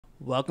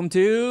Welcome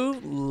to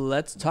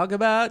Let's Talk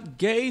About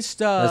Gay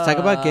Stuff. Let's talk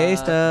about gay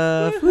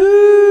stuff.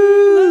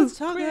 Woo! Let's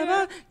talk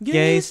about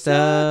Gay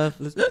stuff.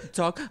 Let's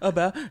talk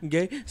about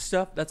gay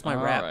stuff. That's my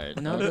All rap. right.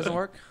 No, it doesn't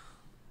work?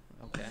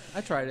 Okay.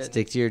 I tried it.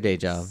 Stick to your day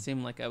job.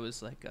 Seemed like I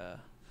was like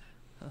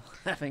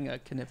having a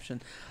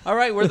conniption. All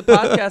right, we're the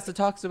podcast that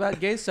talks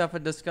about gay stuff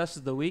and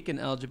discusses the week in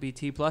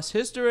LGBT plus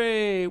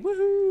history.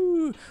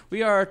 Woohoo!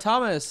 We are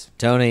Thomas.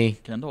 Tony.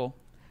 Kendall.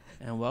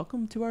 And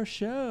welcome to our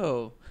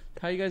show.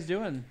 How you guys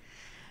doing?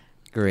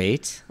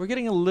 Great. We're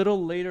getting a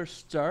little later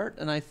start,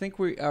 and I think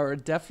we are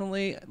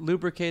definitely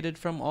lubricated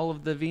from all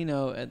of the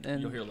vino.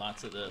 And You'll hear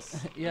lots of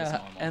this.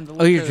 yeah, and the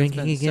Oh, you're liquor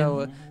drinking that's been-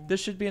 again? So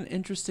this should be an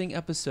interesting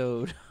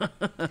episode.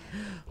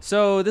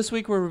 So this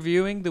week we're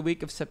reviewing the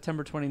week of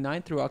September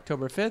 29th through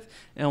October 5th,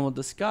 and we'll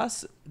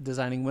discuss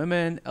Designing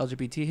Women,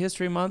 LGBT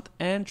History Month,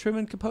 and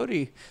Truman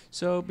Capote.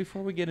 So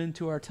before we get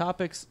into our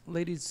topics,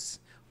 ladies,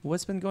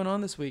 what's been going on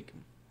this week?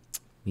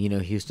 You know,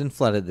 Houston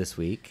flooded this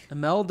week.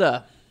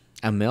 Imelda.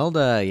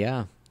 Imelda,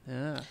 yeah.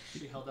 Yeah.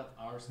 She held up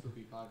our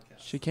spooky podcast.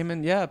 She came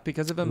in, yeah,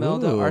 because of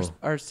Imelda, Ooh.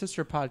 our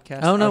sister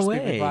podcast. Oh, no our Spooky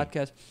way.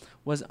 podcast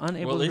was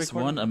unable Well, to at least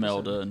record one an episode.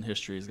 Imelda in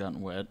history has gotten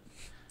wet.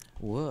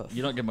 Woof.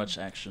 You don't get much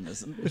action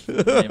as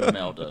the name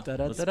Imelda. Let's be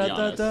honest.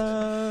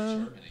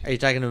 Da-da-da-da-da. Are you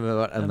talking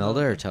about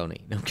Imelda or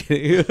Tony? No, I'm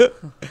kidding.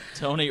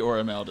 Tony or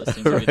Imelda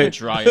seem to be the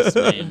driest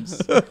names.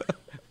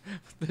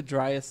 The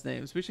driest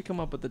names. We should come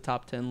up with the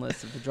top 10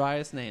 list of the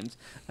driest names.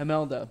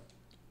 Imelda.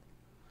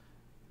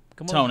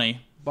 Come on.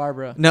 Tony.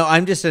 Barbara. No,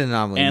 I'm just an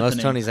anomaly. Most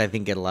Anthony. Tonys, I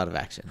think, get a lot of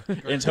action.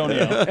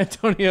 Antonio.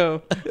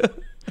 Antonio.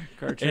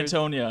 Gertrude.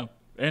 Antonio.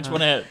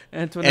 Antoinette.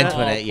 Antoinette.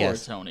 Antoinette, Oh,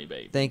 yes. Poor Tony,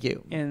 baby. Thank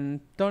you.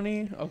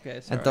 Tony. Okay,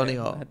 sorry.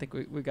 Antonio. I think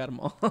we got them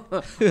all. All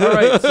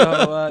right,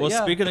 so Well,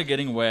 yeah. speaking of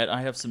getting wet,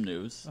 I have some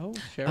news. Oh,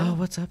 Cheryl. Oh,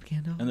 what's up,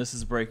 Kendall? And this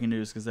is breaking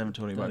news because I haven't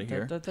told anybody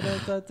here.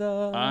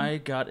 Da-da-da-da-da-da. I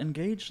got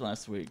engaged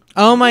last week.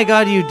 Oh, my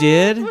God, you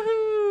did?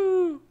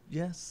 Woohoo!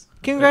 Yes.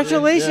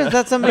 Congratulations. Yeah.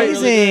 That's I really did.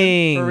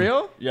 amazing. For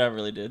real? Yeah, I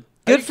really did.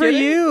 Good you for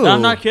kidding? you. No,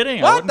 I'm not kidding.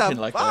 I What wouldn't the kid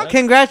like fuck? that.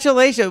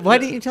 Congratulations. Why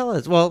didn't you tell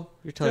us? Well,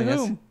 you're telling us.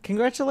 whom?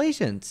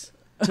 Congratulations.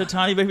 To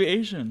Tiny Baby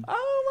Asian.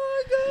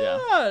 Oh my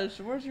gosh!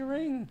 Where's your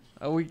ring?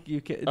 Oh,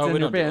 you can. It's Oh, in we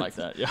your don't do it pants.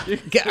 like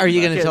that. Yeah. Are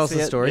you I going to can't tell us see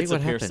the it. story? It's a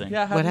What happened? piercing.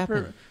 Yeah. What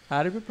happened?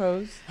 How did you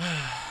propose? All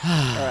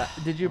right.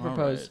 Did you All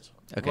propose?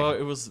 right. Okay. Well,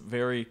 it was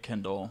very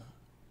Kendall.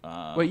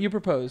 Wait, you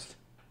proposed?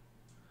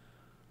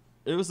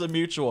 It was a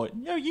mutual.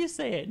 No, you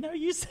say it. No,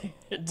 you say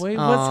it. Wait, what's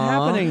Aw.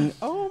 happening?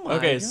 Oh my.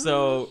 Okay, gosh.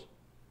 so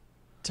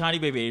Tiny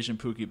Baby Asian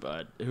Pookie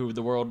Butt, who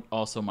the world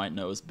also might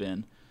know as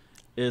Ben,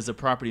 is a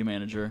property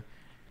manager,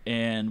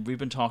 and we've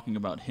been talking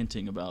about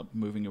hinting about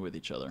moving in with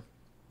each other.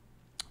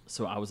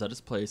 So I was at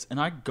his place, and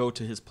I go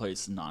to his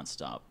place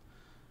nonstop.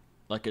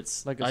 Like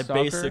it's Like a I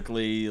stalker?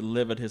 basically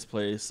live at his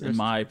place, and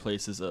my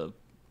place is a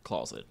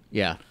closet.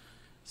 Yeah.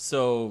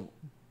 So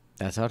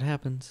That's how it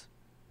happens.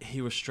 he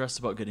was stressed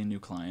about getting new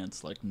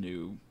clients, like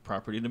new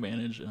property to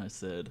manage, and I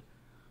said,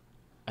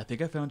 I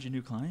think I found you a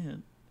new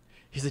client.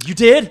 He said, you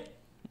did?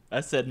 I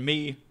said,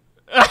 me.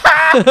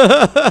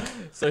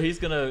 So he's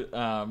going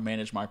to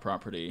manage my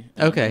property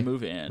and Okay.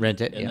 move in.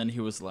 Rent it, And yeah. then he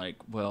was like,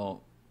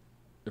 well,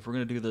 if we're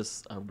going to do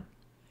this,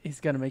 he's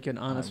got to make you an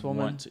honest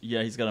woman.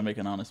 Yeah, he's got to make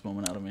an honest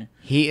woman out of me.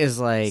 He is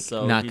like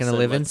So not he going to said,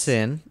 live in "Let's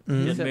sin.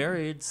 Mhm. Get said-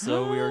 married,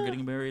 so we are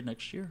getting married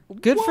next year.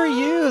 Good for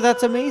you.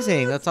 That's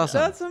amazing. That's awesome.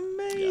 That's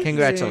amazing.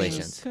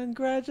 Congratulations.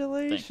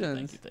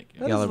 Congratulations. Thank you.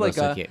 That Y'all is are both like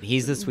so a- cute.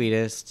 He's the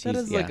sweetest. That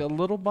He's, is like a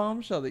little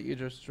bombshell that you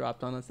just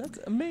dropped on us. That's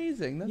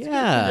amazing. That's good. Yeah.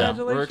 Yeah,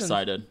 Congratulations. we're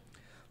excited.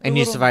 and the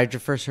you little- survived your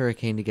first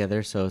hurricane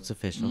together, so it's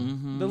official.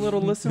 Mhm. The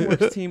little Listen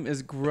Works team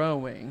is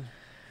growing.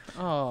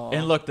 Oh.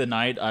 And look, the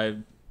night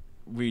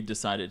we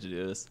decided to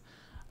do this,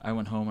 I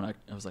went home and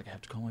I was like, I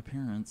have to call my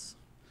parents.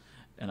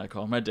 And I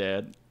called my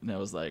dad, and I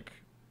was like,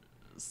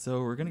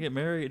 so we're going to get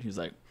married? And he was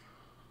like,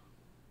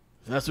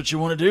 if that's what you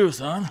want to do,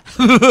 son.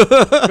 Good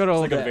It's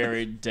old like a dad.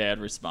 very dad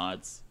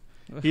response.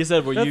 He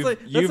said, well, That's you've, like-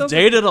 that you've sounds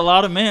dated a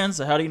lot of men,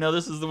 so how do you know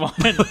this is the one?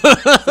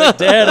 It's like,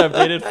 Dad, I've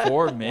dated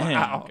 4 men.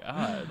 Wow.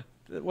 God.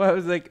 Well, I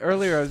was like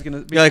earlier. I was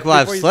gonna. You're like, well,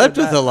 I've before you slept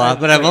said with that, a lot, I-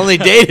 but I've only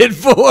dated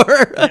 4.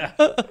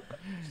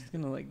 You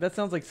know, like that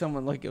sounds like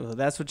someone like oh,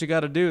 that's what you got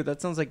to do. That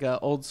sounds like a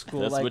old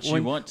school. That's like what you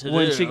when, want to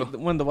when do.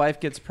 when the wife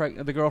gets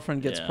pregnant, the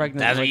girlfriend gets Yeah. pregnant.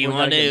 That's like, what you we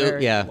wanna gotta get do.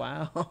 married. Yeah.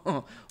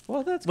 Wow.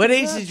 Well, that's What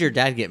age congrats. did your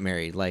dad get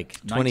married? Like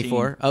 19.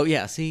 24? Oh,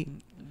 yeah. See?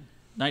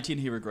 19,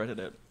 he regretted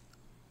it.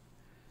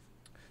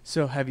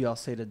 So have y'all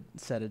set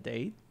a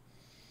date?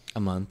 A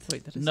month.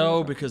 Wait, that is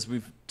No, because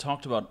we've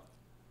talked about.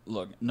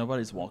 Look,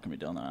 nobody's walking me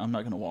down there. I'm not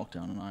going to walk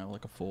down an aisle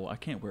like a fool. I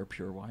can't wear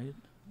pure white.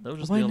 That would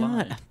just Why be a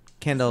not? lie.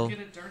 Kendall. Get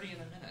it dirty in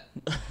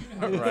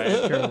a minute.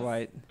 Right. Pure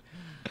white.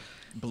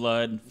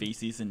 Blood,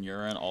 feces, and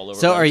urine all over.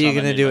 So by are the you time I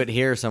going to made do my- it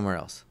here or somewhere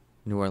else?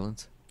 New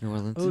Orleans? New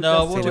Orleans? Ooh,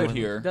 No, we'll do destination. it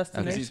here. Because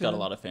Destination. he's got a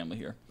lot of family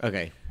here.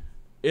 Okay.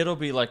 It'll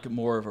be like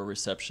more of a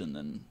reception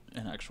than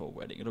an actual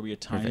wedding. It'll be a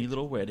tiny Perfect.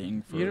 little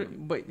wedding. For,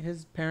 But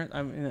his parents.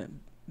 I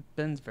mean,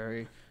 Ben's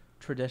very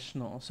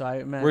traditional, so I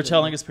imagine we're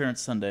telling his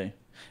parents Sunday,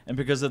 and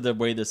because of the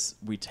way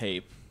we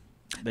tape,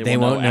 They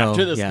won't know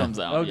after this comes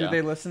out. Oh, yeah. do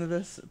they listen to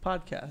this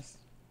podcast?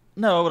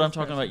 No, but I'm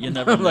talking about you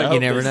never know. Like, you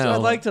never know. I'd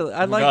like to.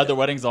 God, the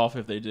wedding's off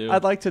if they do.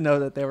 I'd like to know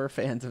that they were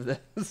fans of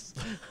this.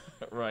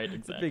 Right, It'd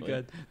exactly. be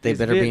good. They These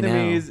better be now.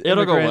 Vietnamese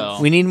It'll go immigrants-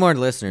 well. We need more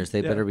listeners.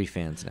 They Yeah. better be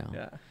fans now.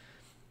 Yeah.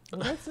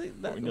 Well, that's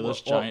that, We know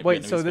those well, giant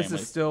wait, so Vietnamese this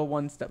families. is still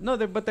one step. No,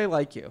 but they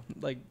like you.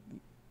 Like,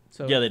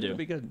 so Yeah, they do. It'll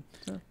be good.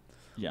 So,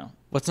 Yeah.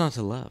 What's not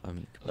to love? I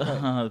mean,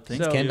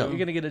 Thanks, so Kendall. you're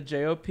gonna get a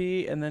JOP,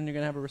 and then you're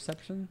gonna have a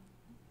reception.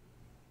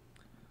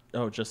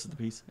 Oh, just the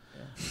piece.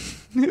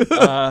 Or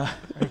are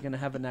you gonna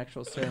have an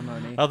actual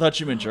ceremony? I thought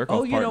you meant jerk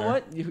off Oh, you partner. know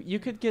what? You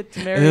could get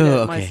married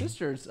Ew, at my okay.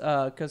 sister's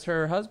because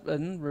her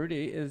husband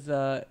Rudy is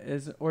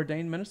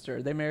ordained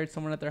minister. They married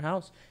someone at their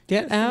house.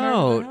 Get She married at their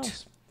out.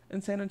 house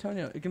in San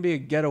Antonio. It can be a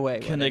getaway.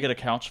 Can they get a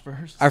couch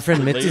first? Our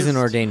friend Mitzi's Please? an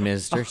ordained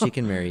minister. She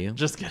can marry you.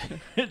 Just kidding.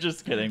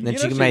 Just kidding. Then You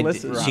she know can she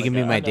listens. she can be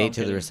Veronica, my I know, date I'm to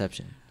the kidding.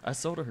 reception. I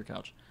sold her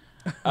couch.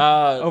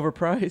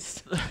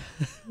 overpriced?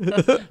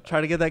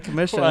 Try to get that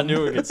commission. Well, I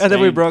knew it would get And then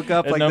we stained. broke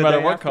up. And Like no the matter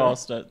day what after.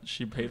 cost that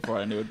she paid for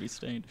it, I knew it would be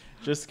stained.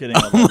 Just kidding.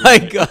 I Oh love my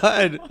you.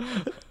 god!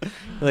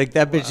 Like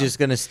that bitch is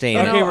gonna stain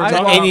Okay, it. we're I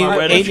talking want Ain't, my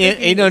ain't,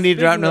 wedding. ain't no need to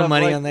drop Speaking no of,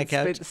 money like, on that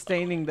couch.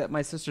 Staining that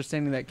my sister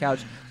staining that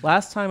couch.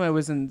 Last time I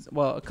was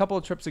a couple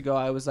of trips ago,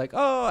 I was like,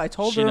 oh, I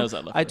told She her. knows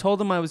I love I her. told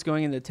them I was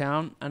going into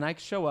town, and I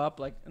show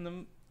up like in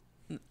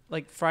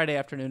the Friday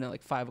afternoon at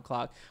like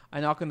 5:00.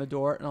 I knock on the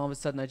door, and all of a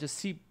sudden I just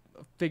see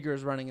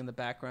figures running in the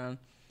background,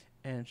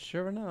 and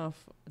sure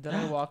enough, then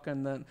I walk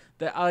in.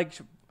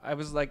 I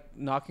was like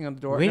knocking on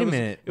the door. Wait and a it was,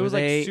 minute, It was were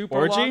like they super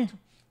orgy? locked.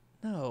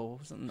 No, it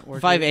wasn't an orgy.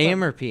 5 It was a.m.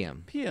 like or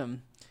p.m.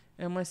 p.m.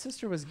 And my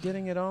sister was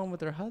getting it on with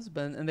her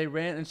husband, and they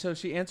ran. And so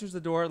she answers the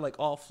door like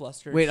all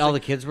flustered. Wait, She's all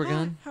like, the kids were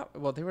gone.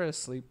 well, they were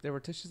asleep. They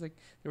were. She's like,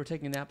 they were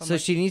taking a nap. I'm So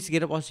like, she needs to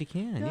get up while she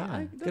can.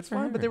 Yeah, good that's for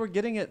fine. her. But they were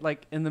getting it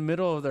like in the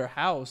middle of their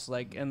house,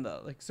 like in the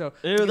like so.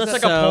 Ew, that's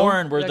like So- a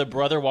porn where like- the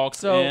brother walks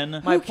So in.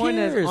 my Who point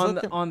is cares? on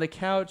Let them- on the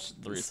couch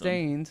Threesome.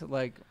 stained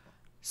like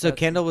So that's-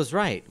 Kendall was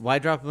right. Why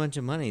drop a bunch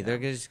of money? They're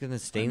just gonna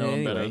stain know it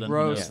him better anyway. than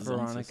gross, his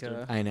own sister.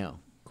 Veronica. I know.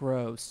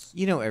 Gross.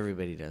 You know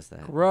everybody does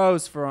that.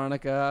 Gross,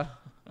 Veronica.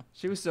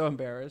 She was so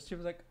embarrassed. She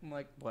was like, I'm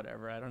like,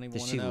 whatever. I don't even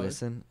Does want she to know.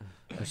 listen?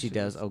 Oh, she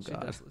does. Oh She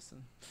God. does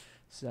listen.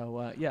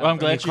 So yeah. Well, I'm You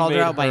glad you called her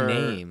made out by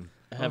name.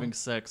 having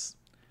sex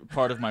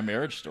part of my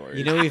marriage story.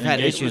 You know we've had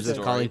Engagement issues with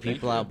story. calling Thank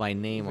people you. out by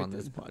name We on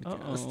this did.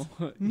 podcast.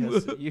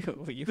 Yes,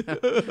 you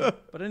have.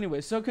 But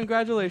anyway, so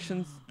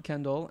congratulations,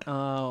 Kendall.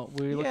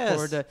 We look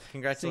forward to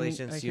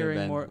Congratulations to you, hearing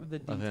Ben. more of the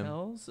Love him.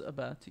 details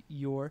about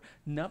your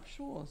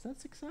nuptials.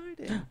 That's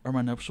exciting. Are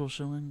my nuptials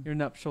showing? Your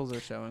nuptials are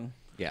showing.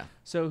 Yeah.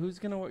 So who's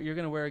you're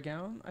gonna wear a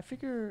gown? I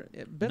figure.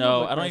 Ben would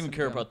No, look I don't nice even in a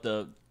care gown. about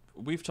the.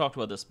 We've talked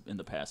about this in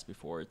the past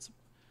before.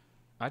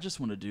 I just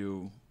want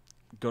to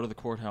go to the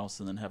courthouse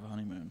and then have a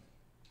honeymoon.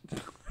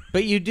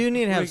 But you do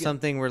need to have We get-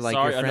 something where like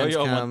Sorry, your I know friends you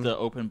all come. want the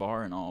open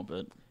bar and all,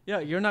 but Yeah,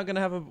 you're not gonna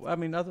have a. I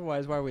mean,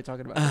 otherwise, why are we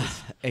talking about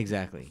this?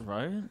 Exactly.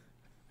 right?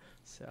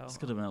 So This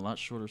could have been a lot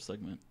shorter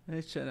segment.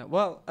 it shouldn't.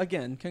 Well,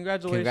 again,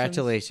 congratulations.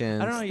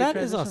 Congratulations. I don't know. You That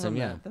is transitioned awesome. from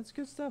Yeah. that. That's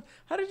good stuff.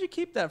 How did you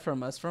keep that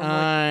from us? From like,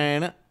 I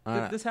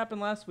know. this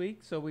happened last week,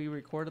 so we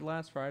recorded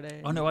last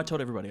Friday. Oh no, I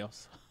told everybody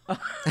else.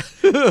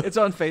 It's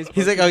on Facebook.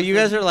 He's like, oh, you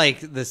guys are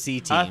like the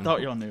C team. I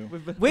thought y'all knew.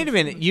 Wait a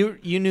minute.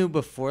 You knew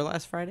before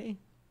last Friday?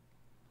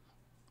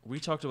 We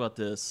talked about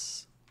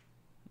this.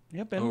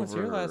 Yeah, Ben was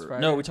here last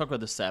Friday. No, we talked about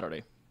this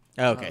Saturday.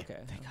 Oh, Oh, okay. okay.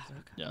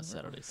 Yeah,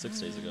 Saturday, 6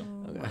 days ago.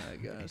 Oh my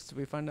gosh! Did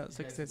we find out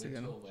 6 days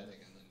ago?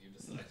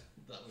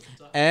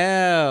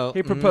 Oh.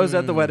 He proposed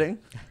at the wedding.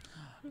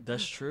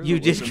 That's true. You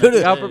It did was go the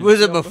to. next day.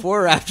 Was it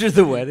before or after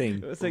the It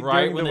wedding? was like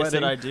Right during when the they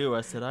said wedding. I do,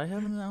 I said I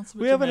have an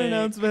announcement. We to have an make."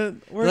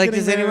 announcement. We're Like, getting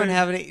does anyone married.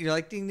 have any? You're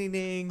like, ding, ding,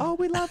 ding. Oh,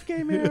 we love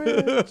gay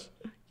marriage!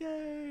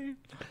 Yay!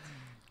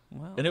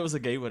 Wow. And it was a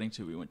gay wedding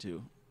too. We went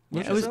to. Yeah,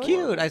 Was it was really?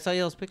 cute. I saw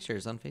y'all's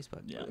pictures on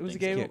Facebook. Yeah, It was a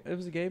thanks. gay. Cute. It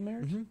was a gay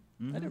marriage. Mhm.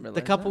 I didn't realize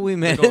The couple that. we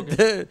met all at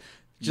the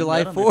You July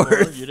met 'em before?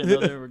 4th. You didn't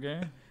know they were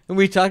gay. And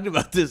we talked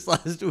about this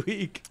last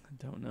week.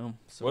 I don't know.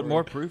 What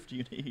more proof do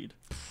you need?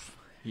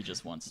 He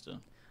just wants to.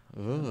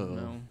 Oh.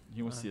 No.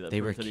 He wants to see that They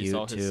were proof that he cute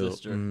saw his too.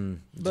 sister.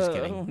 Just But,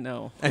 kidding. oh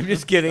no. I'm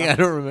just kidding. I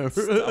don't remember.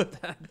 Stop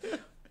that.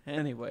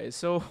 Anyway,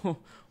 so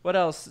what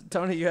else,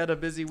 Tony? You had a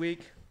busy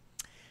week.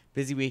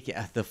 Busy week.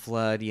 Yeah, the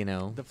flood. You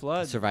know. The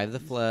flood. Survived the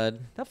flood.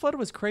 That flood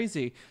was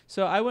crazy.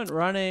 So I went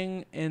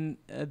running in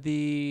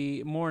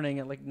the morning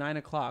at like 9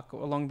 o'clock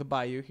along the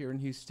bayou here in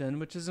Houston,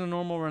 which is a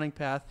normal running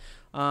path.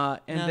 And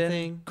then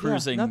Nothing.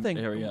 Cruising nothing.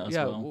 area as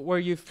yeah, well. where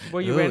you Ooh,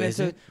 ran is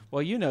into. it?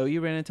 Well, you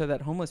ran into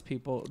that homeless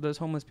people. Those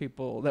homeless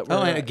people that were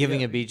Oh, and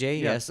giving yeah. a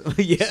BJ. yeah. Yes.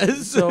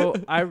 Yes. So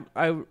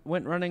I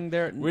went running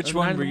there. At Which 9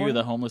 one in were you, morning.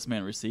 the homeless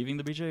man receiving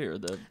the BJ or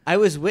the? I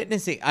was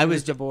witnessing. I was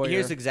was. the voyeur.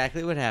 Here's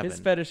exactly what happened. His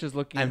fetish is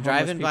looking. I'm at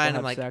homeless driving by and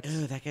people I'm have like, sex.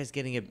 oh, that guy's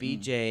getting a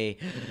BJ.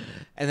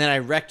 And then I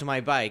wrecked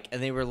my bike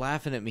and they were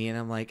laughing at me and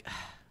I'm like,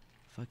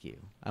 fuck you.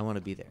 I want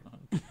to be there.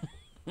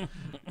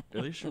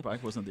 At least your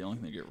bike wasn't the only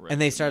thing that get wrecked.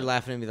 And they started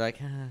laughing at me like,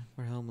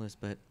 we're homeless,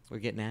 but we're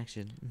getting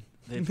action.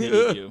 They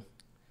pitied you.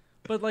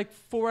 But like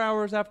 4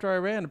 hours after I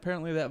ran,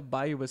 apparently that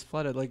bayou was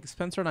flooded. Like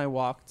Spencer and I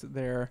walked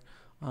there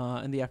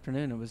in the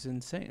afternoon. It was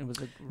insane. It was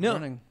like No.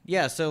 running.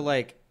 Yeah, so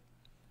like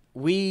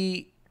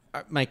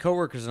my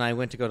coworkers and I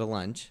went to go to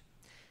lunch.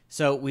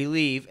 So we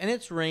leave and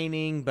it's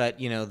raining, but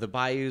the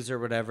bayous or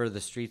whatever,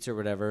 the streets or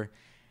whatever.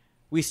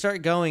 We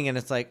start going and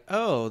it's like,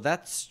 oh,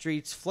 that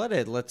street's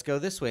flooded. Let's go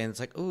this way. And it's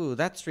like, ooh,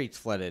 that street's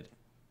flooded.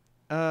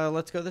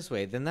 Let's go this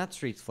way. Then that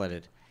street's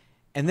flooded.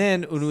 And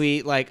then when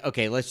we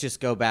okay, let's just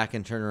go back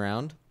and turn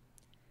around.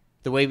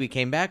 The way we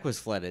came back was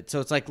flooded.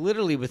 So it's like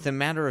literally within a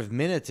matter of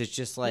minutes, it's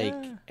just like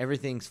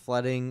everything's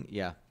flooding.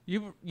 Yeah.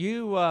 You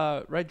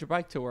ride your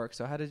bike to work.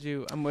 So how did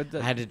you? I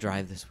had to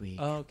drive this week.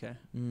 Oh, okay.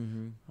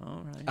 Mm-hmm.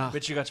 All right.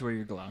 But you got to wear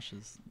your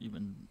galoshes.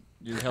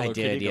 Your Hello I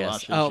Kitty did, yes.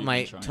 galoshes. Oh, you've my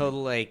been trying.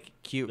 total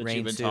cute That rain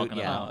you've been suit. talking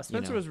Yeah, about.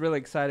 Spencer was really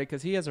excited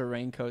because he has a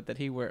raincoat that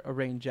a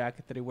rain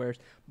jacket that he wears.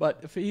 But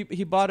if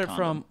he bought it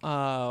from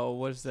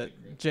what is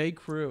that? J.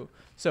 Crew.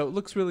 So it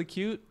looks really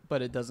cute,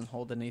 but it doesn't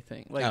hold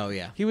anything. Like, oh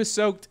yeah. he was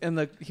soaked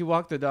he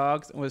walked the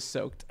dogs and was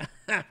soaked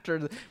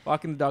after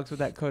walking the dogs with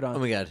that coat on. Oh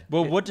my god.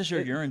 Well, what does your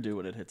urine do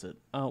when it hits it?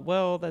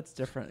 Well, that's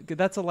different.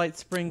 That's a light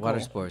sprinkle. Water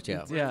sports.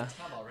 Yeah. Yeah. It's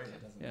not already,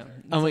 it doesn't Yeah. matter.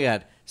 Oh my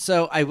god.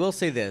 So I will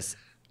say this,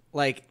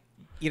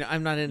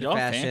 I'm not into Y'all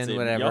fashion, fancy.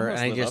 whatever, Y'all and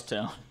must I live just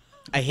uptown.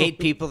 I hate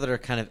people that are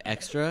kind of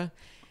extra.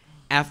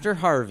 After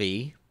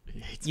Harvey,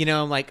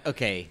 I'm like,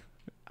 okay,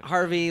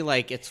 Harvey,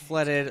 it's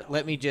flooded.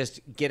 Let me just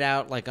get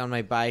out on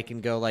my bike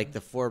and go the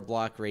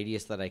 4-block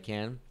radius that I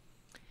can.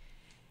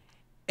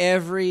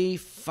 Every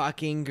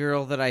fucking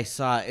girl that I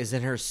saw is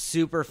in her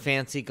super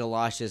fancy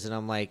galoshes, and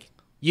I'm like,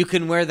 you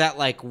can wear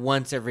that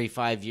once every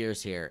 5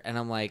 years here, and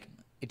I'm like,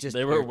 it just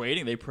They were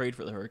waiting. They prayed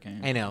for the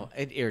hurricane. I know,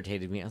 it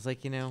irritated me. I was like,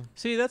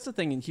 See, that's the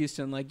thing in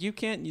Houston. You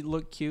can't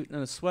look cute in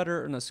a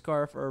sweater and a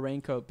scarf or a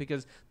raincoat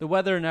because the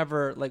weather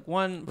never,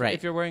 Right.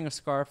 if you're wearing a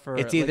scarf or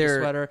It's a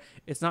either- sweater,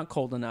 it's not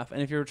cold enough.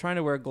 And if you're trying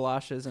to wear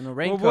galoshes and a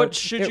raincoat. Well, what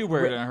should you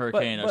wear in a but-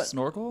 hurricane? A but-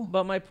 snorkel?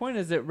 But my point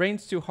is it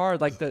rains too hard.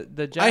 The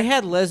jacket. I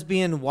had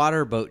lesbian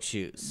water boat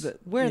shoes.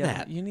 Wear yeah,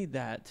 that. You need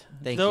that.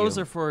 Thank Those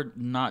you. are for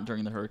not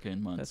during the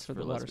hurricane months. That's for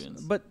the water.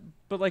 lesbians. But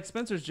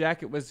Spencer's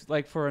jacket was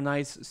for a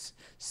nice,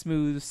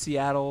 smooth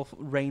Seattle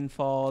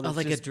rainfall. that's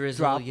like a just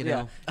drizzle, drop-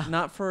 yeah.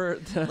 Not for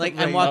the I'm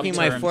rain. walking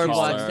my upturn 4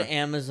 blocks collar. to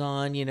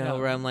Amazon, Yeah.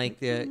 where I'm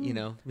like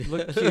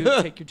Look cute.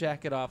 Take your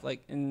jacket off.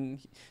 In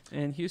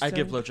Houston. I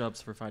give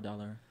blowjobs for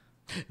 $5.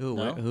 Ooh,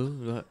 No?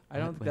 who? I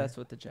don't think that's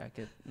what the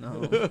jacket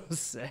was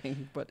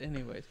saying. But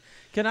anyways,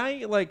 can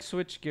I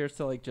switch gears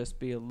to just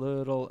be a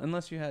little?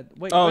 Unless you had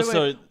wait.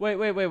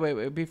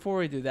 Before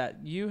we do that,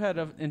 you had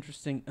an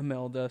interesting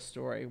Imelda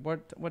story.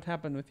 What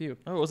happened with you?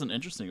 Oh, it wasn't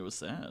interesting. It was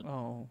sad.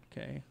 Oh,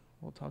 okay.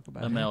 We'll talk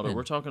about Imelda. happened?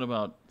 We're talking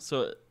about.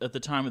 So at the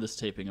time of this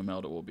taping,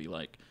 Imelda will be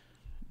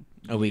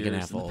A week and a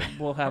years half old. it.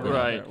 We'll have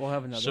Right. another. We'll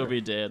have another. She'll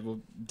be dead.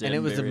 Dead And it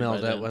was buried by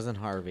Imelda. then. It wasn't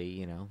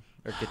Harvey,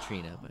 or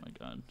Katrina. Oh But my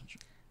god.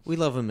 we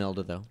love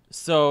Imelda, though.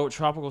 So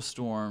tropical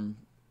storm,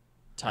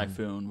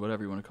 typhoon,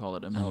 whatever you want to call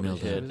it, Imelda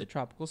Imelda. It hit. was a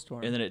tropical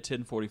storm. And then at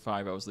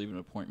 10:45, I was leaving an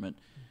appointment,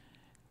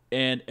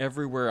 and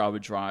everywhere I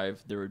would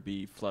drive, there would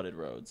be flooded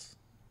roads.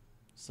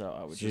 So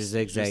I would So you're just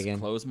zigzagging.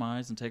 close my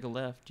eyes and take a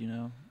left,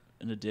 in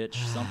a ditch,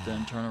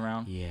 something, turn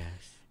around. Yes.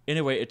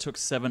 Anyway, it took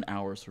 7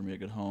 hours for me to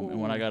get home, and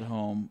when I got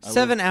home,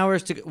 7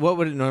 hours to. What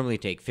would it normally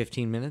take?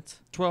 15 minutes?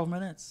 12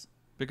 minutes.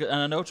 And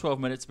I know 12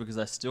 minutes because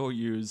I still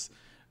use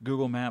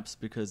Google Maps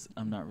because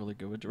I'm not really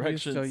good with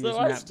directions. You so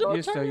I still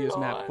still turn it use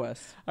on.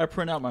 MapQuest. I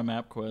print out my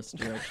MapQuest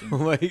directions. Oh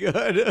my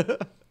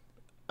god.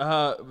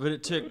 But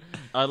it took.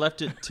 I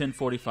left at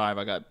 10:45.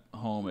 I got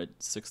home at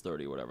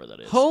 6:30, whatever that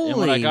is. And when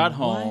Holy I got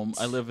home,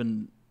 what? I live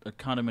in a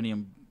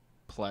condominium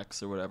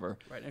plex or whatever,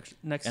 Right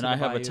next and to I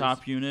the have a bayous.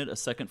 top unit, a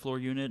second floor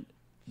unit.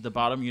 The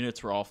bottom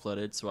units were all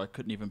flooded, so I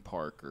couldn't even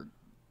park or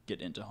get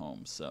into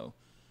homes. So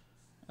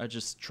I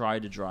just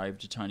tried to drive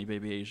to Tiny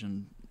Baby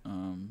Asian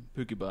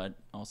Pookie Butt,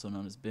 also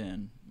known as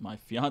Ben, my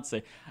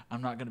fiance.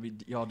 I'm not gonna be.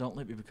 Y'all don't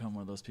let me become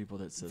one of those people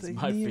that says Like,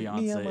 my me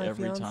fiance and my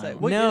every fiance. time.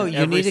 What No, year- you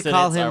Every need to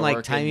call sentence I him work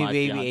in Tiny my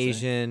Baby fiance.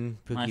 Asian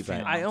My Pookie Butt.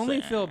 fiance. I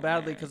only feel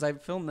badly because I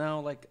feel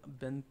now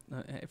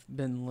if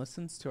Ben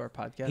listens to our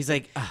podcast. He's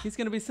like, he's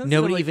gonna be sensitive.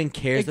 nobody like, even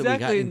cares that we got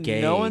exactly,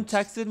 engaged. No one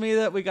texted me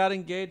that we got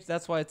engaged.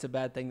 That's why it's a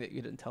bad thing that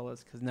you didn't tell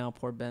us because now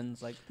poor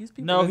Ben's like these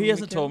people. No, didn't he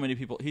hasn't make it. told many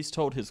people. He's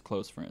told his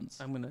close friends.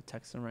 I'm gonna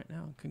text him right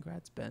now.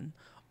 Congrats, Ben,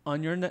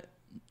 on your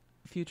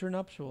future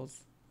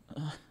nuptials.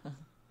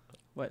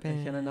 What?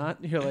 Ben. Can I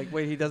not? You're like,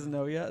 wait, he doesn't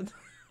know yet.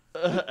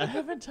 I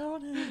haven't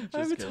told him. I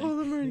haven't told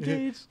him we're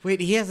engaged. Wait,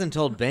 he hasn't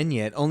told Ben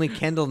yet. Only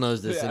Kendall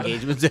knows this Yeah.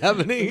 engagement's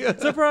happening.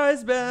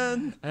 Surprise,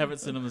 Ben. I haven't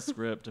sent him the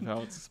script of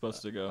how it's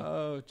supposed to go.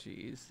 Oh,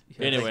 jeez.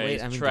 Anyway,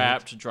 wait, I'm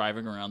trapped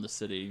driving around the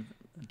city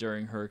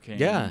during hurricane.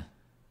 Yeah.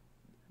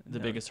 The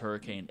No. biggest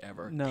hurricane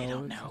ever. No, They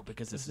don't it's- know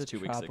because this It's is a 2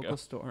 weeks tropical ago.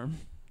 storm.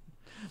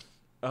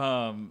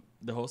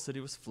 The whole city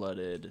was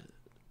flooded.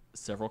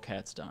 Several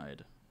cats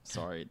died.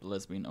 Sorry,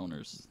 lesbian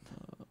owners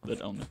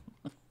that own them.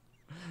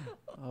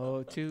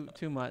 Oh, too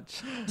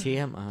much. TMI, Too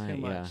yeah.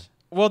 much.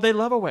 Well, they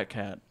love a wet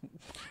cat.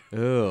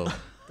 Ooh.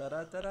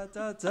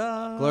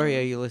 Da-da-da-da-da-da. Gloria,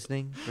 are you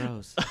listening?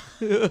 Gross.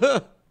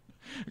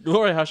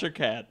 Gloria, how's your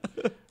cat?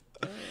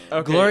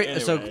 Okay, Gloria.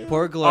 So anyway.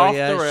 poor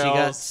Gloria, Off the she got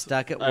rails.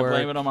 stuck at I work.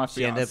 blame it on my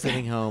She ended up fiance.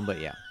 getting home, but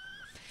yeah.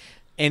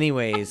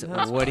 Anyways,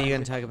 what are you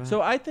going to talk about?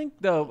 So I think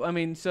though,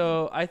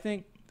 I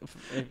think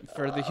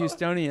for the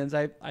Houstonians,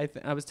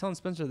 I was telling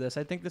Spencer this.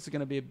 I think this is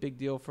going to be a big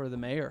deal for the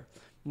mayor.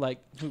 Like,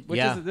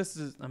 this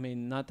is. I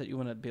mean, not that you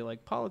want to be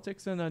like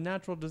politics in a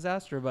natural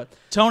disaster, but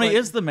Tony like,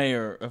 is the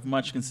mayor of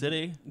Munchkin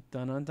City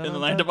in the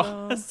land of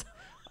Oz.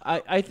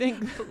 I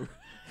think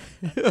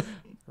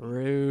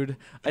rude.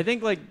 I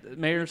think like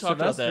Mayor talked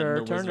about that in Sylvester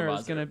the Wizard of Turner Oz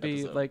is going to be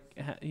episode. like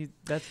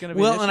that's going to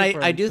be well, an and issue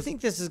for I him, do 'cause-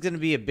 think this is going to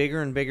be a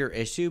bigger and bigger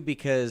issue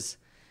because,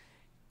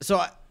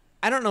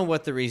 I don't know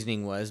what the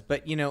reasoning was,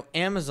 but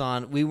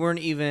Amazon, we weren't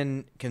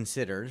even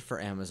considered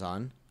for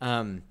Amazon,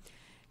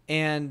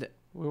 and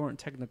we weren't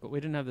technical. We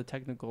didn't have the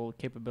technical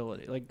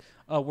capability, like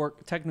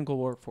technical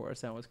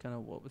workforce. That was kind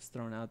of what was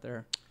thrown out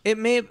there. it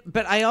may,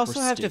 but I also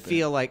We're have to stupid.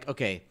 feel like,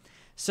 okay,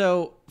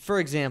 so for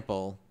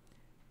example,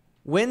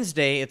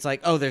 Wednesday, it's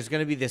like, oh, there's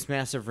going to be this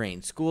massive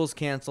rain. School's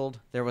canceled.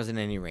 There wasn't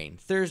any rain.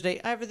 Thursday,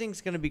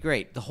 everything's going to be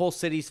great. The whole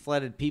city's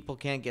flooded. People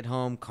can't get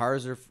home.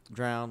 Cars are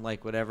drowned,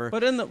 like whatever.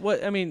 But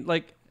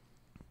like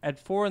at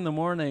 4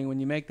 a.m, when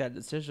you make that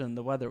decision,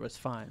 the weather was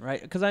fine,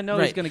 right? Because I know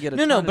he's going to get a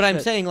no, ton of but I'm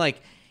shit. saying,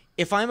 like,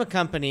 if I'm a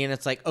company and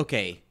it's like,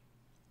 okay,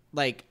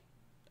 like,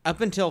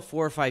 up until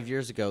 4 or 5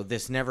 years ago,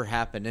 this never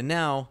happened. And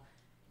now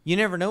you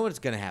never know what's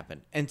going to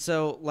happen. And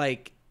so,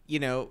 like,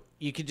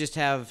 you could just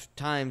have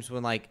times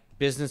when, like,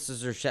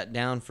 businesses are shut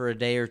down for a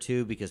day or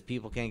two because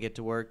people can't get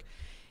to work.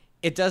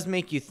 It does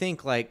make you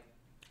think, like,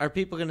 are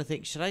people going to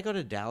think, should I go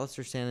to Dallas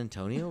or San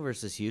Antonio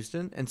versus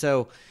Houston? And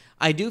so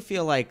I do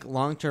feel like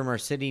long-term our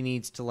city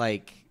needs to,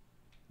 like,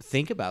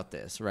 think about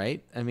this,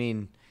 right? I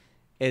mean,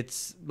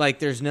 it's like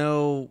there's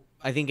no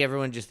 – I think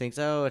everyone just thinks,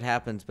 oh, it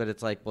happens. But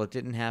it's like, well, it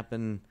didn't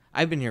happen.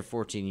 I've been here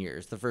 14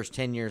 years. The first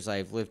 10 years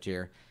I've lived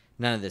here,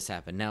 none of this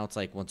happened. Now it's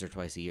like once or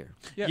twice a year.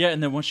 Yeah,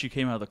 and then once you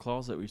came out of the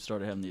closet, we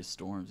started having these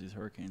storms, these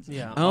hurricanes. and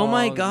Yeah. stuff. Oh,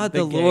 my Oh, God, the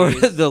the Lord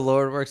gays. the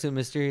Lord works in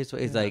mysterious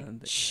ways. Yeah, Like,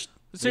 the- shh.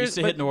 We used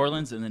to but- hit New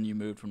Orleans, and then you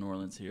moved from New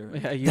Orleans here.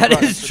 Yeah, you That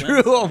brought- is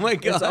true. Oh, my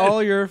God. It's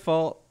all your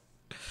fault.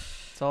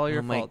 It's all your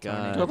Oh my fault,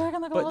 God. Tony. Go back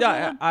in the But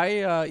closet.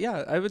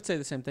 I would say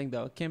the same thing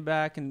though. Came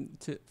back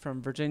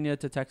from Virginia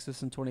to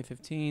Texas in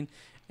 2015,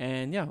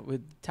 and yeah,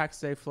 with Tax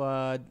Day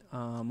flood,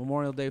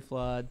 Memorial Day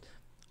flood,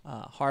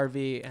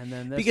 Harvey, and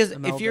then this. Because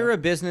Imelda. if you're a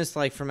business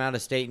like from out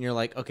of state and you're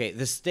like, okay,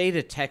 the state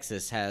of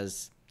Texas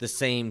has the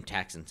same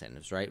tax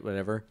incentives, right?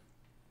 Whatever.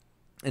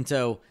 And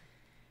so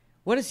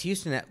what is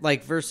Houston at,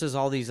 like, versus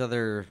all these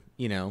other,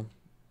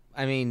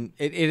 I mean,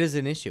 it is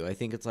an issue. I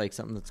think it's like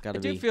something that's got I to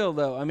be. do feel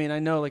though. I mean, I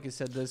know, like you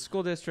said, the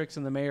school districts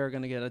and the mayor are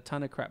going to get a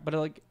ton of crap. But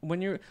like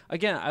when you're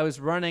again, I was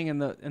running in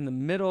the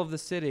middle of the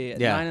city at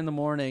 9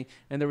 a.m,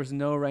 and there was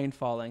no rain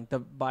falling. The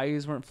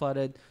bayous weren't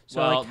flooded. So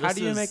Well, like, how this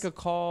do you is- make a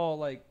call?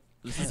 Like,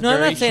 This is No, I'm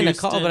very not saying a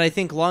call, Houston- but I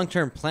think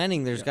long-term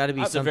planning, there's got to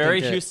be It's a something.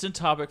 very to, Houston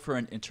topic for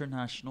an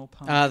international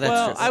podcast. That's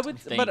well, true. I would,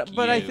 Thank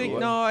but I you. think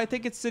no, I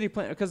think it's city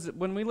plan because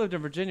when we lived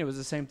in Virginia, it was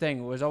the same thing.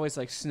 It was always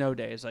like snow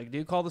days. Like, do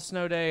you call the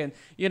snow day? And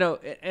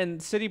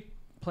and city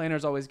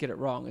planners always get it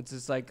wrong. It's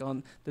just like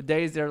on the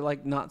days they're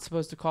like not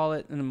supposed to call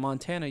it. And in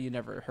Montana, you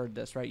never heard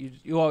this, right?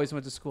 You always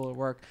went to school or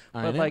work,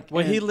 I but know. like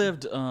Well, he in-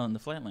 lived on the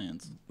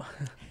flatlands.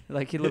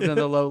 like he lived in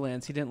the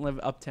lowlands. He didn't live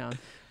uptown.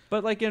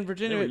 But like in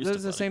Virginia, They were used there's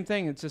to the flooding. same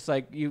thing. It's just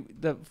like you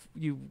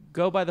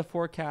go by the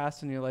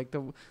forecast, and you're like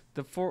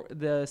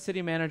the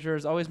city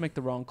managers always make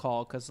the wrong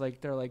call because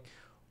like they're like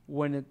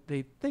when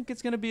they think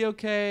it's gonna be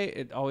okay,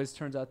 it always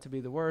turns out to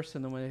be the worst,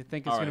 and then when they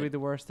think it's All gonna right. be the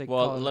worst, they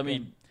Well, call it let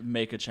again. me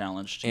make a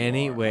challenge to you.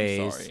 Anyways,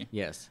 I'm sorry.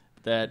 yes.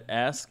 That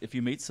ask if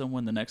you meet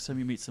someone the next time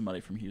you meet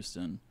somebody from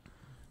Houston,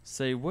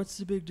 say, what's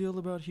the big deal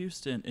about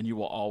Houston? And you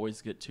will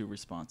always get two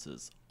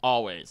responses.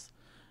 Always.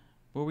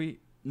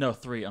 No,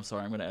 three. I'm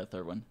sorry. I'm going to add a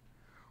third one.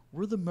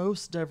 We're the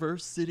most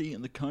diverse city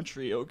in the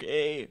country,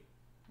 okay?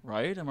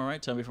 Right? Am I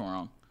right? Tell me if I'm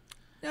wrong.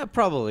 Yeah,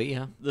 probably,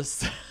 yeah.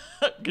 This,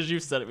 because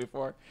you've said it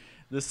before.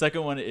 The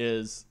second one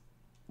is,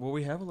 well,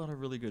 we have a lot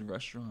of really good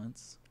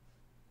restaurants.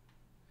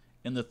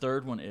 And the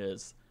third one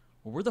is,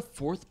 well, we're the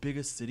fourth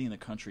biggest city in the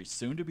country,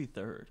 soon to be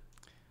third.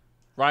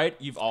 Right?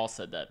 You've all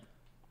said that.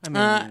 I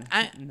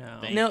mean, no.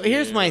 Thank No,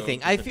 here's my you.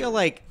 thing. I feel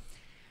like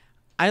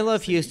I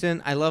love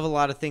Houston. I love a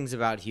lot of things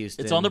about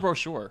Houston. It's on the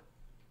brochure.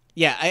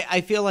 Yeah,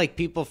 I feel like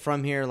people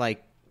from here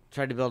like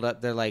try to build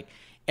up. They're like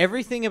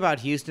everything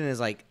about Houston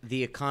is like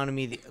the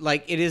economy.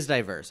 Like it is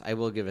diverse. I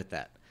will give it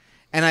that,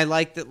 and I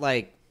like that.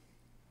 Like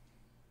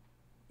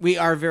we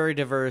are very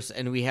diverse,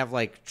 and we have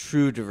like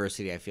true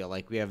diversity. I feel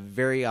like we have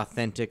very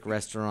authentic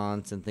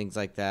restaurants and things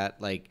like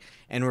that. Like,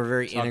 and we're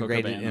very Taco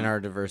integrated Cabana. in our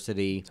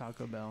diversity.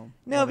 Taco Bell.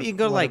 No, but you can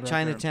go to like Whataburger.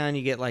 Chinatown.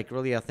 You get like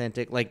really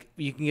authentic. Like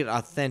you can get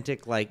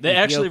authentic like They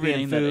actually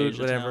Ethiopian renamed that food,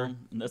 Asia whatever. Town.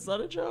 And that's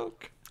not a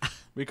joke.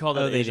 We call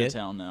Oh, that they Asia did?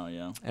 Town now,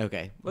 yeah.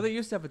 Okay. Well, they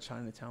used to have a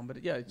Chinatown,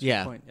 but yeah, it's Yeah.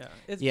 your point. Yeah,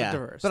 it's Yeah,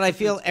 diverse. but I It's-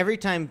 feel every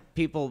time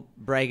people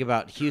brag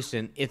about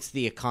Houston, it's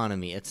the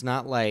economy. It's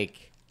not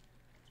like,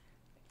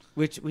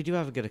 which we do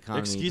have a good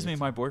economy. Excuse me,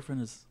 my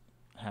boyfriend is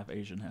half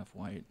Asian, half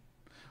white.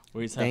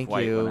 We just Thank have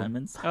white you.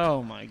 amendments.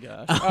 Oh my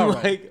gosh! I'm All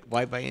right. like,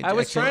 why by injection? I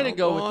was trying to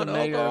go with Hold the on,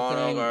 mega hold on,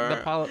 thing,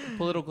 hold the on.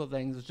 political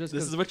things, just This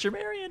because is what you're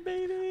marrying,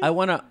 baby. I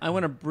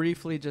wanna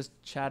briefly just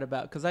chat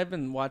about, because I've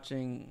been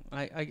watching.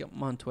 I get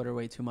on Twitter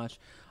way too much,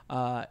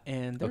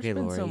 and there's Okay,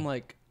 been Lori. some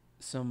like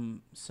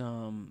some.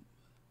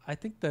 I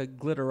think the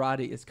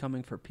glitterati is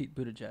coming for Pete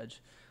Buttigieg.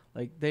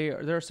 Like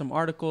there are some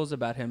articles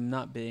about him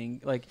not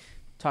being like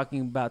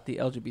talking about the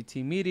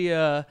LGBT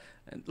media,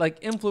 and, like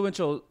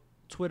influential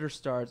Twitter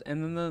stars,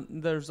 and then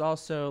there's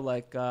also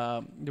like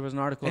there was an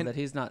article that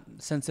he's not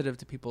sensitive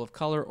to people of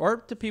color or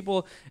to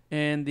people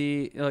in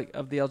the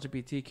of the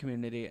LGBT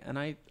community, and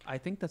I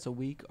think that's a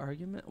weak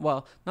argument.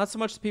 Well, not so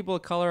much to people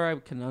of color, I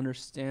can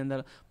understand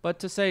that, but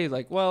to say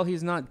like, well,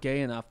 he's not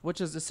gay enough,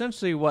 which is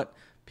essentially what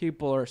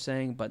people are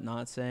saying but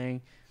not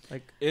saying.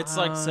 Like It's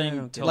like I saying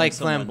don't get telling it. Like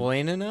someone-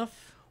 flamboyant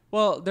enough?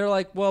 Well, they're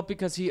like, well,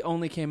 because he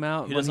only came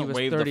out He when he doesn't was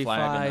wave the flag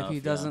 35. enough, He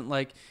yeah. doesn't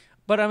like.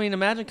 But I mean,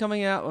 imagine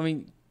coming out. I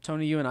mean,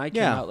 Tony, you and I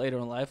came Yeah. out later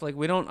in life. Like,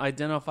 we don't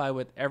identify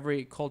with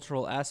every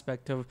cultural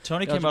aspect of.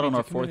 Tony the came out on LGBT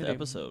our 4th community.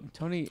 episode.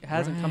 Tony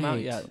hasn't come out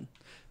Right. yet.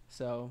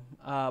 So,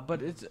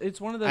 but it's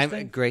one of those I'm a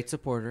things. great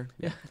supporter.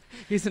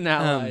 He's an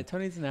ally.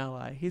 Tony's an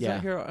ally. He's yeah.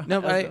 not here.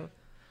 No,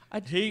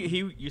 but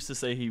He used to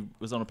say he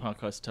was on a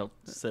podcast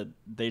said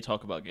they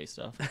talk about gay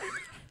stuff.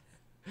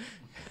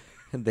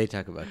 They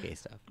talk about gay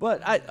stuff.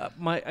 But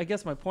I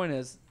guess my point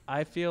is,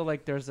 I feel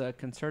like there's a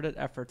concerted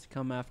effort to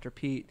come after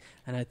Pete,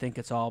 and I think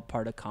it's all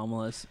part of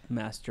Kamala's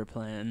master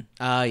plan.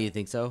 You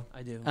think so?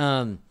 I do.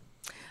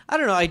 I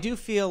don't know. I do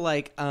feel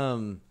like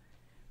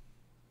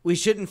we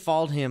shouldn't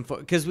fault him for,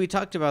 because we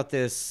talked about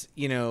this,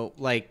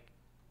 like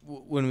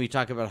when we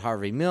talk about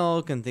Harvey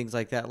Milk and things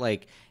like that,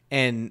 like,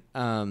 and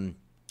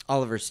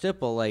Oliver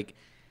Stipple, like,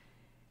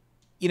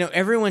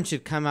 everyone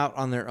should come out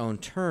on their own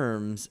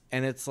terms,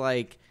 and it's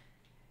like,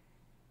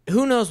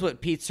 who knows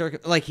what Pete's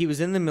like he was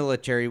in the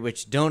military,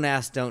 which don't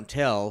ask, don't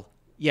tell.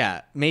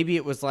 Yeah, maybe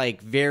it was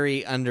like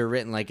very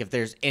underwritten. Like if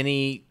there's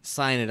any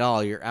sign at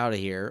all, you're out of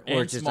here, or And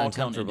it's just small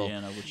town uncomfortable.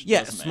 Indiana, which Yeah,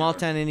 doesn't small matter.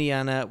 town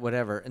Indiana,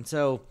 whatever. And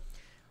so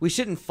we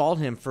shouldn't fault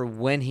him for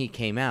when he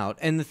came out.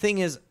 And the thing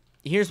is,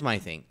 here's my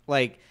thing.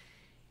 Like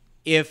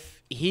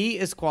if he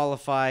is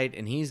qualified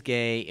and he's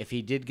gay, if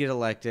he did get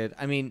elected,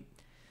 I mean,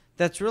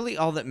 that's really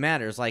all that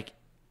matters. Like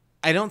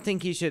I don't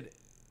think he should.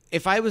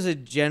 If I was a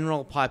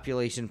general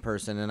population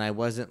person and I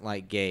wasn't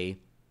like gay,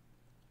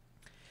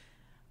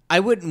 I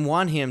wouldn't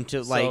want him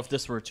to like. So if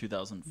this were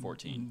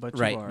 2014, But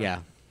you Right, are. yeah.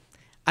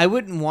 I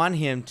wouldn't want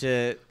him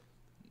to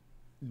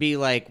be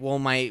like, well,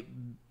 my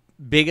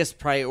biggest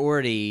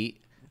priority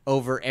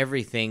over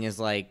everything is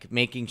like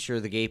making sure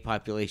the gay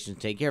population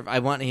is taken care of. I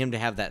want him to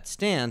have that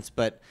stance,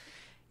 but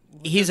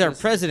he's our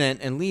president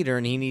and leader,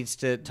 and he needs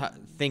to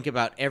think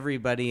about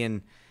everybody.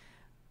 And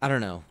I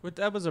don't know. But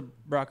that was a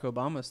Barack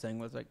Obama's thing,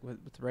 was like with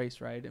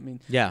race, right? I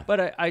mean, Yeah.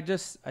 But I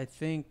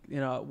think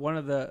one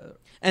of the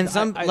And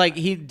some I- like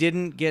he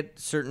didn't get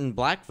certain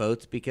black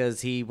votes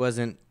because he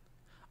wasn't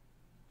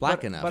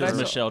black enough. but because I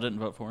saw- Michelle didn't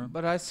vote for him.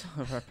 But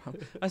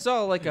I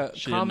saw like a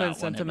She did not common want him to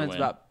sentiments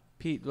win. about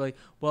Pete, like,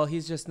 well,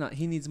 he's just not.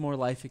 He needs more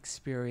life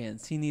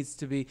experience. He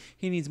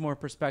needs more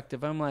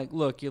perspective. I'm like,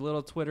 look, you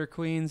little Twitter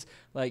queens,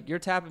 like you're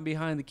tapping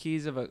behind the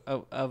keys of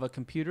a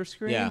computer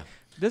screen. Yeah.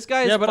 This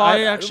guy is. Yeah, but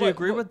I actually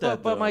agree with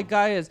that, But my though.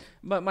 guy is.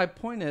 But my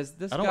point is,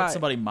 this I don't guy. want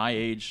somebody my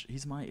age.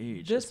 He's my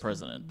age as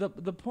president.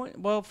 The point.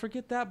 Well,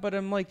 forget that. But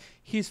I'm like,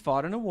 he's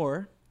fought in a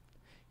war.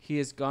 He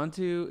has gone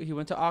to. He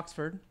went to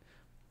Oxford.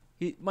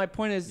 My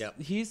point is, Yep.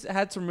 he's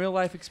had some real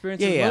life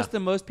experiences. Yeah.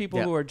 Most people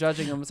Yep. who are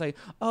judging him say,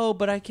 "Oh,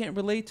 but I can't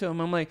relate to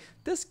him." I'm like,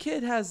 this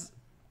kid has.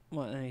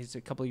 Well, he's a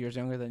couple of years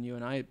younger than you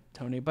and I,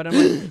 Tony. But I'm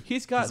like,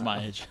 he's got. He's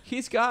my age.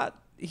 He's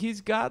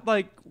got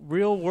like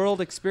real world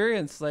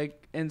experience,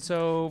 like, and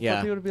so for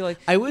Yeah. people to be like,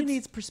 I would- he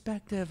needs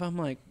perspective. I'm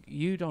like,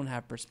 you don't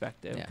have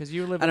perspective Yeah. because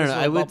you live I in don't this know.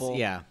 I little would, bubble.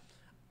 yeah.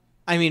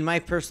 I mean, my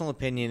personal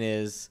opinion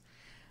is,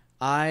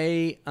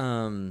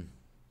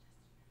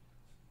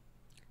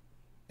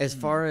 as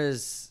far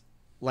as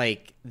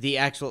like the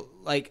actual,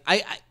 like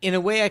I in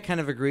a way I kind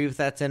of agree with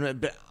that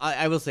sentiment, but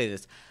I will say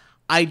this,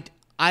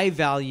 I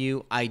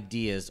value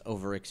ideas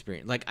over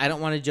experience. Like I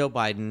don't want a Joe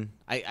Biden.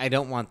 I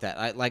don't want that.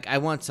 I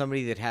want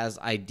somebody that has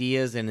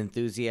ideas and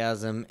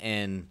enthusiasm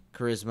and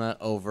charisma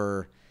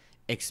over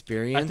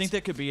experience. I think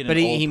that could be in But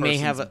an he old may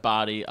person's have a-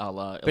 body a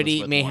la but he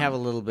Elizabeth may Warren. have a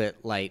little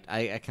bit light.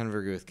 I kind of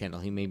agree with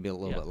Kendall. He may be a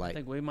little bit I light.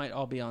 think we might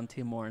all be on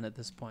Team Warren at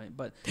this point,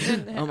 but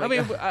Oh my I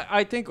mean, God.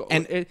 I think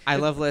And I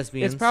love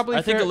lesbians. It's probably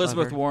I think fair-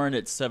 Elizabeth Love her. Warren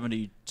at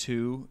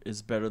 72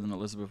 is better than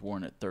Elizabeth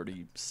Warren at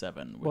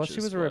 37. Which Well, she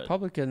is was a what-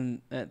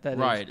 Republican at that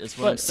Right, age. is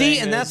what I'm But saying. See,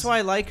 and that's is- why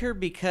I like her,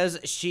 because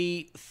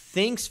she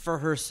thinks for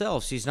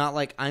herself. She's not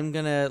like, I'm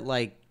gonna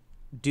like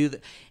do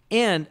the.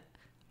 And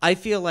I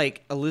feel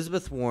like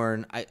Elizabeth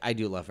Warren. I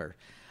do love her.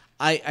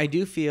 I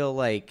do feel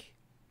like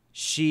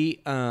she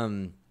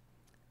morphed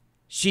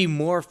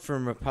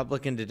from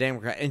Republican to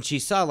Democrat, and she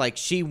saw like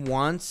she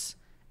wants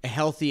a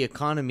healthy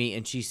economy,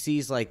 and she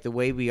sees like the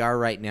way we are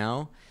right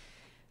now.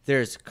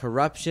 There's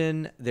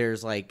corruption.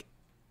 There's like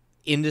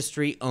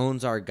industry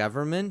owns our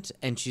government,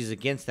 and she's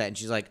against that. And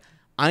she's like,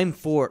 I'm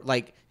for,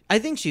 like, I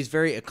think she's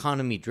very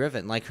economy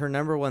driven. Like, her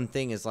number one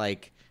thing is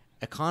like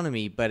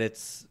economy, but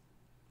it's,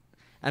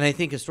 and I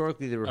think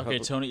historically the Okay,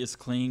 Tony is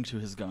clinging to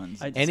his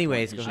guns.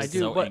 Anyways, He's I just do,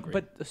 so but, angry.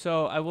 but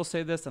so I will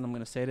say this, and I'm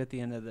going to say it at the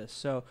end of this.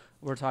 So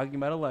we're talking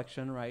about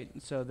election, right?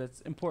 So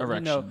that's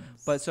important to know.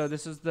 Erections. But so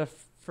this is the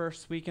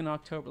first week in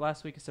October,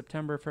 last week of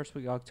September, first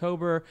week of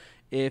October.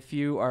 If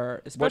you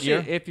are, especially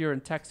year? if you're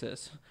in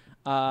Texas,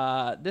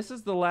 this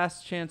is the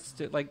last chance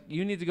to, like,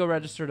 you need to go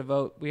register to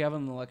vote. We have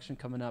an election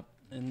coming up.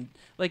 And,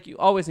 like, you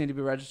always need to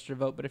be registered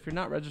to vote. But if you're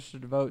not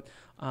registered to vote,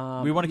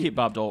 we want to keep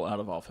Bob Dole out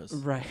of office.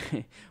 right.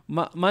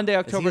 Monday,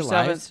 October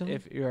alive 7th, still?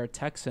 if you're a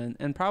Texan,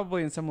 and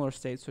probably in similar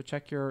states, so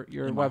check your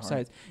In my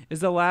websites,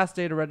 is the last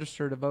day to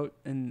register to vote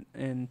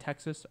in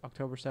Texas,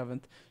 October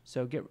 7th.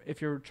 So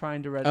if you're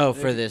trying to register. Oh,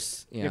 for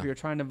this, yeah. If you're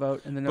trying to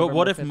vote in the But November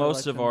what if 5th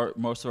most of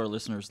election- our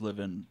listeners live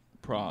in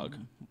Prague,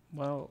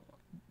 Well,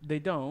 they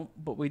don't,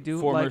 but we do.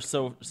 former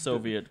like,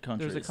 Soviet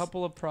countries? There's a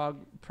couple of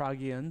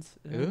Pragians.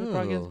 Ooh,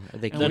 are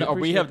they And Then we are we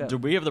appreciate have? that. Do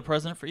we have the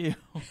president for you?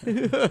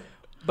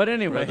 But For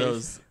anyway,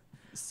 those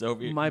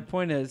Soviet. my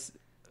point is,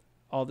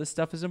 all this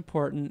stuff is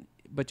important,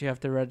 but you have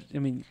to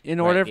in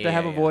order to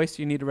have a voice,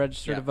 you need to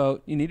register to Yeah.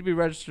 vote. You need to be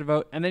registered to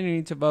vote, and then you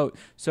need to vote.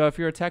 So if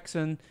you're a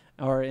Texan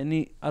or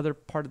any other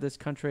part of this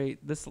country,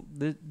 this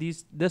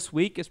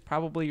week is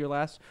probably your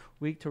last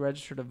week to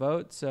register to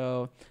vote.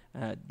 So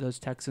those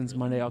Texans,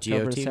 Monday,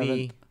 October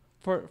GOTV.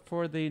 7th,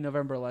 for the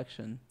November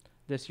election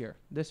this year.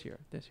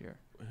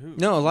 Who?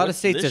 No, a lot of What's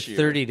states this are year?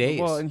 30 days.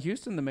 Well, in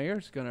Houston, the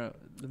mayor's gonna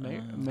a lot of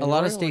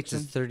mayoral states election.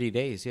 is 30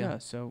 days, yeah.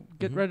 So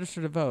get Mhm.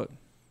 registered to vote.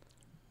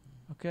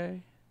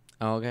 Okay.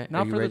 Oh, okay.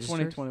 Not are you for the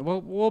registered?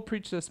 2020. We'll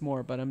preach this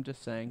more, but I'm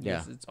just saying,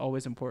 Yeah. it's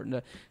always important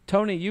to.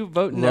 Tony, you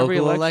vote in Local every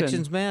election.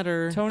 elections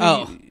matter. Tony,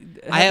 oh,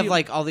 I have you-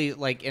 like all the,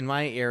 like in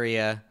my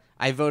area,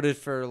 I voted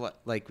for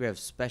like we have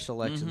special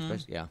elections.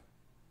 Mhm. Yeah.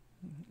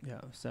 Yeah,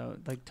 so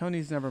like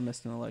Tony's never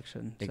missed an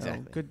election. So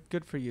Exactly.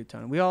 good for you,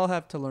 Tony. We all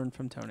have to learn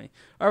from Tony.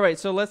 All right,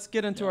 so let's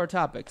get into our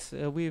topics.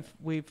 We've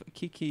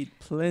kikied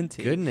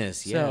plenty.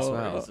 Goodness, yes. So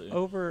Wow. Crazy.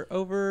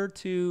 over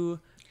to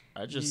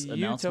I just You,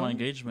 announced Tony? my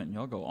engagement, and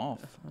y'all go off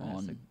I was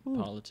on like, ooh.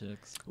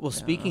 politics. Well,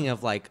 speaking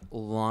of like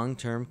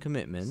long-term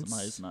commitments,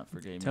 Somebody's not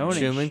for gay Tony. marriage.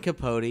 Truman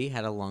Capote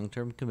had a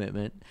long-term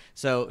commitment.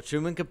 So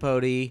Truman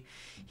Capote,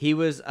 he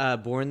was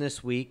born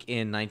this week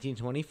in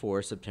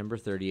 1924, September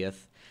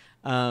 30th.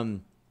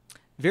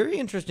 Very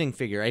interesting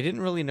figure. I didn't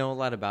really know a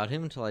lot about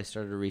him until I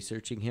started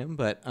researching him.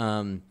 But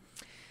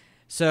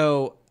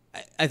so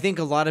I think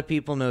a lot of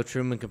people know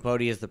Truman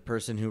Capote as the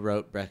person who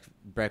wrote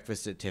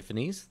Breakfast at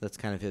Tiffany's. That's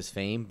kind of his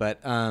fame.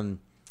 But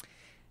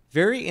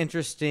very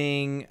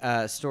interesting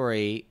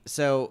story.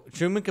 So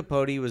Truman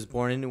Capote was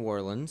born in New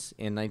Orleans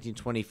in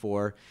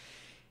 1924.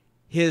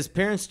 His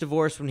parents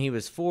divorced when he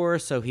was 4,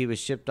 so he was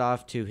shipped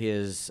off to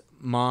his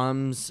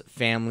mom's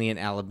family in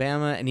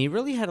Alabama, and he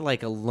really had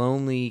like a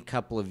lonely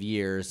couple of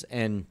years.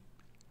 And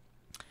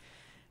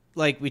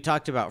like we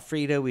talked about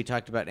Frida, we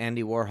talked about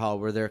Andy Warhol,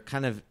 where their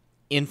kind of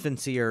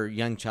infancy or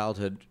young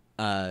childhood,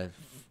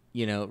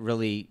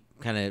 really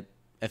kind of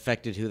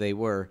affected who they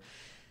were.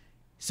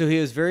 So he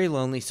was very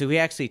lonely. So he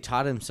actually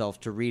taught himself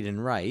to read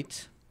and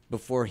write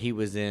before he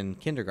was in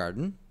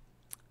kindergarten.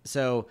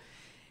 So,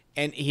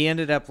 and he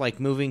ended up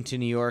like moving to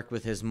New York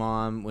with his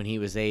mom when he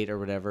was 8 or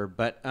whatever.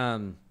 But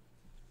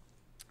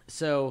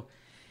so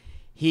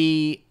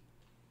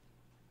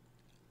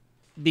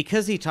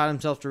because he taught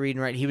himself to read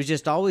and write, he was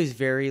just always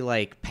very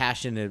like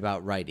passionate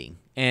about writing.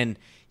 And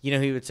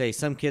he would say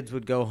some kids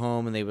would go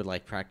home and they would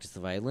like practice the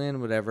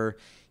violin, whatever.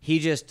 He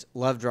just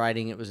loved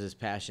writing; it was his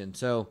passion.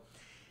 So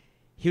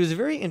he was a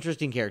very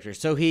interesting character.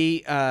 So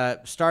he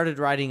started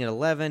writing at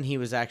 11. He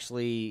was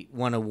actually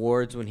won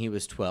awards when he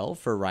was 12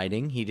 for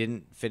writing. He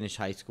didn't finish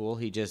high school.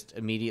 He just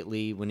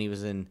immediately, when he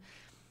was in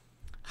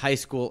high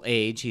school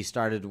age, he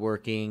started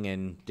working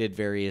and did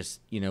various,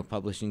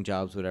 publishing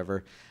jobs,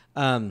 whatever.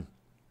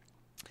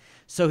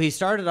 So he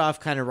started off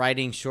kind of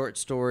writing short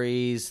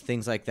stories,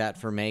 things like that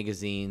for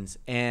magazines.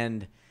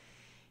 And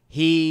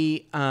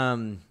he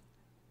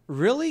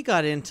really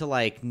got into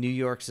like New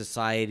York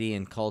society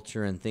and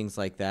culture and things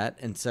like that.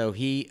 And so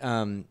he,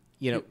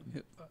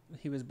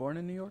 he was born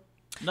in New York.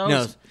 No, No.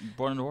 he was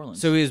born in New Orleans.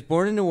 So he was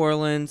born in New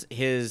Orleans.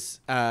 His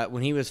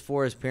when he was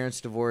 4, his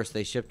parents divorced.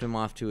 They shipped him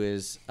off to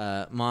his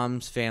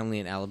mom's family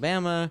in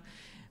Alabama.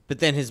 But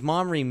then his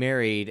mom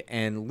remarried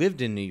and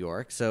lived in New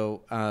York.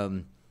 So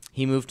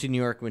he moved to New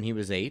York when he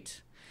was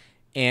 8.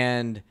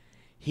 And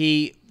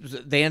they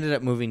ended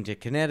up moving to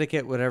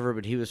Connecticut, whatever,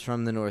 but he was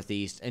from the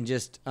Northeast. And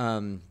just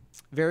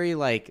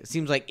very,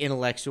 seems like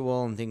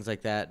intellectual and things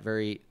like that.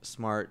 Very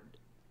smart,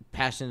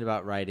 passionate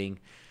about writing.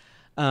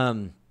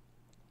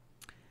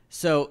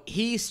 So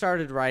he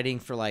started writing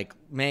for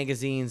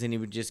magazines, and he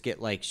would just get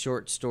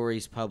short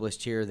stories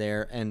published here or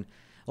there. And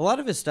a lot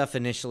of his stuff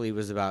initially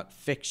was about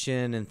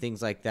fiction and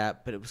things like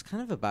that, but it was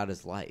kind of about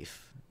his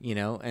life,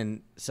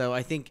 And so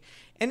I think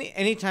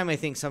anytime I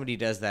think somebody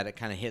does that, it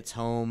kind of hits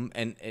home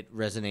and it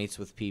resonates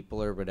with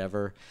people or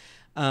whatever.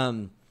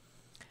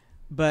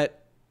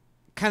 But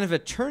kind of a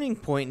turning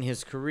point in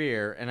his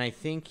career, and I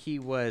think he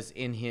was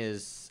in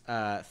his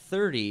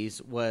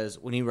 30s, was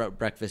when he wrote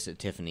Breakfast at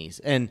Tiffany's.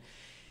 And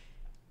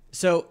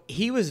so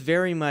he was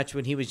very much,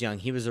 when he was young,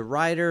 he was a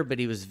writer, but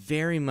he was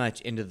very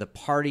much into the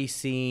party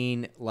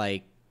scene,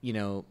 like, you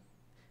know,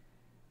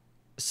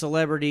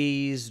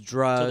 celebrities,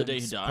 drugs, Till the day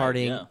he died,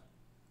 partying. yeah.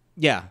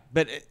 Yeah,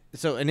 but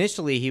so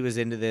initially he was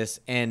into this,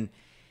 and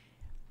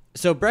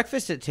so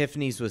Breakfast at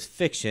Tiffany's was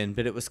fiction,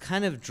 but it was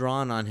kind of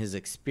drawn on his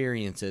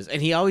experiences. And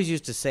he always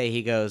used to say,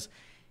 he goes,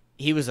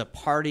 he was a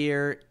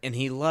partier, and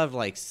he loved,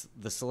 like,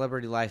 the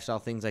celebrity lifestyle,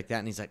 things like that,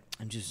 and he's like,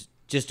 I'm just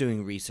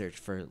doing research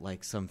for,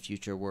 like, some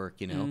future work,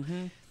 you know?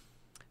 Mm-hmm.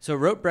 So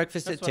wrote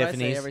Breakfast That's at what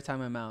Tiffany's. I say every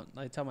time I'm out.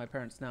 I tell my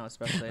parents now,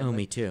 especially. Oh, I'm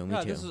me like, too, me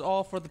 "No, too. This is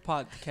all for the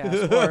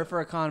podcast or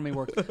for economy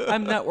work.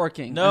 I'm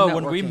networking. No, I'm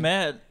when we networking."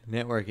 met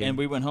Networking. and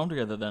we went home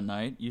together that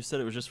night, you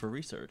said it was just for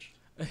research.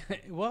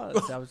 It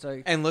was. I was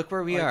like, And look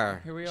where we like,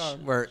 are. Here we are.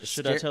 We're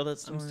Should I tell that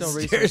story? I'm still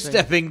stair researching.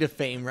 stepping to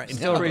fame right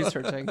Still now.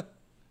 researching.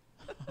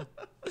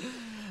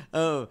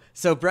 Oh,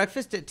 so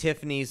Breakfast at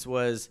Tiffany's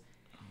was,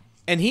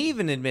 and he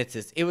even admits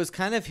this, it was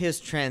kind of his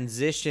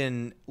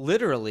transition,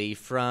 literally,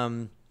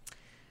 from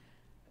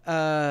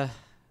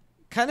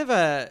kind of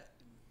a,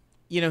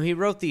 you know, he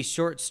wrote these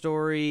short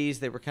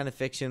stories. They were kind of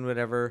fiction,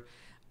 whatever.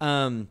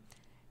 And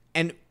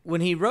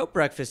when he wrote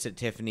Breakfast at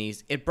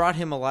Tiffany's, it brought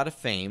him a lot of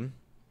fame.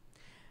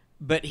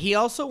 But he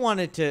also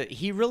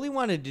he really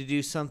wanted to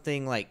do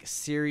something, like,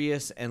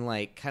 serious and,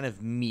 like, kind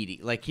of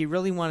meaty. Like, he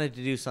really wanted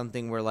to do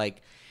something where,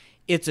 like,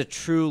 it's a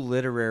true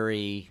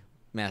literary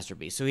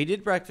masterpiece. So he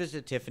did Breakfast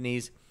at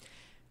Tiffany's,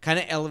 kind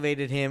of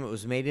elevated him. It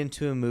was made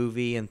into a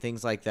movie and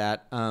things like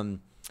that. And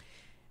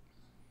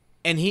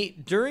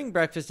during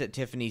Breakfast at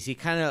Tiffany's, he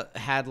kind of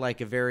had,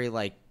 like, a very,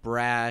 like,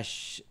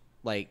 brash,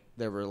 like,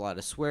 there were a lot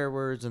of swear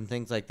words and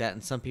things like that.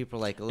 And some people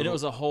were, like, a little...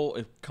 And it was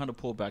it kind of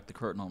pulled back the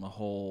curtain on the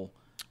whole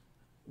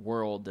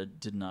world that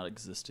did not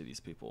exist to these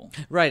people.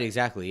 Right,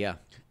 exactly, yeah.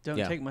 Don't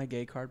Yeah. take my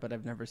gay card, but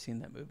I've never seen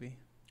that movie.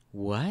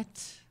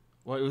 What?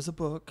 Well, it was a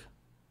book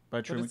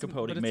by Truman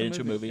Capote, but it's made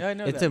into a movie. Yeah, I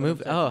know It's that, a but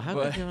movie. Oh, how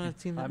but- could you not have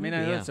seen that I mean,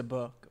 movie? I know Yeah. it's a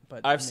book,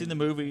 but I've seen the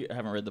movie. I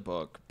haven't read the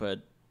book,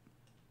 but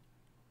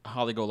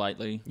Holly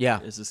Golightly Yeah.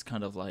 is this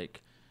kind of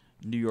like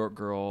New York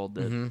girl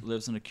that Mhm.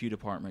 lives in a cute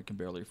apartment, can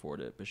barely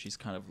afford it, but she's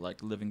kind of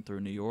like living through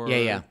New York.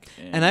 Yeah.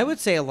 And I would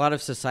say a lot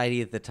of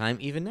society at the time,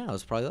 even now,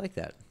 is probably like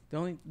that. The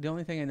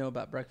only thing I know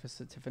about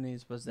Breakfast at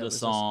Tiffany's was that the it was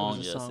song, it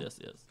was a song. yes.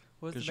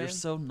 What was Because the you're band?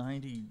 so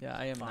 90. Yeah,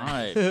 I am.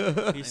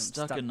 He's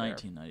stuck stuck in there.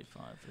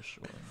 1995 for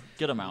sure.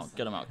 Get him out,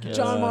 kids.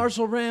 John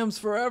Marshall Rams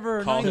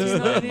forever. Call me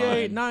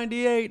 1998,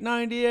 Landmine.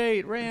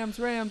 98, Rams,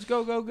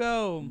 go, go,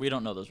 go. We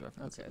don't know those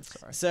references. Okay,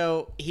 sorry.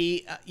 So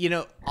he,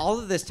 all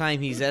of this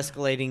time he's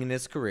escalating in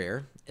his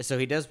career. So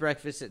he does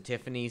Breakfast at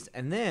Tiffany's,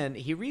 and then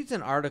he reads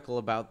an article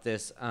about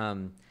this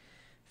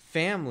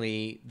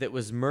family that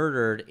was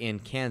murdered in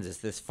Kansas,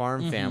 this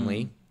farm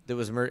family that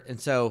was murdered. And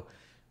so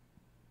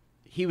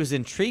he was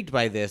intrigued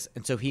by this,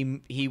 and so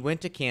he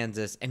went to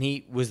Kansas, and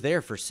he was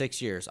there for 6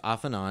 years,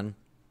 off and on,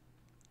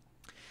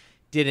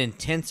 did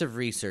intensive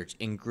research,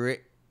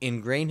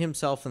 ingrained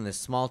himself in this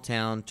small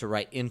town to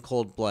write In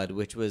Cold Blood,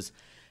 which was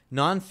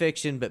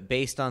nonfiction, but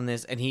based on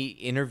this. And he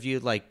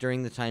interviewed, like,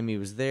 during the time he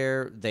was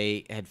there,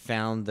 they had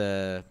found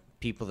the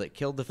people that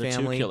killed the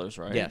family. 2 killers,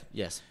 right? Yeah,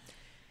 yes.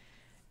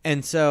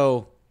 And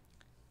so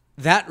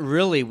that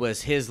really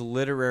was his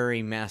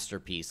literary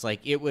masterpiece.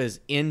 Like, it was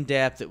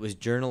in-depth, it was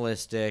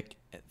journalistic,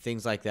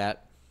 things like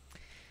that.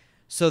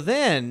 So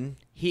then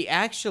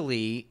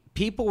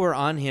people were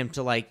on him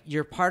to, like,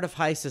 you're part of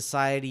high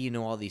society, you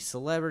know all these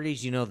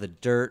celebrities, you know the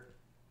dirt.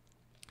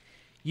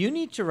 You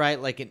need to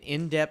write, like, an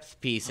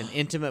in-depth piece, an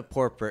intimate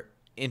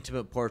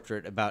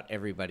portrait about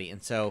everybody.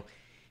 And so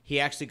he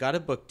actually got a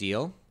book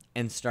deal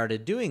and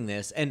started doing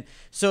this. And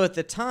so at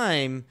the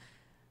time,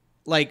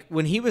 like,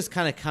 when he was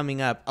kind of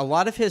coming up, a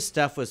lot of his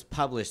stuff was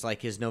published,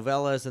 like his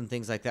novellas and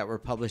things like that were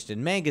published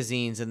in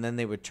magazines, and then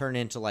they would turn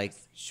into, like,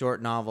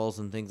 short novels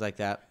and things like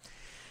that.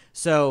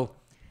 So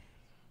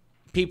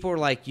people were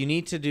like, you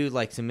need to do,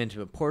 like, some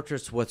intimate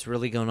portraits, what's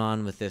really going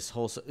on with this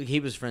whole... He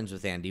was friends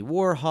with Andy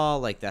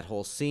Warhol, like, that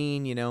whole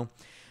scene, you know.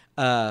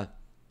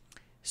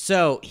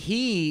 So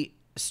he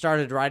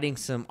started writing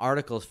some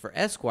articles for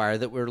Esquire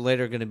that were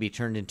later going to be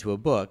turned into a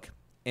book,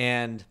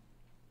 and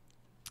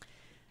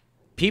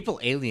people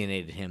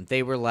alienated him.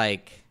 They were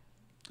like,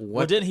 what?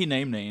 Well, didn't he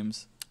name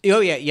names? Oh,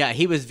 yeah.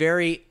 He was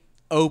very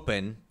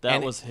open.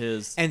 That was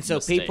his And so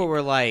mistake. people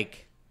were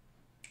like,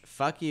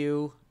 fuck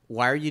you.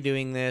 Why are you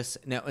doing this?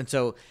 No.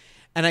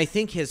 And I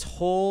think his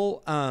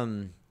whole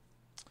life,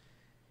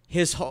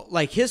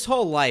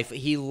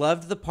 he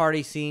loved the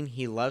party scene.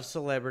 He loved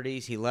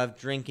celebrities. He loved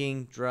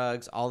drinking,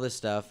 drugs, all this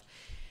stuff.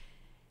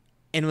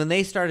 And when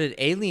they started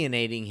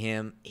alienating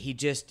him, he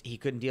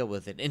couldn't deal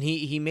with it. And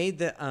he made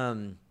the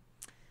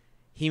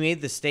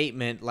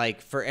statement,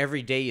 like, for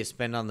every day you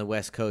spend on the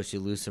West Coast, you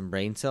lose some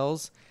brain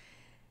cells.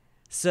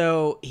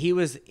 So he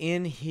was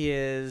in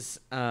his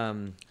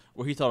Well,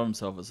 he thought of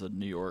himself as a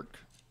New York.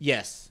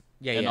 yes.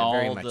 Yeah, and yeah, all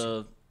very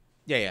much.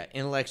 Yeah.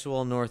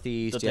 Intellectual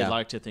Northeast. that they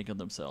like to think of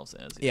themselves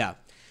as. Yeah.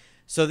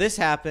 So this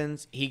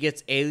happens. He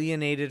gets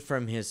alienated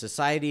from his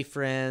society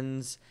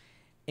friends,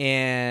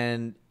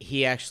 and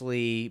he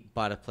actually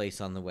bought a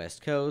place on the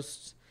West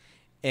Coast.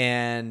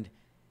 And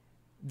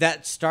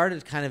that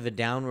started kind of a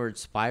downward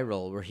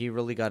spiral where he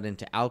really got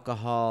into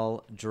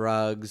alcohol,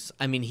 drugs.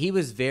 I mean, he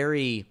would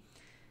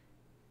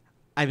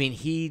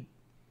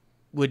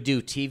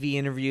do TV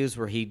interviews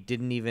where he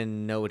didn't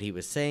even know what he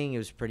was saying. It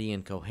was pretty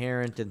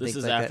incoherent and This things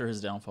is like after that.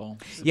 his downfall.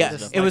 Yeah,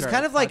 Just it was like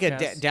kind our of like a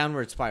podcast.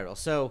 downward spiral.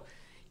 So,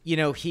 he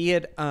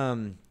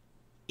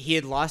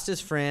had lost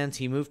his friends.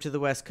 He moved to the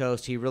West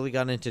Coast. He really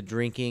got into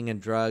drinking and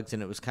drugs,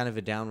 and it was kind of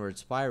a downward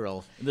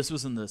spiral. This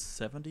was in the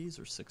 70s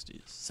or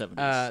 60s?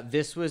 70s.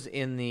 This was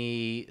in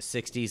the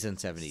 60s and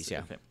 70s. Yeah,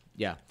 Okay.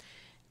 yeah.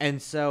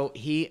 And so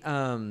he,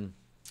 it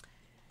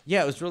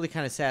was really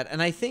kind of sad.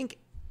 And I think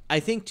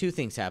two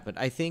things happened.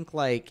 I think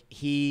like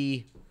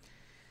he,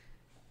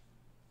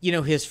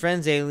 his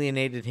friends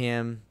alienated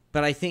him,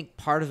 but I think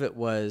part of it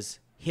was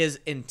his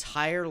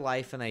entire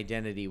life and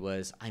identity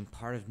was, I'm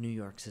part of New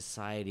York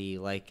society.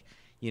 Like,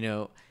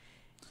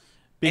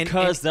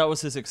 Because that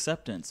was his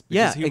acceptance. Because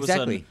Yeah, he was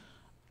exactly. an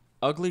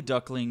ugly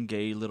duckling,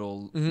 gay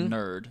little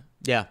nerd,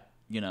 yeah,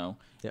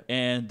 Yep.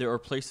 And there are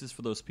places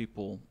for those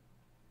people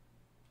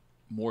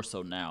more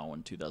so now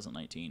in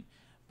 2019.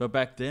 But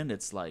back then,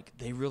 it's like,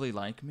 they really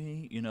like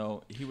me.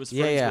 He was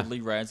friends with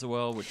Lee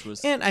Radziwill, which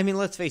was... And, I mean,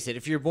 let's face it.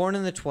 If you're born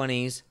in the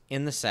 20s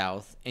in the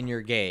South and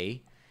you're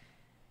gay,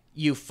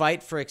 you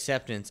fight for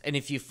acceptance. And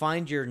if you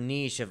find your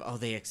niche of, oh,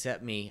 they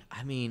accept me,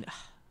 I mean...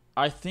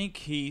 I think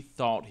he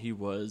thought he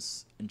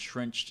was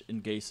entrenched in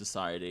gay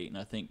society, and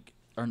I think...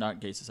 Or not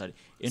gay society.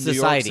 In New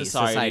York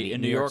society.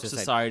 In New York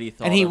society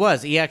thought And he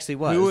of, he actually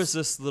was. Who is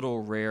this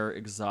little rare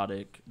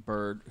exotic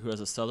bird who has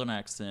a southern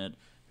accent,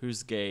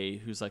 who's gay,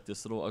 who's like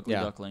this little ugly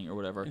duckling or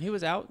whatever? And he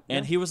was out.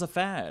 And he was a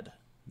fad.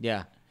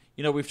 Yeah.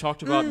 We've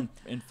talked about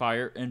in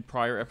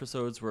prior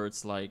episodes where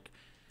it's like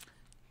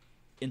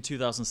in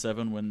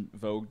 2007 when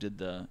Vogue did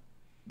the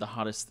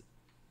hottest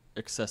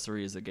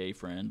accessory as a gay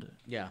friend.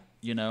 Yeah.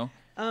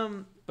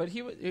 But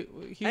he was.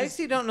 I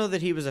actually don't know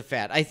that he was a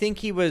fad. I think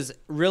he was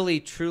really,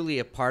 truly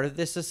a part of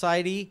this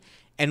society.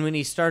 And when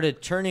he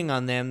started turning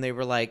on them, they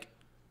were like,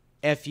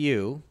 F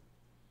you.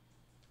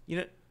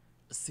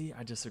 See,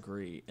 I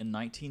disagree. In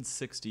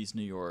 1960s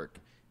New York,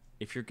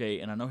 if you're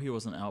gay, and I know he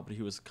wasn't out, but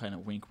he was kind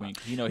of wink,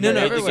 wink. He No, had the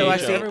everyone- gay so jokes.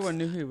 actually- everyone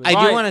knew he was. I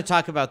Right. do want to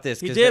talk about this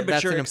He because did, but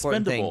that's you're an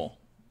important thing. expendable.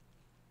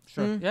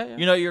 Sure.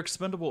 Yeah. You're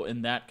expendable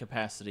in that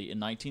capacity in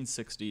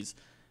 1960s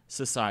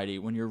society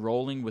when you're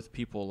rolling with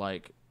people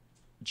like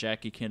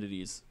Jackie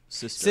Kennedy's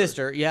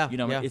sister. Yeah.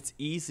 It's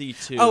easy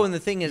to. Oh, and the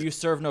thing is- you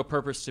serve no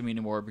purpose to me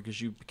anymore because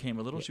you became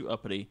a little too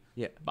uppity.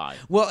 Yeah. Bye.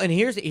 Well, and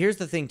here's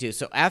the thing too.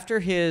 So after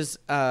his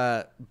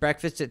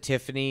Breakfast at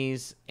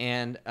Tiffany's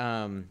and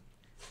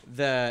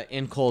the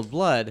In Cold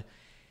Blood,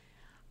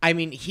 I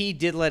mean, he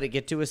did let it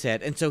get to his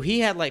head, and so he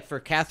had for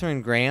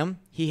Katharine Graham,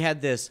 he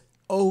had this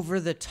over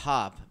the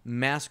top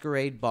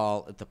masquerade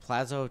ball at the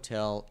Plaza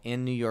Hotel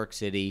in New York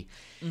City.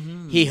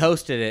 Mm-hmm. He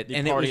hosted it, The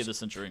and party it was of the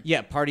century.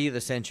 Yeah, party of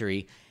the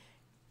century.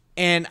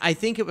 And I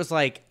think it was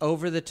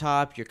over the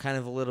top. You're kind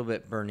of a little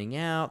bit burning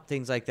out,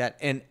 things like that.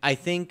 And I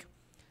think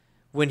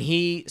when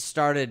he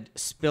started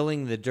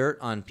spilling the dirt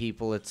on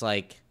people, it's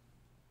like,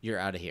 you're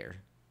out of here.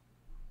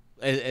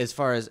 As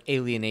far as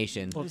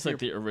alienation. Well, it's To like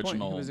the your point,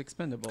 original. He was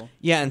expendable.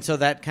 Yeah, and so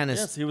that kind of...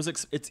 Yes, he was.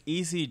 It's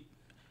easy.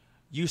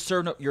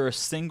 You're a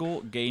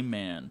single gay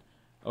man.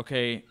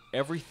 Okay,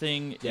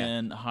 everything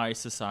in high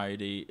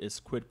society is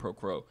quid pro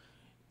quo.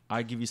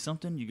 I give you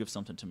something, you give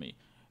something to me.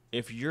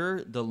 If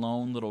you're the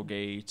lone little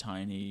gay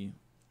tiny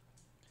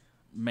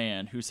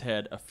man who's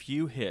had a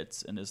few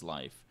hits in his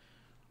life,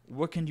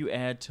 what can you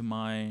add to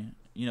my?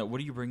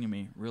 What are you bringing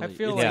me? Really,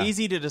 feel it's like-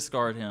 easy to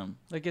discard him.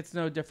 It's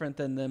no different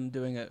than them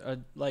doing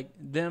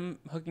them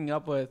hooking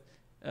up with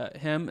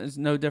him is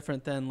no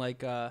different than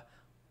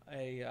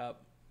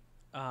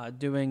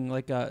doing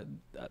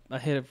a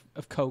hit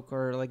of coke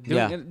or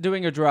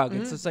doing a drug.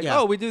 It's just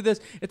Yeah. we do this.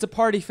 It's a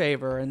party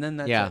favor, and then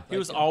that's Yeah. it. He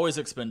was always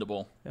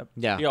expendable.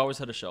 Yeah. He always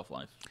had a shelf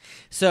life.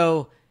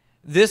 So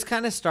this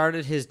kind of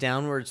started his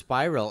downward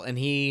spiral, and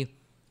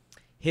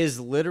his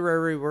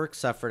literary work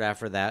suffered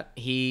after that.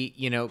 He,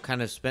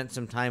 kind of spent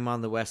some time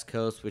on the West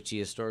Coast, which he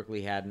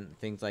historically hadn't,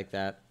 things like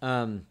that.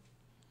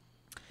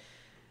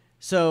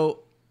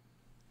 So,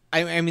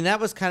 I mean, that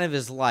was kind of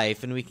his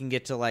life, and we can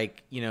get to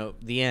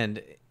the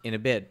end in a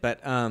bit.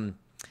 But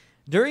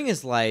during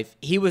his life,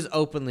 he was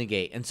openly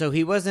gay, and so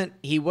he wasn't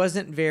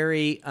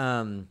very.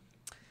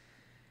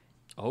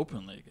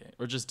 Openly gay,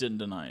 or just didn't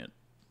deny it.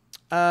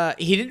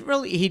 He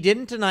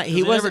didn't deny.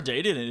 He never wasn't.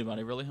 dated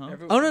anybody, really, huh?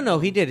 Oh no,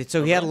 he did it.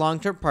 So he had a Okay.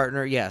 long-term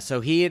partner. Yeah,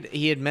 so he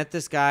had met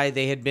this guy.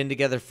 They had been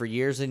together for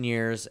years and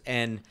years.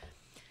 And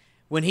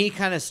when he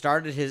kind of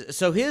started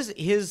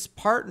his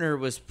partner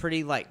was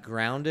pretty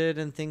grounded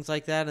and things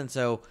like that. And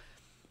so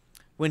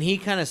when he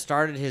kind of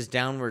started his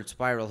downward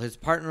spiral, his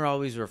partner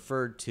always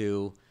referred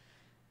to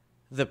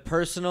the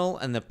personal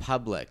and the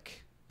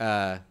public.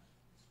 Truman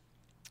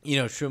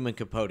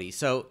Capote.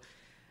 So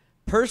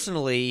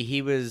personally,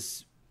 he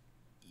was,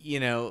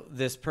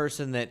 this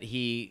person that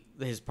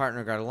his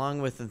partner got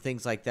along with and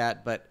things like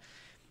that. But,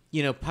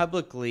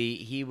 publicly,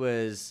 he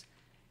was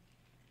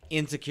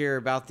insecure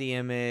about the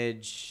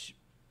image.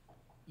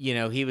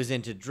 He was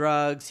into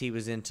drugs. He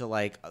was into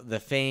like the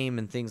fame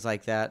and things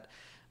like that.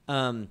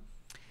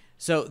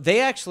 So they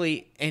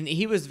actually, and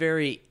he was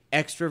very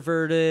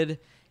extroverted.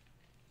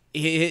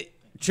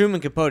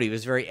 Truman Capote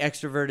was very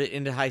extroverted,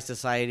 into high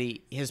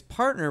society. His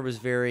partner was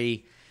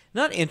very,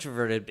 not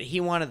introverted, but he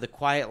wanted the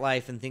quiet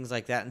life and things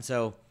like that. And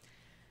so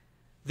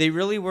they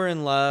really were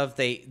in love.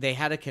 They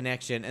had a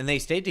connection, and they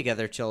stayed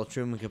together till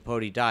Truman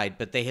Capote died,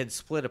 but they had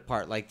split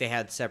apart. Like, they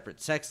had separate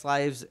sex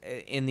lives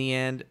in the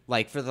end,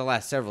 like, for the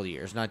last several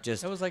years, not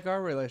just... That was like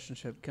our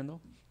relationship,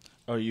 Kendall.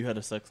 Oh, you had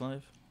a sex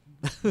life?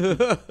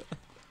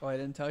 Oh, I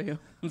didn't tell you?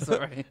 I'm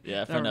sorry.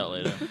 Yeah, I found out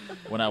later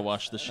when I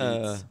watched the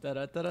sheets.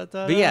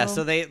 But yeah,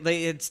 so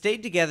they had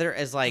stayed together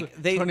as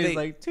like Tony's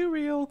like, too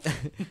real.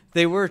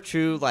 They were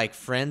true like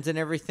friends and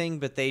everything,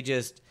 but they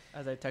just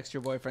As I text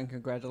your boyfriend,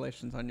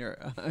 congratulations on your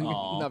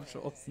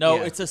nuptials. No,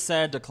 Yeah. it's a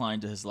sad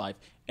decline to his life.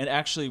 And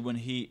actually, when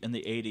he in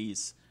the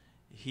 80s,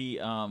 he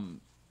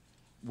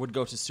would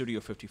go to Studio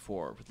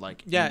 54 with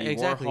like Andy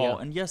exactly, Warhol,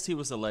 yeah. and yes, he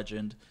was a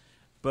legend.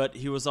 But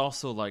he was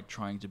also like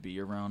trying to be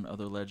around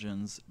other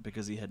legends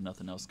because he had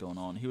nothing else going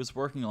on. He was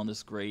working on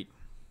this great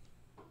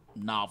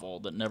novel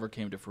that never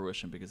came to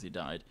fruition because he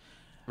died.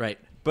 right.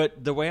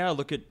 But the way I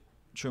look at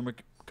Truman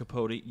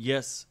Capote,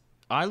 yes,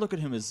 I look at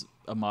him as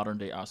a modern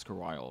day Oscar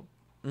Wilde.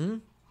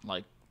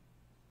 Like,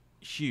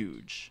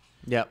 huge.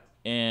 Yep.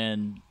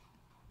 And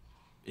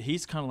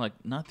he's kind of like,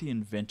 not the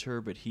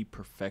inventor, but he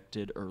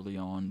perfected early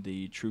on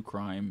the true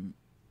crime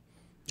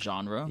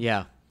genre.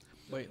 Yeah.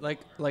 Wait, like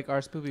our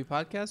spoopy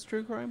podcast,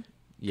 True Crime?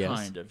 Yes.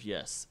 Kind of,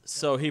 yes.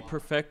 So he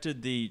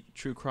perfected the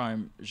true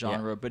crime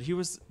genre, but he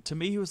was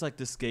like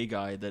this gay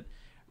guy that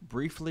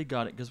briefly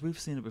got it, because we've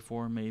seen it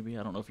before, maybe.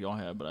 I don't know if y'all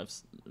have, but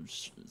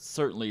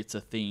certainly it's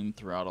a theme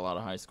throughout a lot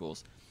of high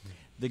schools.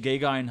 The gay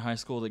guy in high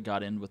school that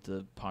got in with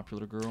the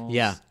popular girls.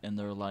 Yeah. And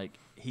they're like,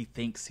 he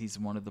thinks he's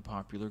one of the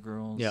popular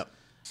girls. Yep.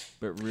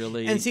 But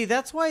really, And see,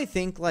 that's why I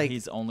think like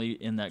he's only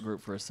in that group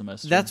for a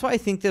semester. that's why I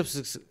think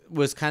this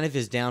was kind of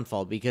his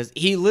downfall, because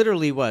he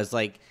literally was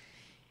like,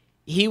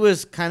 he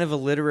was kind of a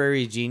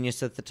literary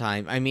genius at the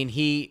time. I mean,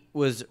 he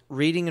was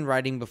reading and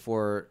writing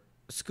before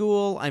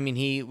school. I mean,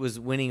 he was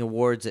winning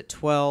awards at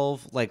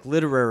 12, like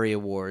literary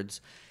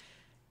awards.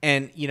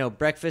 And,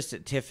 Breakfast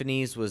at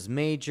Tiffany's was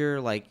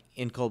major, like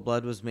In Cold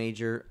Blood was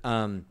major.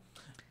 I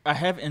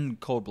have In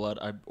Cold Blood.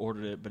 I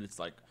ordered it, but it's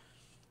like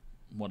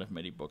one of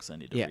many books I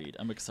need to read.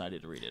 I'm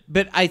excited to read it.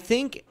 But I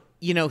think,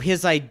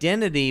 his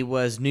identity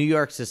was New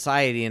York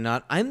society and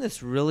not, I'm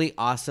this really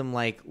awesome,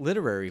 like,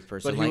 literary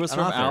person. But he like, was an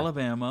from author.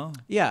 Alabama.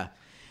 Yeah.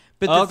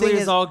 But Ugly the thing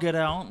as is, all get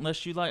out,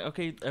 unless you like,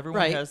 okay,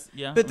 everyone right. has,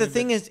 yeah. But the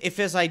thing is, if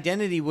his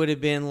identity would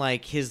have been,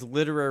 like, his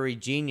literary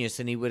genius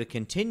and he would have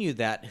continued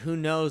that, who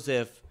knows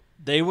if...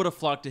 They would have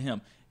flocked to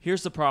him.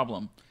 Here's the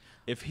problem.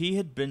 If he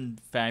had been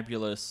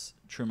fabulous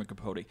Truman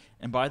Capote,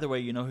 and by the way,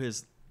 you know who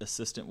his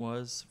assistant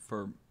was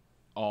for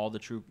all the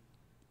True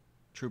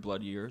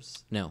Blood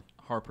years? No.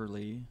 Harper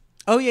Lee.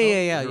 Oh,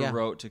 yeah. Who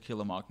wrote To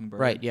Kill a Mockingbird.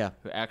 Right, yeah.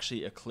 Who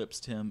actually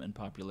eclipsed him in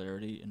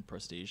popularity and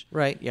prestige.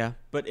 Right, yeah.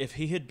 But if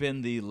he had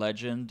been the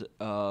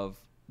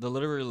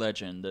literary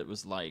legend that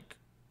was like,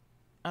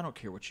 I don't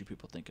care what you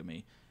people think of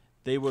me,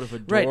 they would have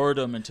adored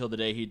him until the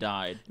day he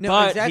died. No,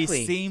 but exactly.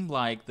 he seemed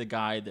like the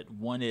guy that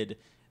wanted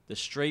the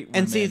straight women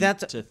And see, to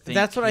think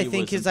that's what I he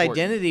think was his important.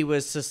 identity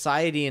was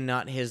society and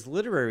not his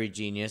literary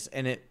genius.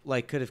 And it,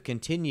 like, could have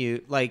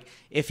continued. Like,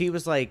 if he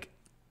was, like...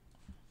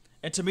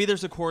 And to me,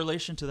 there's a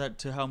correlation to that,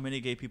 to how many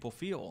gay people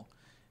feel.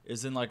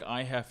 Is in, like,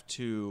 I have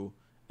to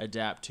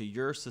adapt to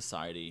your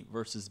society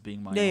versus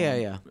being my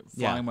own.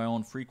 Flying my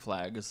own freak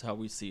flag is how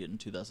we see it in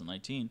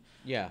 2019.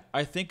 Yeah.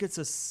 I think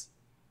it's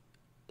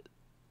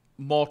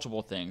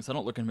multiple things. I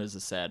don't look at him as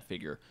a sad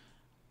figure.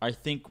 I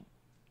think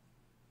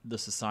the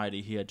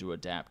society he had to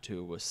adapt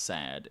to was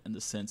sad in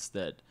the sense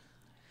that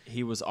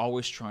he was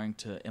always trying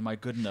to, am I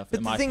good enough? But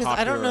Am the I thing is,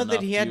 I don't know popular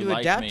that he enough? had Do to you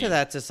like adapt me? to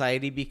that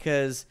society,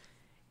 because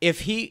if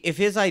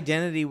his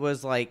identity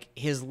was like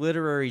his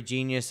literary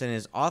genius and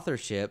his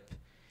authorship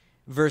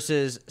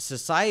versus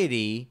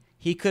society,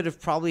 he could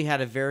have probably had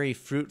a very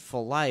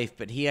fruitful life,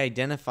 but he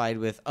identified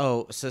with,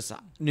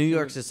 New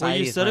York society Well,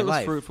 you is said my it was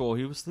life. fruitful.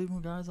 He was sleeping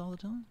with guys all the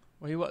time.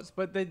 Well, he was,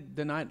 but they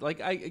denied.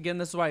 Like, again,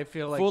 this is why I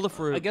feel like Full of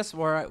fruit. I guess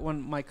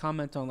when my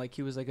comment on like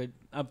he was like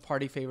a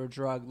party favorite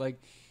drug, like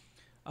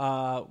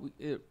Lauren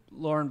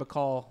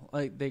Bacall,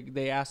 like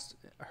they asked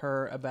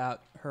her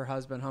about her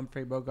husband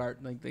Humphrey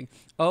Bogart, like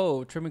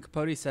Truman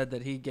Capote said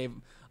that he gave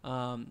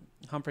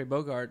Humphrey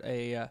Bogart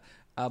a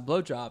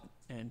blowjob.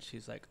 And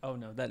she's like, "Oh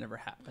no, that never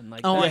happened."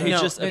 Like, He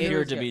no, just and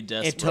appeared to was- be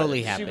desperate. It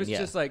totally happened. She was yeah.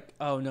 just like,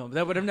 "Oh no,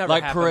 that would have never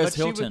Like happened." Perez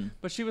But Hilton.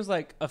 but she was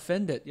like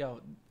offended.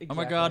 Oh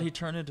my God, he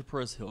turned into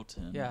Perez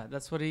Hilton. Yeah,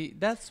 that's what he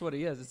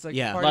is. It's like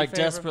Yeah. party Like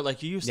favorite. desperate.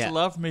 Like, you used Yeah. to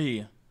love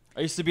me. I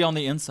used to be on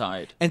the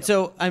inside. And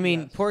so, I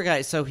mean, Yes. poor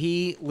guy. So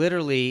he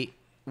literally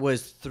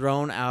was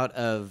thrown out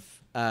of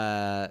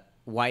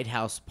White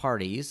House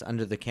parties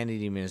under the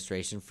Kennedy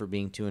administration for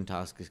being too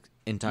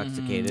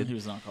intoxicated. He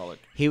was an alcoholic.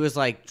 He was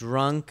like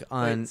drunk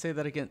on Wait, say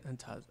that again.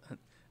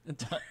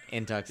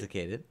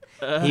 intoxicated.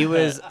 He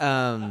was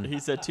He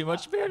said too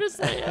much beer to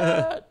say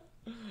it.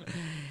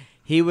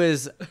 he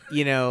was,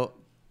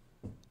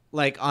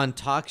 like on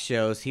talk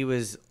shows, he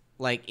was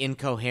like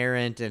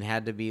incoherent and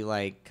had to be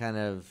like kind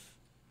of,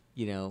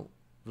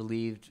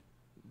 relieved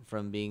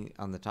from being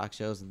on the talk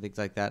shows and things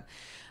like that.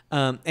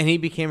 And he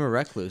became a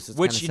recluse. It's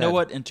Which, kinda you know sad.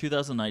 what, in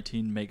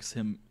 2019 makes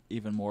him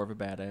even more of a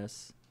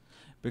badass.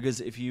 Because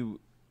if you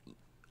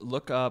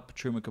look up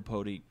Truman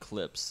Capote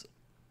clips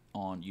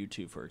on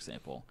YouTube, for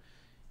example,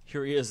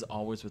 here he is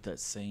always with that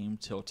same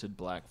tilted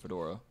black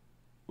fedora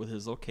with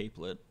his little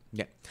capelet.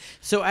 Yeah.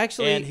 So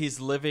actually, And he's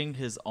living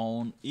his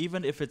own,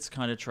 even if it's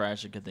kind of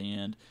tragic at the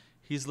end,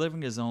 he's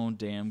living his own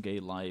damn gay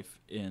life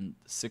in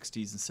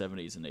 60s and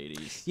 70s and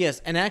 80s.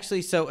 yes, and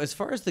actually, so as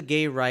far as the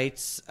gay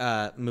rights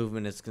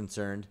movement is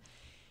concerned,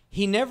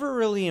 he never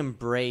really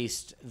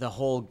embraced the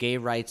whole gay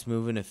rights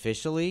movement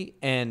officially,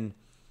 and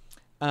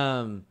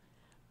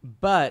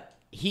but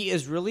he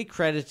is really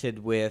credited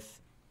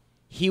with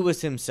he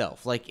was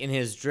himself, like in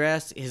his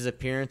dress, his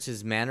appearance,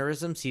 his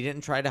mannerisms. He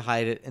didn't try to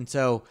hide it, and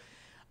so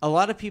a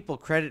lot of people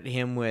credit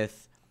him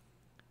with,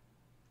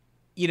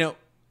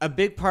 a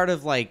big part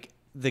of like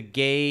the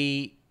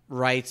gay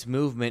rights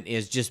movement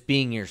is just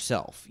being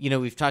yourself.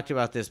 We've talked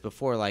about this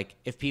before. Like,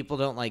 if people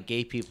don't like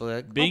gay people, they're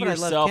like, Being but I love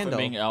yourself and Kendall.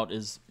 being out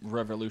is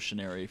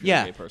revolutionary if you're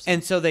a gay person.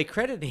 And so they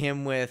credit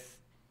him with,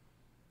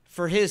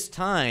 for his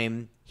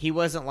time, he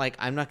wasn't like,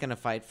 I'm not going to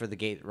fight for the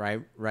gay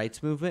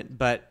rights movement,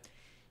 but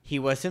he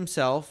was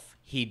himself.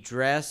 He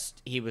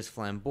dressed, he was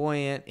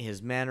flamboyant,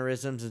 his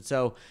mannerisms. And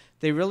so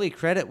they really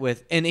credit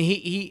with, and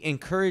he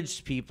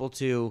encouraged people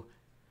to,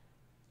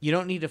 you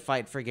don't need to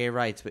fight for gay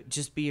rights, but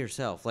just be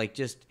yourself. Like,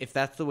 just, if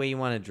that's the way you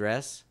want to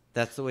dress,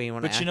 that's the way you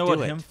want to act. But you know what?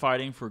 do it. Him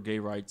fighting for gay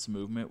rights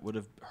movement would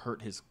have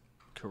hurt his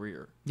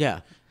career. Yeah.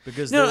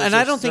 Because No, there's and a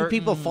I don't think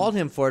people certain- fault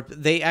him for it.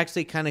 But they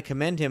actually kind of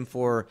commend him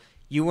for,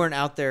 you weren't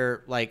out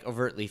there like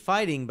overtly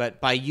fighting,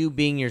 but by you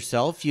being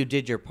yourself, you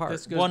did your part.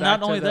 This goes Well, back not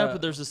to only that, the-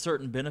 but there's a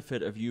certain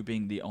benefit of you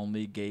being the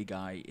only gay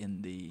guy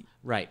in the,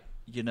 Right.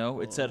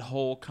 it's that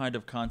whole kind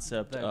of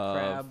concept the of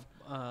crab.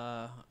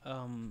 the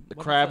what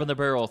crab was in the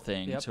barrel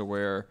thing, Yep. to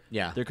where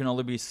Yeah. there can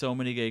only be so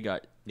many gay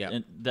guys. Yeah.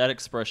 And that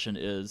expression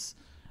is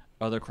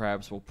other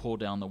crabs will pull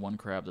down the one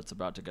crab that's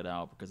about to get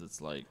out because it's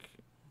like,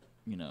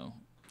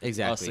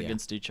 Exactly. us yeah.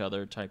 against each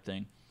other type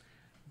thing.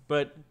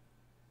 But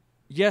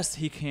yes,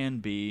 he can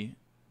be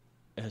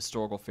a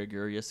historical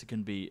figure. Yes, he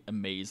can be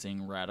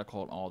amazing,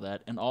 radical, and all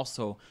that. And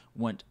also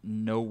want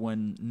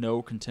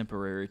no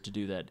contemporary to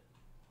do that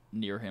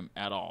near him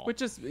at all.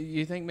 Which is,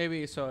 you think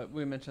maybe, so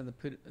we mentioned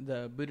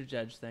the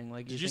Buttigieg thing.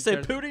 Like, Did you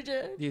think say there's-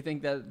 Buttigieg? Do you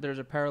think that there's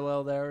a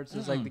parallel there? It's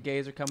just like Mm-mm. the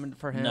gays are coming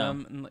for him, No.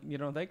 and you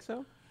don't think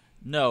so?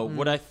 No,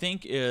 what I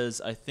think is,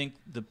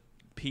 the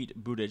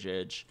Pete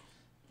Buttigieg,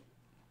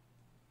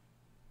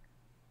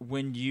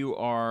 when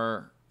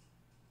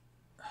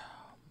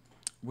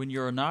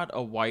you're not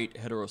a white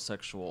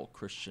heterosexual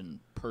Christian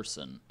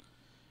person,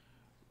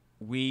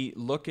 we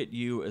look at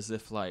you as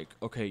if like,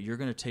 okay, you're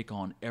going to take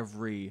on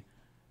every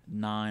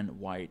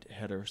non-white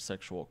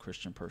heterosexual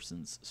Christian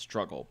person's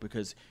struggle,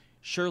 because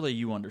surely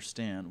you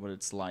understand what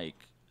it's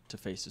like to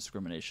face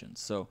discrimination.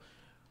 So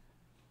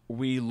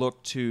we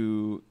look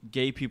to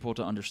gay people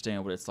to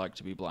understand what it's like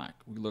to be black.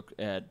 We look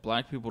at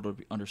black people to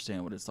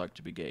understand what it's like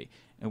to be gay.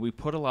 And we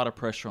put a lot of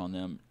pressure on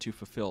them to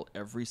fulfill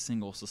every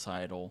single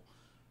societal,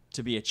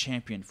 to be a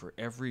champion for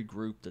every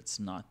group that's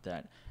not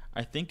that.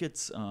 I think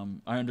it's,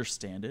 I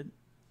understand it,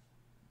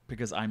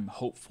 because I'm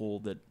hopeful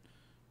that,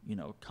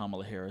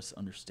 Kamala Harris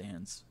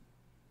understands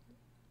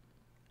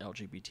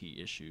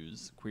LGBT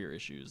issues, queer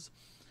issues.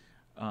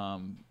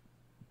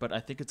 But I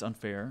think it's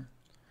unfair.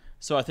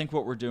 So I think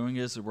what we're doing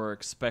is we're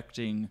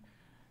expecting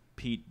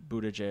Pete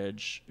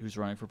Buttigieg, who's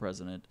running for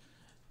president,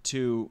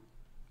 to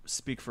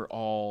speak for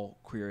all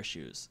queer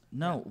issues.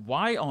 No,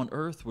 why on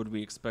earth would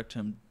we expect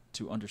him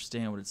to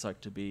understand what it's like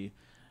to be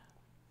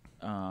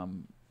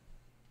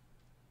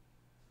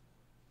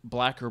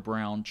black or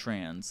brown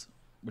trans,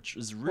 which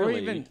is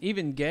really, or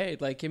even gay.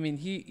 Like, I mean,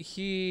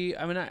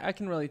 I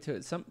can relate to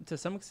it to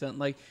some extent.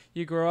 Like,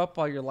 you grow up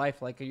all your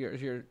life, like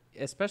you're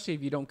especially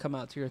if you don't come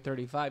out till you're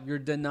 35, you're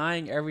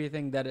denying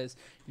everything that is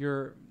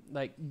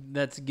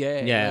that's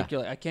gay. Yeah. Like,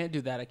 you're like, I can't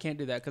do that.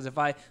 Because if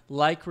I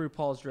like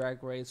RuPaul's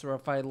Drag Race, or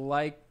if I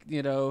like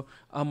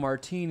a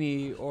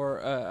martini,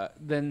 or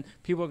then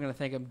people are gonna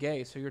think I'm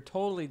gay. So you're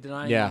totally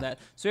denying all that.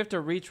 So you have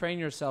to retrain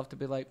yourself to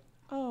be like,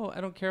 oh,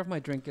 I don't care if my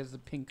drink is the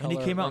pink color. and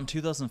he came out in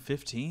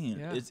 2015.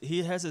 Yeah.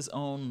 He has his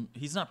own.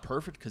 He's not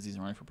perfect because he's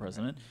running for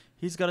president.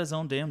 He's got his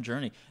own damn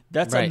journey.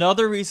 That's Right.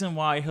 another reason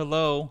why.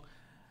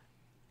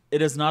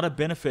 It is not a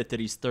benefit that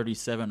he's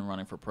 37 and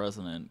running for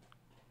president.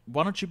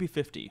 Why don't you be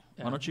 50?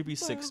 Yeah. Why don't you be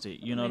 60?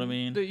 You know what I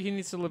mean? He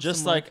needs to live Just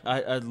some like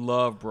life. I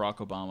love Barack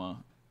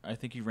Obama. I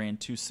think he ran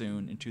too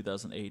soon in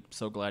 2008.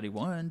 So glad he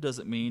won.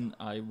 Doesn't mean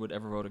I would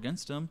ever vote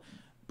against him.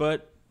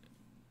 But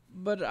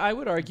But I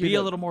would argue Be a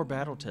that little more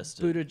battle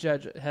tested.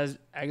 Buttigieg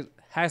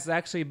has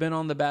actually been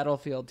on the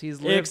battlefield.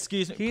 He's lived,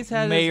 Excuse me. He's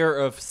had Mayor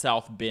of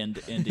South Bend,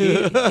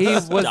 Indiana.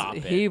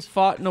 he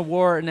fought in a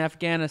war in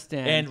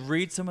Afghanistan. And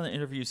read some of the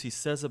interviews he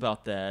says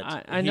about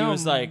that. I know. He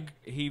was like,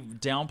 he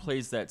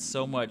downplays that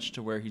so much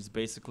to where he's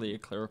basically a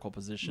clerical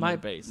position in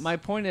base. My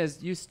point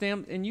is, you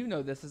stand, and you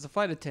know this as a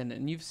flight attendant,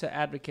 and you've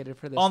advocated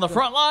for this. On the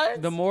front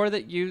lines? The more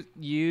that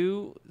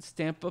you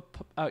stamp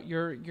out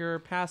your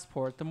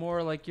passport, the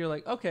more like you're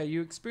like, okay,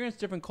 you experience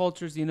different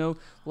cultures, you know,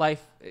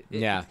 life. It's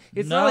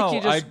no, not like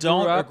you just I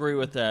don't grew up. agree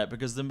with that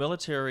because the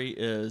military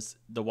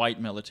the white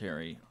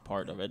military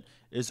part of it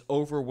is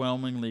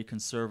overwhelmingly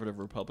conservative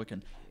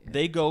Republican.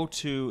 They go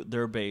to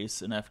their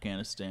base in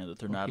Afghanistan that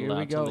they're not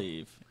allowed to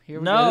leave. Here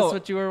we go. That's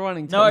what you were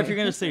wanting to No, if you're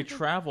going to say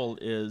travel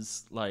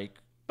is like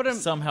But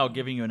somehow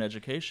giving you an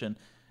education,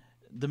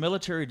 the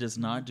military does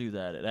not do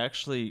that. It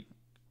actually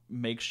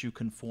makes you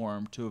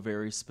conform to a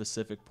very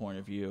specific point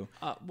of view.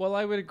 Well,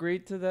 I would agree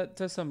to that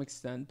to some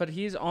extent, but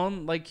he's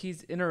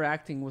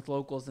interacting with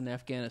locals in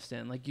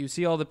Afghanistan. Like you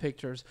see all the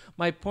pictures.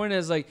 My point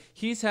is like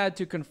he's had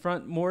to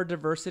confront more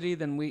diversity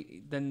than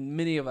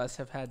many of us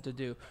have had to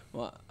do.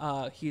 Well,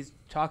 he's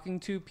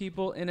talking to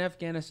people in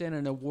Afghanistan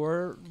in a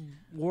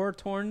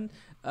war-torn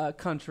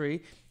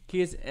country. He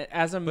is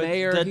as a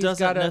mayor.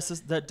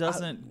 That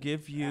doesn't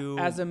give you.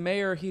 As a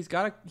mayor, he's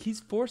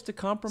forced to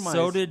compromise.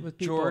 So did with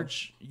people.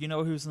 George. You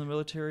know who's in the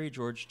military?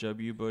 George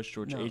W. Bush.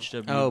 George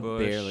H.W. Oh,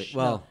 Bush. barely.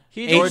 Well,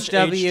 George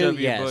H.W. H.W.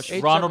 yes. Bush.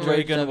 H.W. Ronald Bush,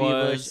 Reagan W.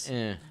 was.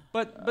 Bush,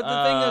 But the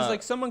thing is,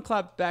 like, someone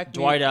clapped back.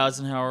 Dwight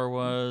Eisenhower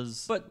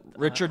was. But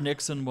Richard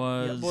Nixon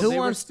was. well, who they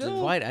were wants still-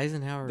 Dwight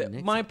Eisenhower?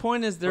 Nixon? My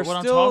point is, they're But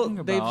what still I'm talking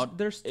about,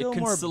 they're still it can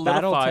more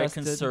battle solidify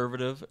tested.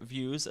 conservative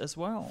views as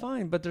well.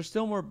 Fine, but they're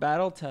still more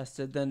battle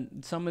tested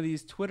than some of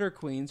these Twitter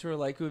queens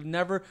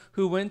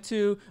who went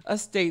to a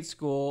state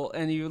school,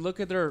 and you look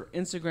at their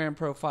Instagram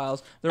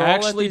profiles. They're I all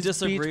actually at these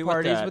disagree beach with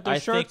parties that. with their I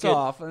shirts think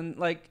off, and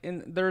like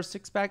in their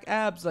 6-pack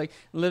abs, like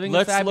living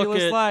Let's a fabulous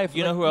look at. life.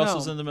 You know Like, who else no.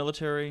 was in the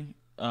military?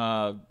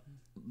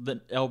 The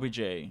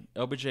LBJ.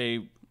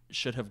 LBJ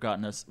should have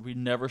gotten us. We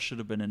never should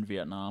have been in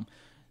Vietnam.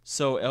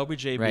 So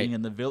LBJ Right. being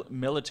in the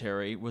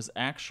military was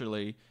he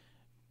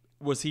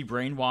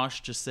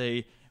brainwashed to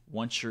say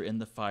once you're in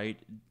the fight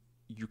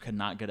you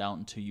cannot get out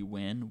until you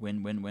win.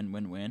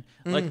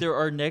 Like there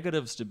are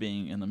negatives to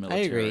being in the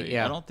military. agree,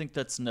 yeah. I don't think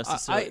that's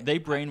necessary. They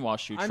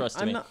brainwash you.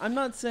 Trust me. I'm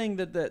not saying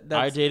that's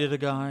I dated a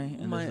guy,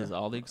 and my- this is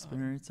all the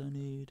experience I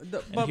need.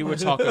 but And he would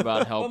talk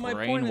about how but my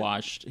point is-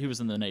 brainwashed he was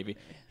in the Navy.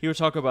 He would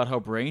talk about how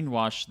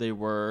brainwashed they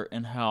were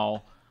and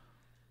how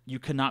you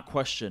cannot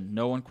question.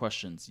 No one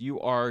questions. You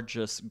are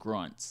just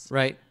grunts.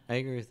 Right. I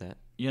agree with that.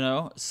 You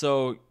know?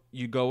 So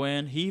you go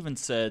in. He even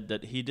said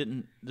that he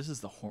didn't. This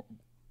is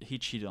he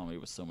cheated on me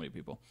with so many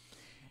people.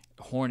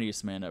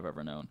 Horniest man I've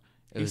ever known.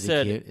 He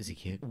said, cute? Is he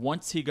cute?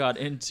 once he got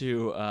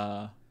into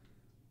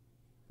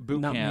boot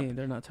Not camp, me.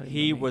 They're not talking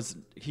he about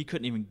me. he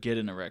couldn't even get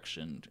an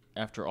erection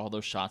after all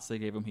those shots they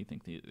gave him. He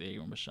think they gave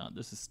him a shot.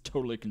 This is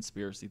totally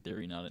conspiracy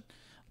theory, not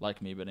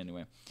like me, but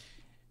anyway.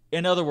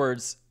 In other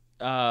words,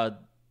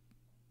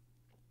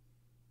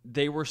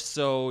 they were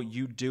so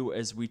you do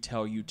as we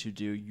tell you to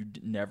do. You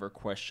never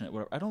question it.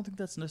 Whatever. I don't think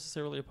that's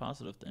necessarily a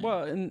positive thing.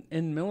 Well,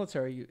 in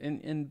military,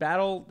 in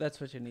battle,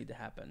 that's what you need to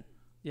happen.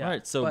 Yeah.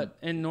 Right, so but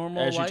in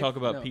normal as you life, talk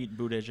about no. Pete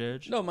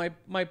Buttigieg, No,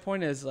 my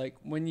point is like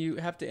when you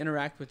have to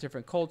interact with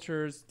different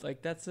cultures,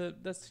 like that's a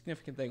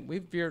significant thing.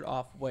 We've veered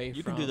off way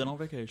you from can do that on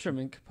vacation.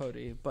 Truman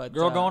Capote, but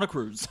Girl, go on a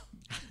cruise.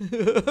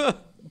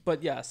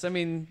 But yes, I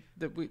mean,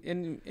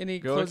 any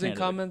Go closing Canada.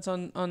 comments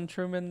on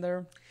Truman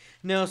there?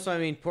 No, so I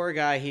mean, poor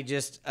guy. He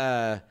just,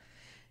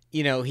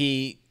 he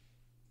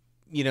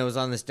was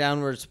on this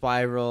downward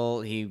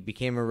spiral. He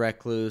became a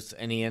recluse,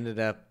 and he ended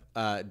up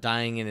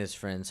dying in his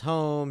friend's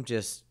home.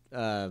 Just, he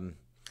and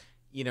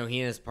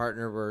his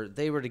partner were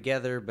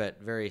together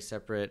but very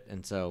separate,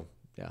 and so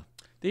yeah.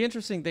 The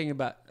interesting thing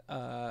about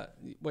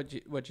what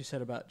you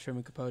said about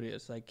Truman Capote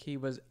is like he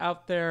was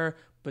out there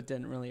but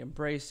didn't really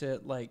embrace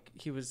it. Like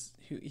he was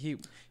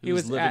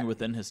living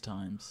within his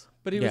times.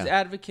 but he was Yeah.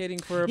 advocating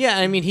for Yeah,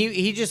 I mean,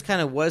 he just kind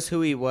of was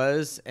who he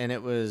was, and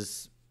it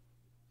was,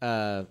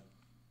 I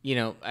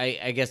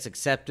guess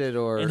accepted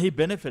or And he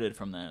benefited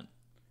from that.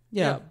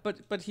 yeah.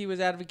 but he was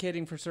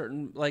advocating for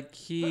certain like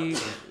he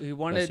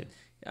wanted.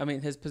 I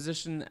mean, his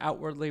position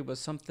outwardly was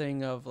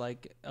something of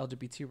like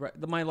LGBT rights.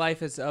 My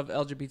life is of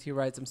LGBT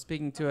rights. I'm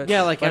speaking to it.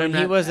 Yeah, like, but I I'm mean,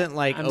 he not- wasn't,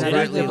 like, I'm not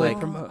overtly, actively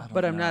like-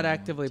 but I'm not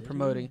actively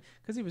promoting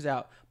because he was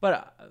out.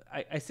 But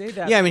I say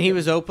that. Yeah, I mean, he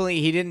was openly.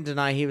 He didn't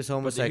deny he was But he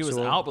homosexual.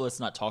 was out, but let's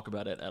not talk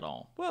about it at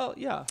all. Well,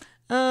 yeah.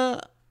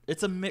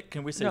 It's a mix.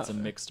 Can we say No. it's a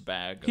mixed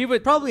bag? He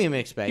would Probably a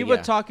mixed bag. He yeah.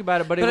 would talk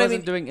about it, but he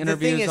wasn't doing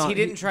interviews. The thing is, on, he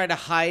didn't try to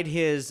hide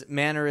his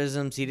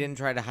mannerisms. He didn't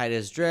try to hide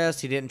his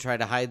dress. He didn't try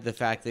to hide the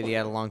fact that he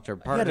had a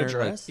long-term partner. had a like-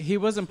 dress. He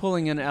wasn't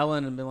pulling an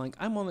Ellen and being like,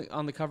 "I'm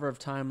on the cover of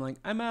Time." Like,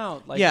 I'm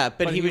out. Like, yeah,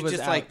 but he was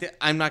just out. like,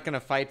 I'm not going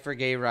to fight for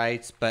gay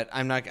rights, but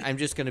I'm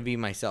just going to be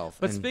myself.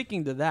 But And-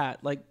 speaking to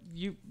that, like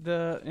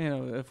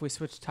if we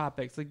switch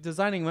topics, like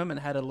designing women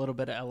had a little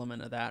bit of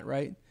element of that,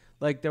 right?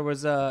 Like there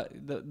was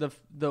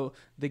the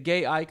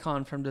gay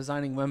icon from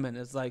Designing Women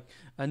is like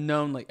a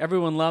known, like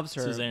everyone loves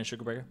her. Suzanne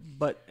Sugarbaker.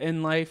 But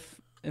in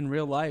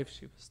real life,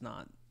 she was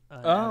not.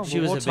 She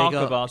was we'll a talk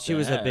big. about She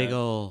was a that. big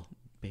old.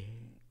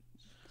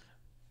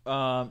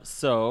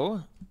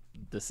 So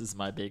this is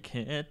my big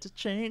hint to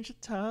change the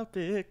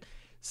topic.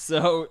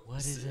 So What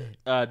is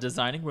it?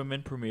 Designing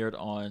Women premiered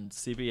on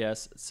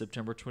CBS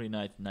September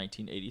 29th,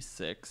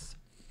 1986.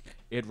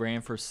 It ran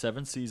for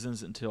 7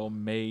 seasons until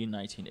May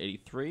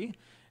 1983.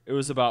 It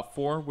was about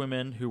 4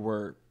 women who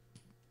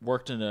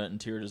worked in an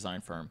interior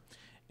design firm,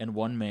 and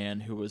 1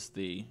 man who was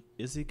the,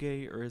 is he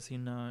gay or is he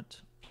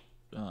not,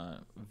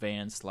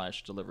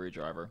 van/delivery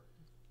driver.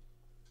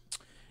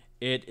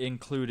 It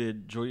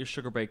included Julia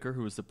Sugarbaker,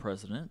 who was the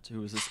president, who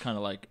was this kind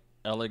of like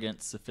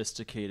elegant,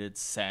 sophisticated,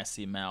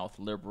 sassy mouth,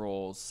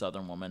 liberal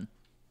Southern woman.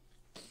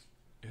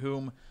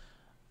 Whom,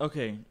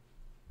 okay,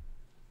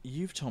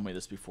 you've told me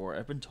this before.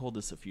 I've been told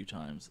this a few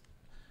times.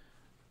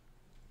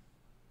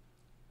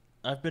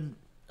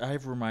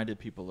 I've reminded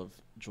people of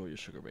Julia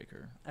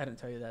Sugarbaker. I didn't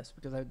tell you this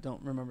because I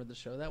don't remember the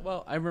show that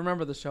well. I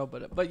remember the show,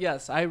 but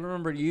yes, I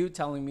remember you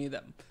telling me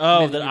that.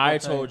 Oh, many that people I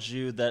say- told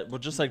you that, well,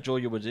 just like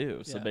Julia would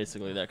do. So Yeah.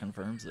 basically that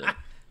confirms it.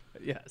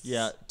 Yes.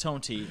 Yeah,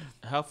 Tonti,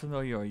 how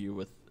familiar are you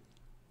with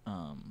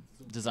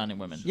Designing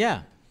Women?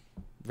 Yeah,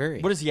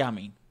 very. What does "yeah"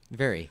 mean?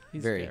 Very,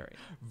 He's very.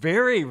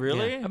 Very,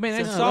 really? I mean,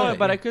 I So- saw no, it,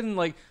 but yeah. I couldn't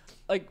like,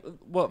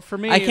 well, for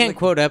me, I can't like,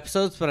 quote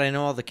episodes, but I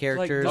know all the like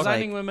characters.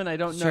 Designing Women. I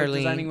don't know Charlene,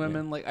 Designing yeah.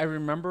 Women. Like I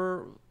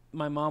remember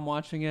my mom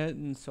watching it,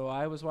 and so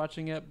I was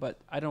watching it, but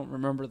I don't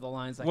remember the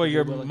lines. I Well, could do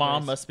your Will and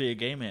mom Grace. must be a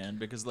gay man,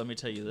 because let me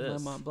tell you My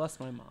this. mom, bless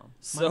my mom.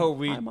 So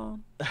my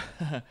mom.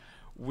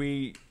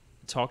 We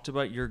talked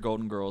about your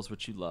Golden Girls,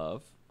 which you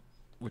love,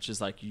 which is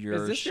like your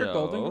Is this show. your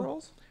Golden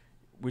Girls?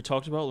 We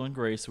talked about Will and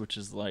Grace, which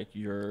is like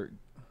your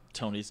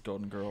Tony's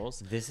Golden Girls.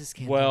 This is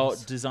Candace. Well,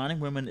 Designing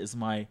Women is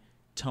my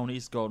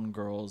Tony's Golden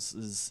Girls,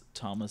 is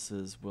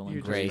Thomas's Will and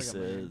You're just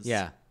like a Grace's.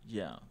 yeah.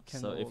 Yeah. So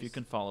if Kendall's. you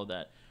can follow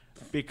that.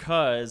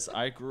 Because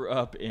I grew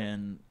up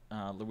in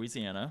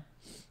Louisiana,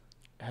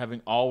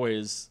 having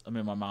always, I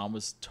mean, my mom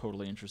was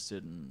totally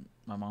interested in,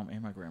 my mom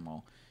and my grandma,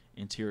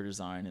 interior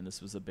design, and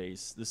this was a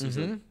base. This was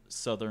a Mhm.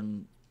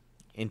 Southern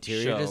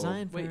Interior show.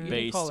 design. Wait, you firm? didn't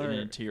Based call in her an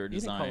interior You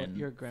didn't call design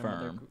your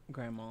grandmother firm.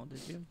 grandma,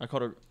 did you? I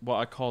called her, well,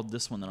 I called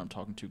this one that I'm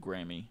talking to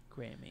Grammy.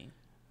 Grammy.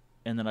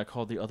 And then I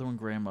called the other one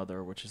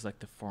grandmother, which is like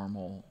the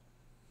formal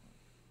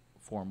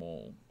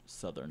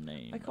Southern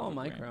name. I call of a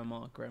my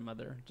grandma.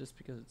 grandmother just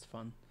because it's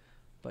fun.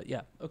 But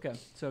yeah, okay.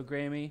 So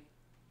Grammy,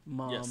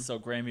 mom, Yes, so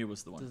Grammy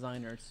was the one.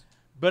 designers.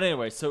 But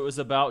anyway, so it was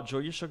about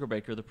Julia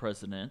Sugarbaker, the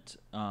president.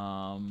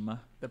 The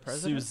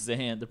president?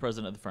 Suzanne, the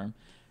president of the firm.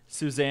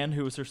 Suzanne,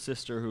 who was her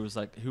sister, who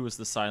was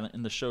the silent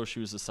in the show. She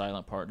was the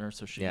silent partner,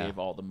 so she Yeah. gave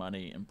all the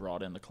money and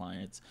brought in the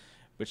clients.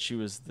 But she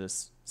was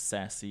this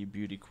sassy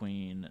beauty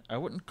queen. I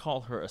wouldn't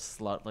call her a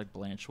slut like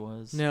Blanche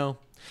was. No,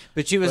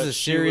 but she was but a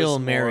she serial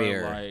more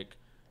marrier. Like,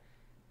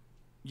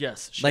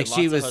 yes, she Like had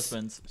she lots was- of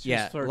husbands. She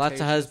Yeah, was lots flirtatious.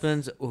 of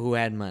husbands who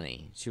had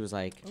money. She was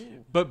like,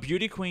 But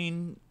beauty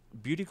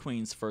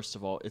queens, first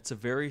of all, it's a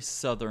very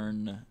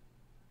Southern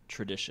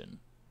tradition.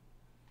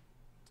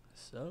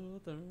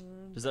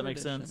 Southern. Does that make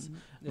sense?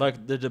 tradition. Yeah.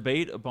 Like the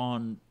debate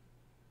upon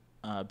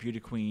beauty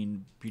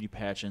queen, beauty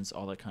pageants,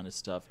 all that kind of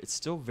stuff, it's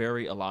still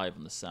very alive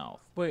in the South.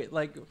 Wait,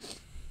 like,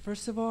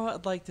 first of all,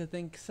 I'd like to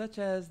think such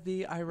as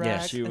the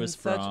Iraq. she was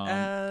and such from-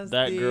 as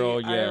that the girl,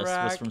 yes, was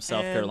Iraq, from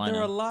South and Carolina.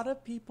 There are a lot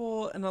of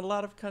people in a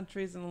lot of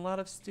countries and a lot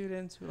of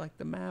students who like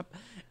the map,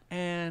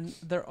 and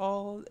there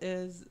all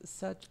is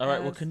such. All right,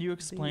 well, as can you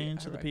explain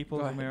to the Iraq. people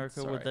Go of ahead,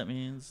 America sorry. what that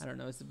means? I don't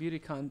know. It's the beauty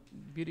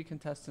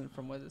contestant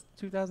from what is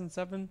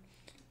 2007,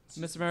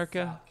 Miss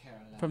America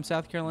from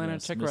South Carolina.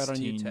 Yes, Check her Miss out on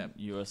Teen YouTube.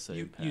 USA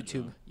YouTube.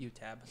 pageant.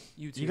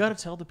 YouTube. You got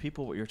to tell the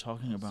people what you're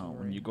talking about when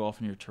Sorry. you go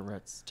off on your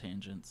Tourette's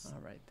tangents.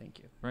 All right, thank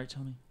you. Right,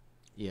 Tony?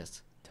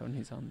 yes.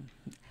 Tony's on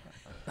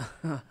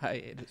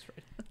hiatus,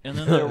 right? And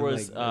then there Like,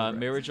 was right.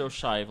 Mary Jo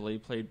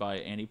Shively, played by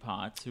Annie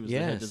Potts, who was the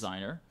head Yes.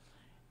 designer,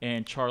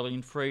 and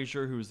Charlene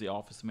Frazier, who was the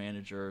office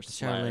manager /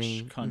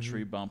 Charlene,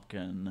 country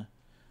bumpkin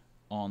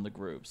on the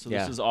group. So Yeah.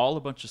 this is all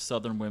a bunch of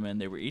Southern women.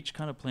 They were each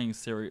kind of playing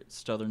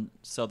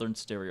Southern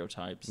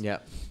stereotypes.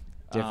 Yep.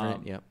 Different.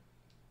 Um, Yep.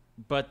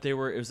 But it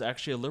was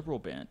actually a liberal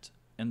bent.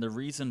 And the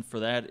reason for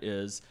that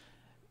is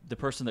the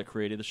person that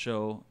created the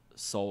show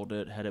sold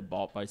it, had it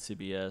bought by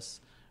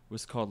CBS,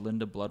 was called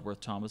Linda Bloodworth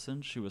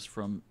Thomason. She was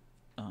from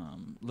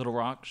Little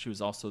Rock. She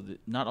was also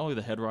not only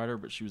the head writer,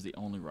 but she was the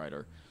only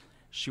writer.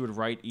 She would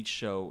write each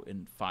show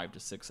in 5 to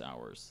 6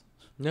 hours.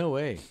 No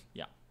way.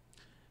 Yeah.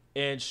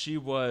 And she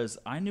was,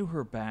 I knew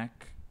her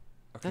back.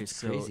 Okay, That's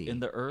so crazy. in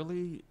the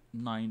early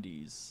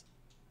 90s,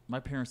 my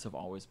parents have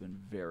always been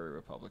very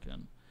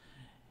Republican.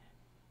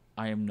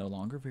 I am no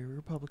longer very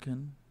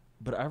Republican,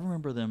 but I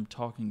remember them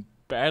talking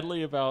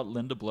badly about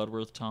Linda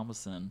Bloodworth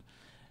Thomason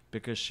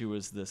because she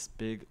was this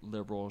big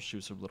liberal. She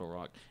was from Little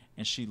Rock,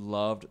 and she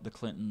loved the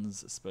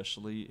Clintons,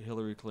 especially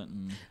Hillary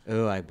Clinton.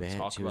 Oh, I We bet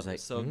talk she was about like.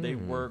 this. So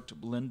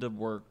Linda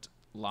worked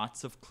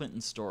lots of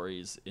Clinton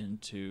stories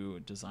into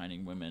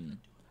Designing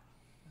Women.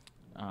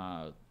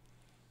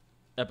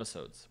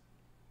 episodes.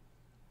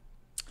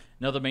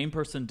 Now, the main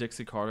person,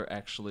 Dixie Carter,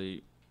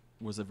 actually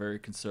was a very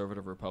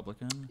conservative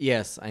Republican.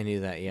 Yes, I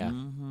knew that. Yeah.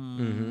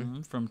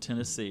 From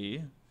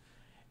Tennessee.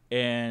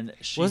 And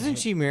Wasn't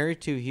she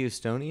married to a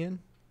Houstonian?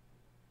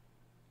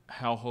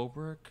 Hal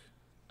Holbrook?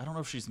 I don't know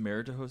if she's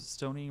married to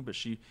Houstonian, but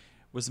she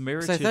was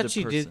married to I the thought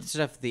person. she did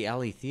stuff at the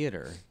Alley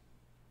Theater.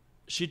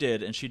 She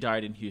did, and she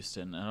died in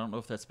Houston. I don't know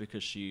if that's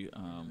because she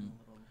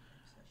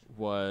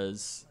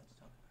was...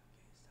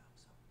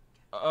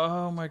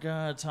 Oh my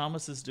God!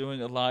 Thomas is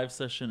doing a live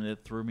session, and it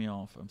threw me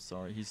off. I'm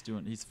sorry. He's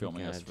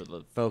filming us for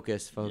the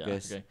Focus. Yeah,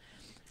 okay.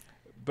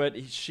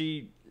 But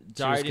she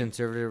died. She was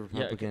conservative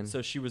Republican. Yeah,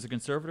 so she was a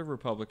conservative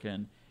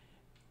Republican,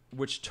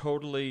 which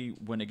totally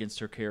went against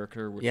her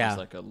character, which was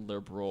like a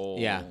liberal,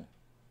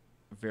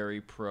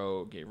 very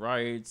pro gay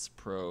rights,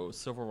 pro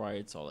civil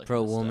rights, all that.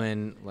 Pro kind of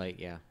woman,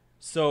 stuff.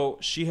 So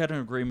she had an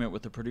agreement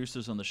with the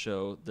producers on the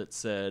show that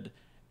said,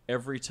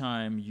 every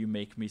time you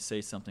make me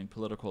say something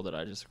political that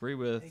I disagree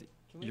with,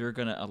 you're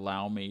going to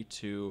allow me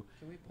to...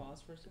 Can we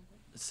pause for a second?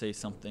 Say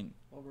something.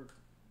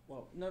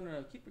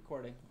 No, keep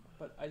recording.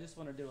 But I just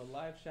want to do a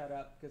live shout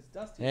out because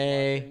Dusty's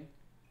watching.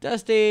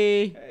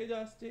 Dusty! Dusty! Hey,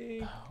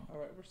 Dusty!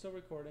 All right, we're still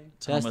recording.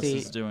 Thomas Dusty,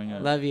 is doing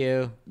it. Love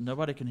you.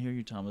 Nobody can hear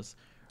you, Thomas.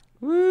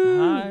 Woo!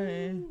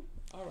 Hi.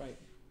 All right.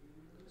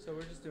 So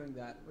we're just doing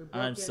that.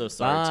 I'm so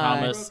sorry. Bye.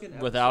 Thomas,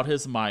 without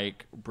his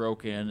mic,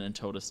 broke in and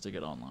told us to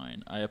get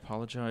online. I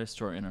apologize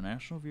to our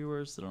international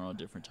viewers that are on a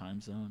different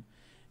time zone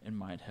and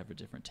might have a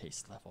different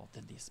taste level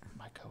than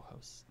my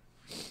co-hosts.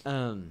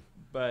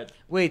 But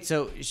wait,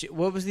 so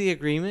what was the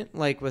agreement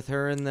like with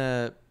her and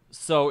the...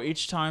 So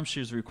each time she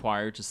was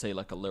required to say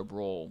like a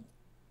liberal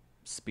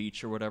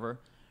speech or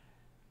whatever,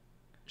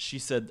 she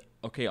said,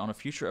 okay, on a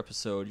future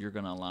episode, you're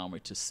going to allow me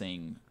to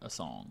sing a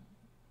song.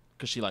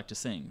 Because she liked to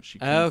sing. She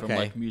came from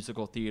like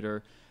musical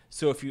theater.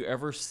 So if you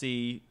ever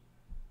see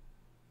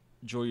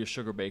Julia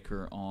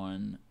Sugarbaker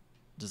on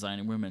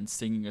Designing Women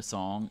singing a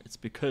song, it's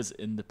because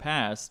in the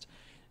past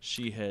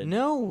she had...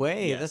 No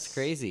way. That's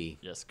crazy.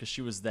 Yes, because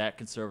she was that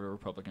conservative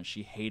Republican.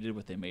 She hated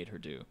what they made her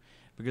do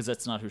because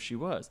that's not who she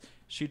was.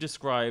 She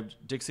described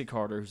Dixie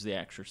Carter, who's the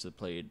actress that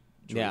played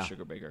Julia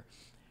Sugarbaker,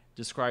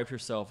 described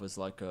herself as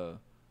like a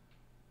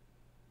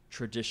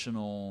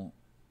traditional...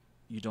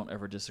 You don't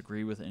ever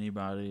disagree with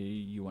anybody.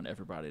 You want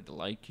everybody to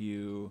like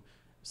you.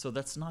 So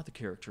that's not the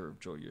character of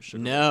Julia Sugarbaker.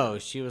 No,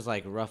 she was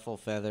like ruffle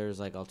feathers.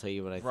 Like, I'll tell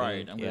you what I think.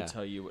 Right, I'm going to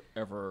tell you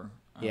whatever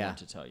I want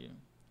to tell you.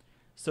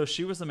 So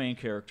she was the main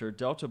character.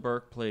 Delta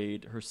Burke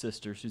played her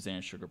sister,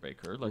 Suzanne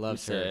Sugarbaker. Like we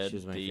said, the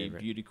favorite.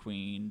 beauty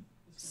queen,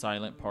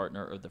 silent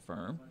partner of the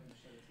firm.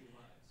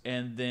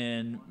 And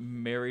then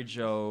Mary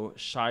Jo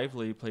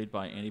Shively, played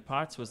by Annie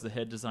Potts, was the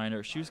head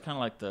designer. She was kind of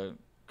like the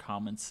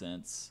common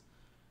sense...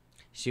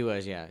 She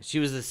was, She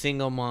was the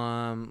single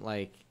mom,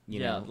 like, you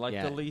know.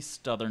 The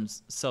least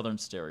southern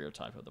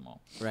stereotype of them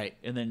all. Right.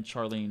 And then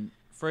Charlene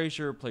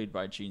Frazier, played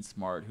by Jean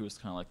Smart, who was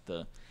kind of like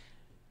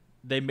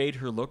they made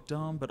her look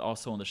dumb, but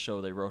also on the show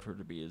they wrote her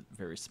to be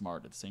very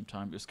smart at the same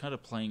time. It was kind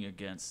of playing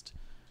against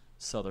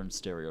southern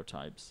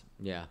stereotypes.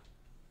 Yeah.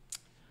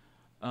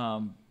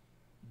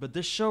 But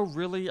this show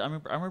really, I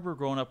remember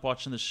growing up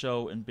watching the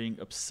show and being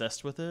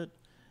obsessed with it.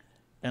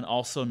 And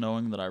also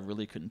knowing that I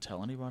really couldn't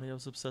tell anybody I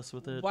was obsessed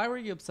with it. Why were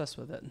you obsessed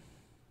with it?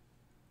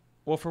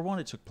 Well, for one,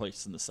 it took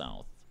place in the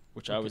South,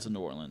 which I was in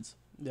New Orleans.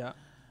 Yeah.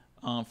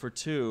 For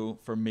two,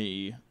 for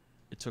me,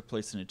 it took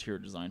place in an interior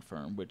design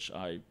firm, which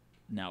I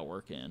now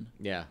work in.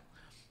 Yeah.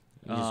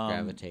 You just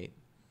gravitate.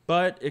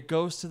 But it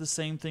goes to the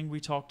same thing we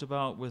talked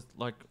about with,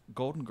 like,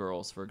 Golden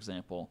Girls, for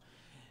example.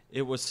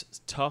 It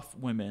was tough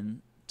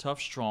women,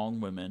 tough, strong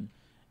women,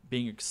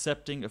 being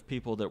accepting of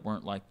people that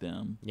weren't like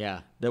them.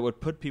 Yeah. That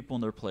would put people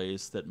in their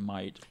place that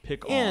might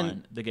pick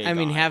on the gay guy. I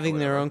mean, having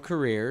their own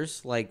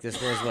careers. Like,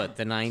 this was,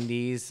 the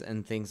 90s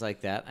and things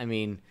like that. I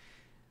mean,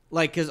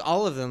 like, because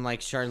all of them,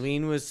 like,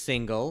 Charlene was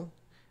single.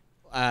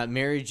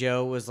 Mary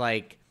Jo was,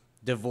 like,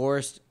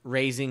 divorced,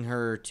 raising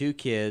her 2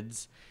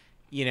 kids.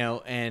 You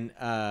know, and,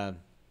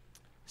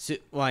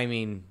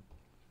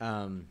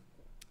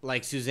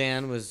 like,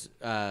 Suzanne was...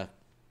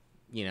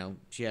 you know,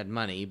 she had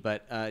money,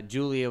 but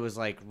Julia was,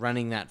 like,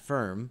 running that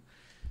firm.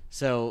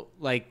 So,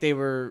 like, they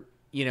were,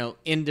 you know,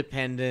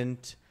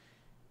 independent,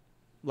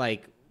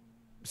 like,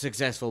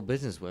 successful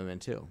businesswomen,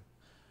 too.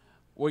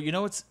 Well, you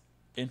know what's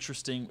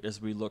interesting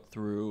as we look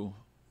through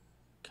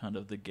kind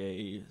of the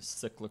gay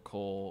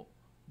cyclical,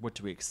 what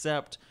do we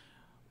accept,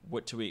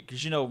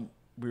 because, you know,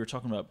 we were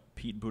talking about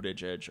Pete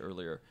Buttigieg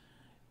earlier.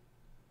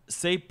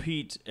 Say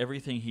Pete,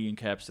 everything he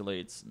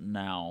encapsulates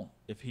now,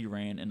 if he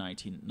ran in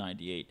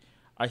 1998...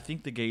 I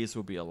think the gays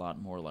will be a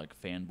lot more like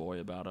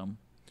fanboy about him.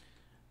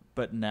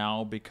 But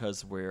now,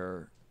 because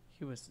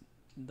he was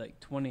like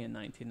 20 in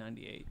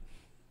 1998.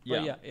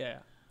 Yeah. Yeah.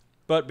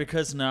 But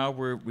because now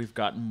we've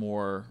gotten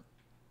more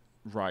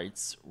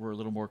rights, we're a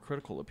little more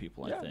critical of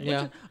people, I think.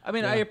 Yeah.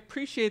 I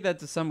appreciate that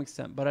to some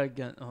extent, but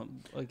again,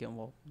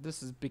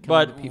 this is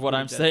becoming... But what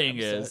I'm saying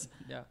is,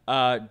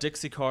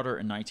 Dixie Carter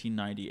in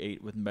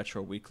 1998 with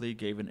Metro Weekly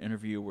gave an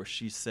interview where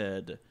she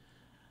said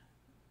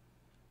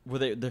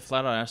where they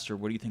flat out asked her,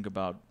 "What do you think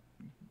about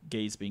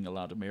gays being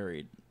allowed to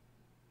marry?"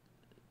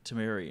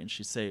 And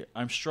she say,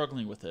 "I'm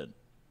struggling with it.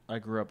 I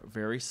grew up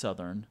very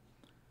Southern."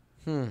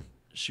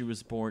 She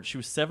was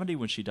 70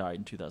 when she died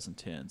in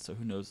 2010. So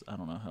who knows? I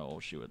don't know how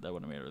old that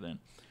would have made her then.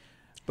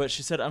 But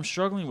she said, "I'm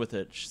struggling with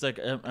it." She's like,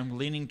 I'm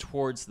leaning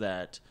towards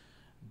that,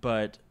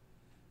 but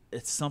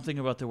it's something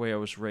about the way I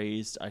was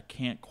raised I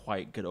can't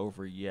quite get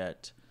over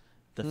yet.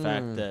 The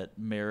fact that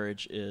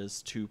marriage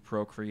is to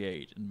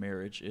procreate and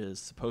marriage is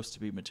supposed to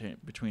be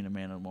between a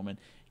man and a woman.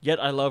 Yet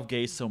I love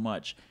gays so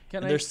much.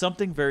 There's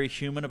something very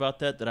human about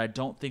that I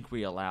don't think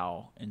we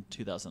allow in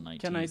 2019.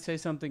 Can I say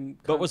something?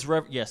 But what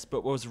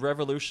was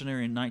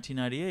revolutionary in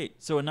 1998.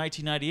 So in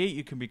 1998,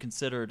 you can be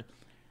considered,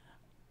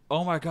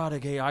 oh my God, a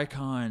gay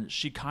icon.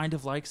 She kind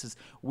of likes us.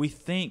 We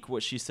think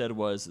what she said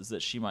is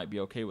that she might be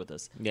okay with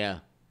us. Yeah.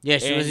 Yeah,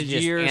 she and wasn't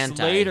just years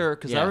anti. later,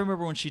 because yeah. I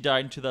remember when she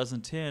died in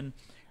 2010,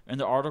 and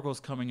the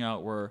articles coming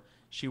out where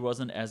she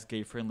wasn't as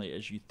gay friendly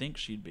as you think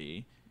she'd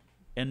be,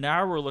 and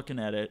now we're looking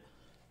at it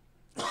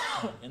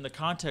in the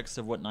context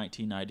of what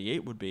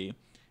 1998 would be,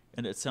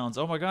 and it sounds,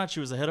 oh my God, she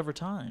was ahead of her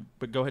time.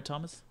 But go ahead,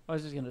 Thomas. I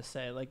was just gonna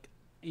say, like,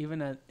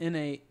 even in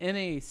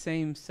a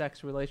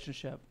same-sex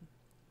relationship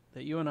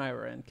that you and I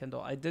were in,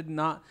 Kendall, I did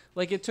not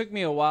like. It took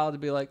me a while to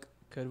be like,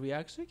 could we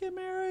actually get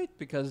married?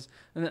 Because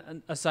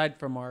and aside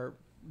from our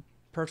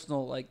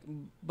personal, like,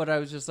 but I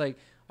was just like,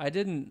 I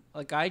didn't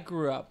like. I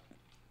grew up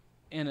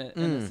in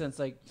a sense,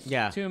 like,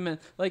 two men.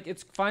 Like,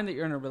 it's fine that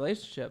you're in a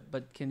relationship,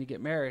 but can you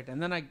get married?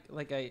 And then I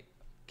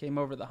came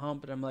over the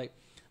hump, and I'm like,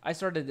 I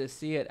started to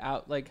see it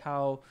out, like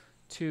how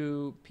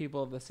two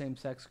people of the same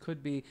sex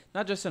could be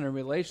not just in a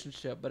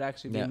relationship, but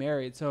actually be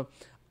married. So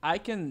I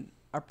can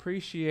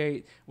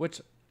appreciate, which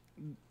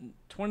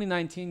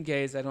 2019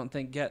 gays I don't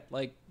think get,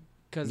 like,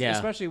 because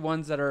especially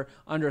ones that are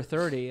under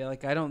 30,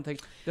 like, I don't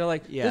think they're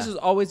like, this has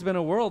always been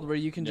a world where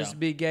you can just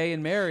be gay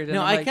and married. And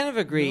no, I'm I kind of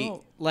agree.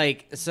 No.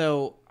 Like,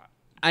 so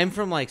I'm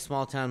from, like,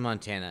 small town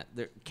Montana.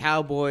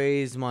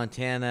 Cowboys,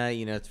 Montana,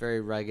 it's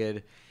very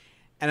rugged.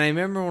 And I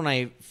remember when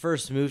I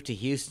first moved to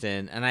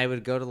Houston, and I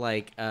would go to,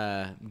 like,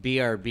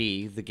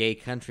 BRB, the gay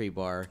country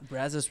bar.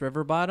 Brazos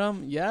River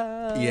Bottom?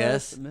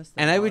 Yes.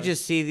 And I would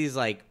just see these,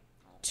 like,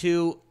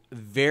 two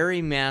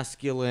very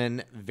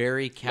masculine,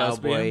 very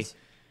cowboy. Lesbians?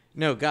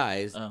 No,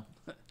 guys. Oh.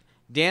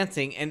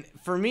 Dancing. And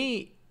for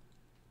me,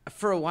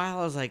 for a while,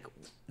 I was like,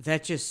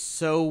 that's just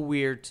so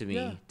weird to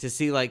me to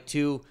see, like,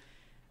 two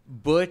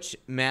butch,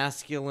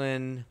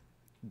 masculine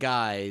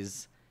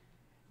guys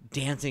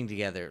dancing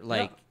together.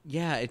 Like,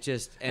 it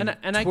just and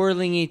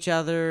twirling each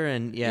other,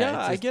 and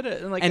I get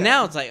it. And, like, and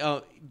now it's like,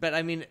 oh, but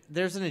I mean,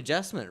 there's an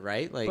adjustment,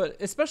 right? Like, but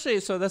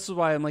especially so, this is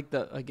why I'm like,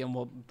 again,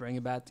 we'll bring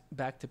it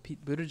back to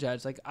Pete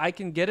Buttigieg. Like, I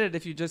can get it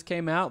if you just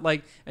came out,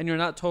 like, and you're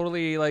not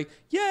totally like,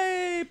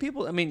 yay,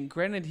 people. I mean,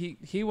 granted,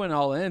 he went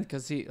all in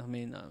because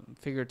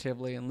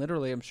figuratively and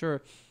literally, I'm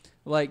sure.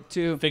 Like,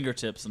 to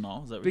fingertips and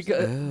all, is that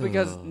what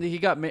because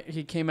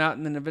he came out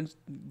and then eventually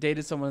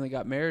dated someone that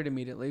got married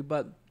immediately.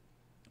 But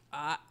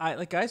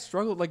I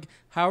struggled, like,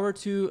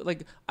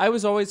 I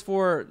was always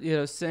for,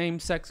 same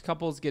sex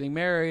couples getting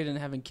married and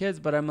having kids,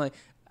 but I'm like,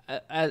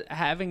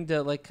 having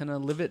to, like, kind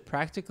of live it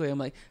practically. I'm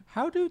like,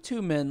 how do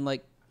two men,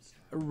 like,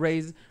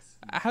 raise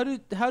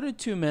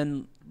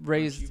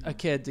a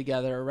kid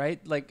together,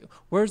 right? Like,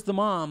 where's the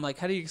mom? Like,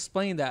 how do you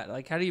explain that?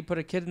 Like, how do you put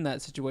a kid in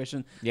that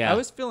situation? I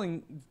was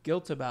feeling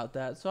guilt about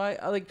that.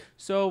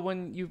 So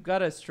when you've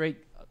got a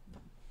straight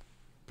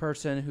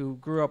person who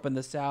grew up in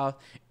the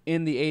South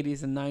in the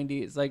 80s and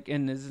 90s, like,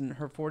 and is in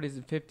her 40s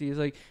and 50s,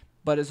 like,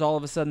 but is all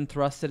of a sudden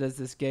thrusted as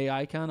this gay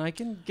icon, I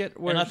can get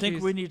where. And I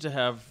think we need to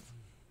have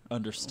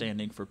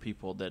understanding for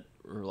people that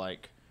are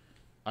like,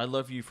 I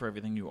love you for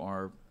everything you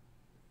are,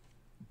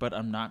 but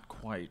I'm not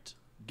quite.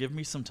 Give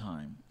me some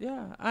time.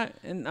 Yeah,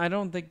 I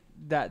don't think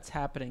that's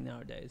happening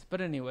nowadays. But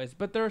anyways,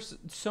 there's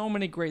so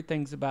many great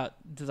things about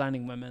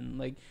designing women,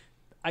 like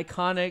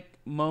iconic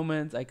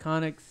moments,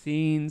 iconic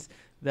scenes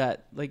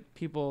that, like,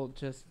 people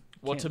just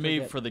well, can't to me,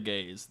 forget. for the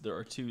gays, there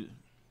are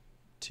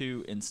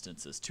two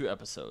instances, two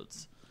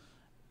episodes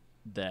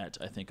that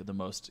I think are the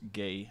most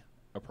gay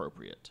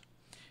appropriate.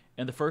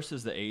 And the first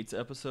is the AIDS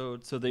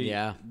episode. So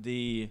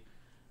the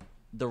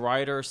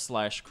writer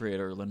 /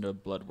 creator, Linda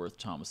Bloodworth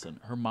Thomason,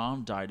 her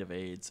mom died of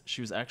AIDS.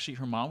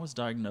 Her mom was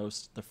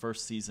diagnosed the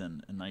first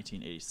season in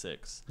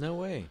 1986. no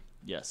way.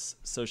 Yes.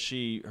 So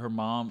her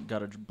mom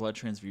got a blood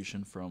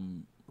transfusion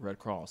from Red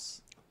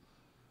Cross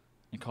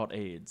and caught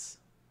AIDS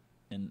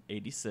in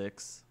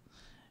 86.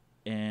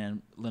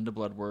 And Linda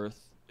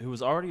Bloodworth, who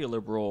was already a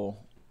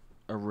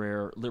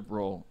rare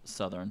liberal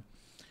Southern,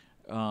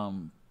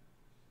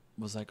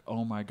 was like,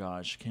 oh my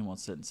gosh, she came on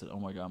set and said, oh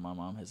my God, my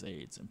mom has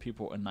AIDS. And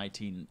people in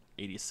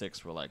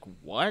 1986 were like,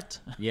 what?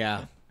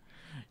 Yeah.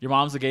 Your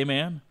mom's a gay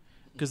man?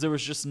 Because there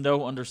was just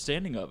no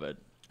understanding of it.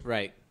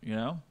 Right.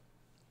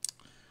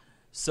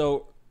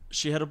 So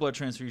she had a blood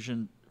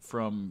transfusion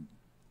from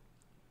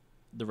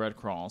the Red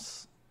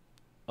Cross.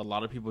 A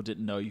lot of people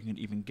didn't know you could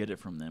even get it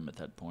from them at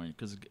that point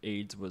because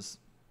AIDS was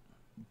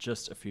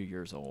just a few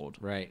years old.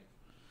 Right.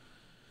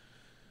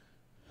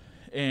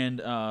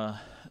 And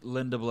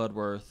Linda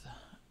Bloodworth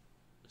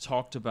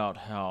talked about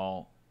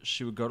how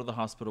she would go to the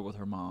hospital with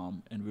her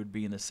mom and would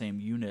be in the same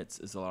units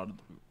as a lot of,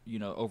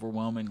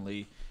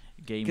 overwhelmingly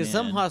gay men. Because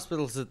some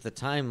hospitals at the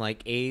time,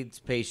 like AIDS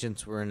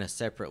patients, were in a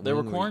separate They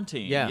were wing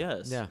quarantined, yeah,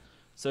 yes. Yeah.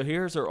 So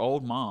here's her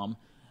old mom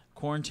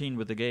quarantined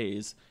with the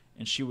gays,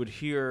 and she would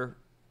hear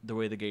the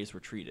way the gays were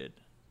treated.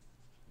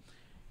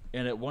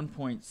 And at one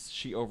point,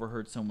 she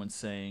overheard someone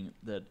saying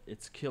that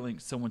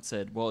someone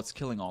said, well, it's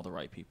killing all the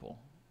right people.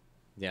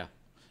 Yeah.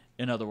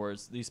 In other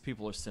words, these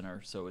people are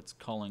sinners, so it's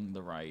culling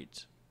the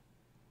right.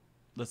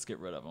 Let's get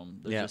rid of them.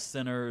 They're just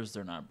sinners.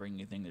 They're not bringing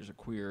anything. There's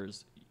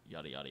queers,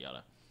 yada, yada,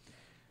 yada.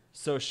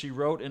 So she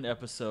wrote an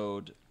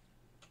episode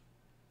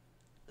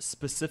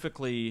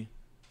specifically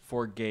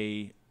for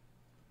gay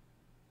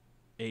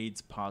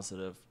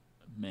AIDS-positive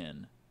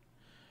men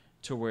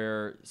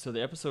so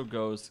the episode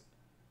goes,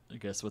 I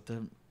guess, with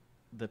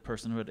the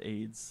person who had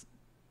AIDS,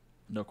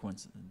 no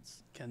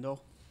coincidence.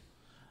 Kendall.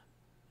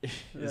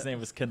 His name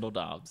was Kendall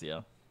Dobbs,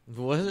 yeah.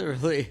 Was it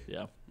really?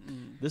 Yeah.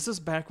 This is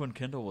back when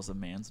Kendall was a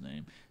man's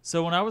name.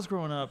 So when I was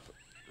growing up,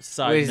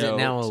 side Wait, is note, it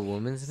now a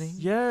woman's name?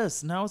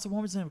 Yes, now it's a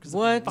woman's name because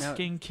What? of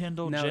fucking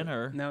Kendall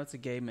Jenner. Now it's a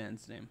gay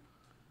man's name.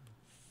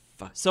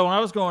 So when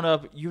I was growing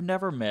up, you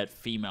never met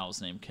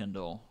females named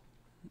Kendall.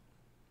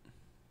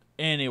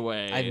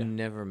 Anyway. I've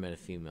never met a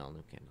female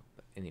named Kendall.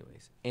 But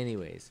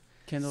anyways.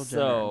 Kendall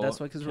Jenner. That's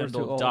why, because we're too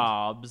Kendall old.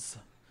 Dobbs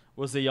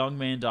was a young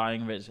man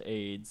dying of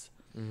AIDS.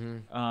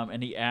 Mm-hmm.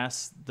 And he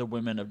asked the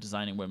women of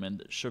Designing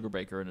Women, Sugar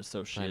Baker and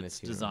Associates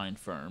design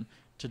firm,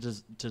 to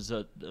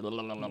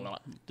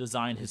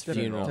design his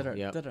funeral.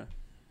 Yep.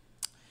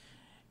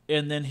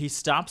 And then he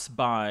stops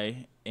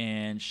by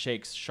and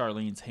shakes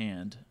Charlene's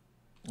hand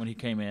when he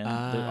came in,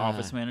 the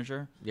office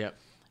manager. Yep.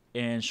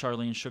 And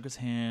Charlene shook his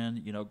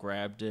hand,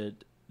 grabbed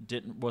it,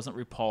 wasn't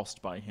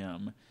repulsed by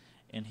him,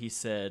 and he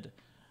said,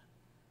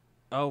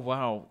 "Oh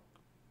wow,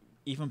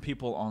 even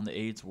people on the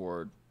AIDS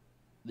ward,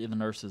 the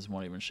nurses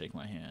won't even shake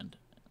my hand."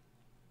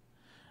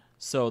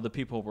 So the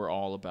people were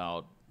all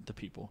about the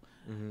people.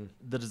 Mm-hmm.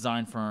 The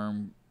design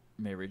firm,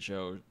 Mary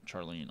Jo,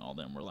 Charlene, all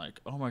them were like,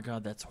 "Oh my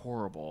God, that's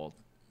horrible.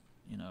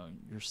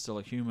 You're still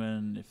a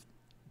human. If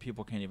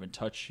people can't even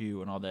touch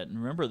you and all that." And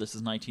remember, this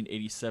is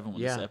 1987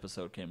 when this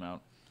episode came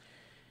out.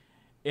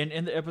 And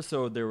in the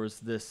episode, there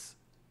was this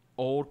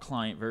old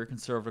client, very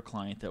conservative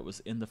client, that was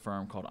in the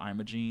firm called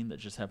Imogene that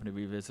just happened to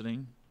be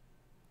visiting.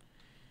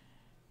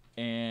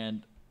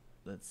 And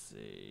let's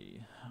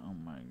see. Oh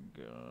my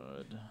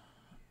God.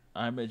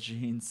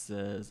 Imogene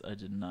says, I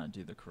did not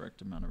do the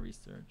correct amount of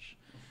research.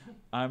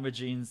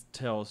 Imogene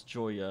tells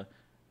Julia,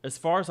 "As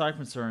far as I'm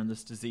concerned,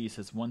 this disease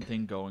has one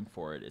thing going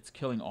for it. It's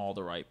killing all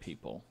the right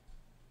people."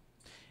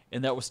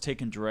 And that was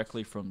taken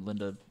directly from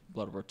Linda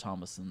Bloodworth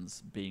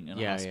Thomason's being in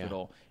a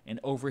hospital. And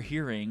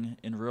overhearing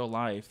in real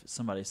life,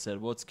 somebody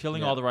said, "Well, it's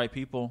killing all the right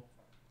people."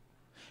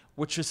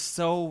 Which is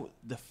so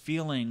the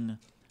feeling.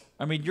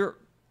 I mean, you're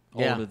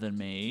older than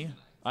me.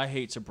 I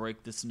hate to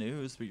break this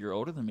news, but you're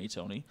older than me,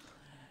 Tony.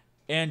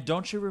 And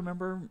don't you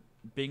remember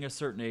being a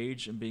certain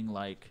age and being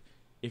like,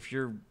 if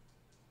you're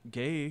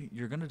gay,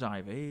 you're going to die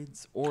of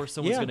AIDS or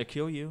someone's going to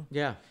kill you?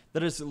 Yeah.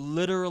 That is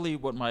literally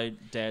what my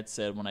dad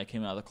said when I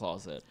came out of the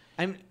closet.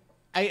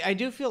 I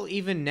do feel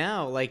even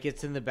now like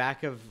it's in the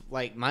back of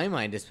like my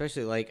mind,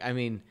 especially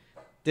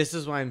this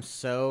is why I'm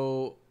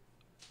so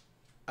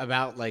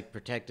about like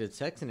protected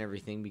sex and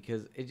everything,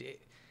 because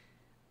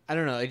I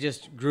don't know, I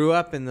just grew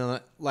up in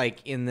the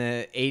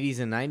 80s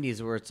and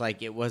 90s where it's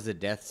like it was a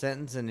death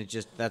sentence, and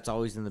that's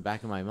always in the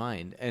back of my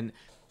mind. And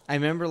I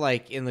remember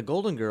like in the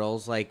Golden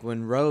Girls, like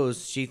when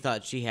Rose, she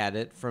thought she had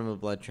it from a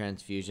blood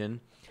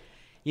transfusion.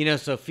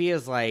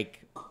 Sophia's like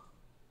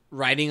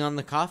writing on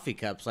the coffee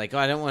cups, like, "Oh,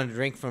 I don't want to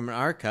drink from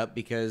our cup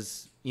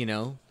because,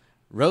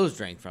 Rose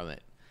drank from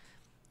it."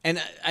 And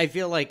I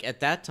feel like at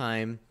that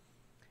time,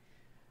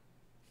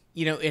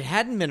 it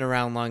hadn't been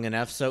around long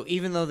enough. So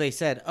even though they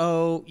said,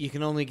 "Oh, you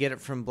can only get it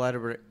from blood,"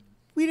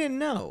 we didn't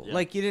know. Yeah.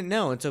 Like, you didn't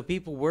know. And so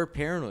people were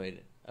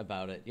paranoid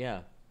about it.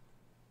 Yeah.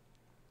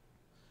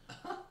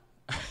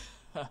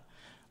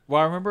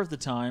 Well, I remember at the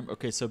time,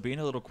 okay, so being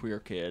a little queer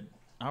kid,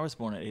 I was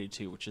born in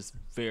 82, which is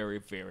very,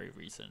 very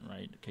recent,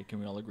 right? Okay, can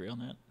we all agree on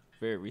that?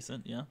 Very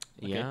recent, yeah?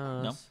 Okay. Yes.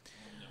 No?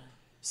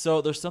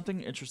 So there's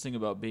something interesting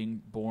about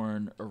being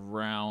born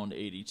around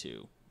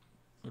 82.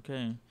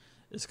 Okay.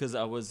 It's because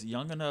I was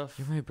young enough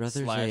You're my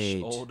brother's /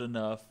 age. old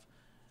enough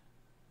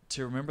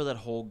to remember that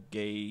whole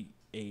gay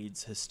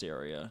AIDS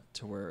hysteria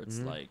to where it's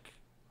like,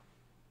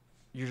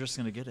 you're just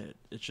going to get it.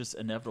 It's just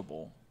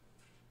inevitable.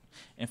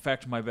 In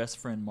fact, my best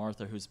friend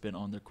Martha, who's been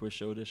on the quiz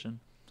show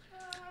edition.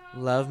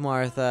 Love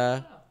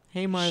Martha.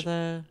 Hey,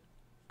 Martha.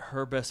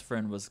 Her best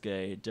friend was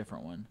gay,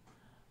 different one.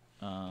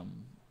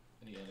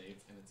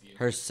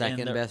 Her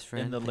second best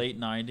friend? In the late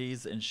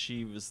 90s, and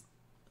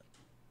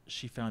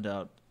she found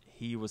out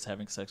he was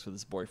having sex with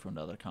his boyfriend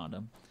without a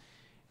condom.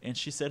 And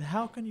she said,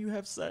 "How can you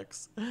have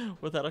sex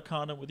without a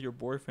condom with your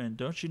boyfriend?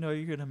 Don't you know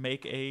you're going to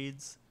make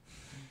AIDS?"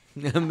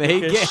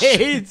 Make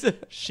AIDS?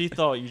 She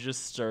thought you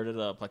just stirred it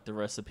up like the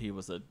recipe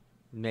was a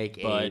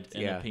Make butt AIDS,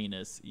 and a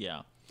penis.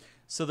 Yeah.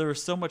 So there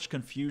was so much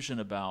confusion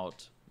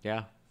about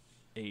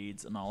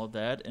AIDS and all of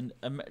that. And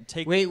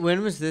wait,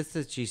 when was this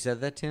that she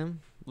said that to him?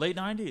 Late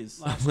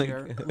 90s.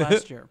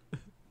 Last year.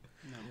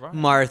 No, right.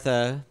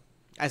 Martha.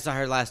 I saw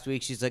her last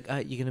week. She's like,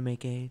 you going to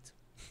make AIDS?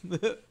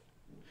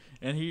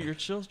 And you're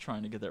still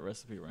trying to get that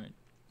recipe right.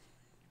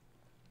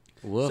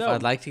 Woof, So-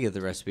 I'd like to get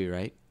the recipe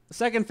right.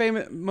 Second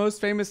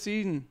most famous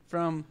scene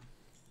from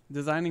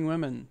Designing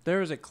Women.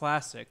 There is a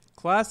classic.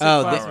 Classic.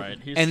 Oh, classic. All right.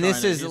 And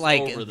this is he's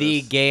like over the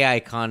this. gay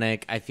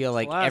iconic. I feel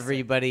like Classic.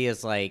 everybody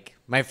is like,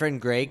 my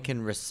friend Greg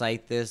can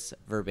recite this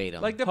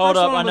verbatim. Like the Hold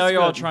first up. one I know was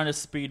you're all good. trying to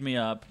speed me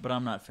up, but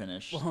I'm not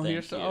finished. Well,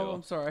 Thank you.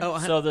 I'm sorry.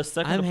 So the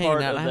second I'm hanging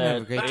part out. of I'm having a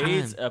that great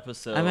AIDS time.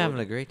 episode I'm having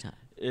a great time.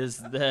 is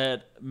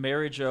that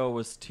Mary Jo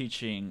was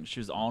teaching. She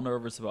was all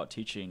nervous about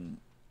teaching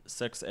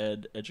sex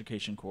ed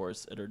education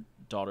course at her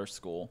daughter's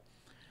school.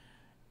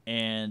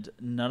 And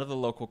none of the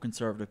local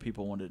conservative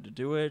people wanted to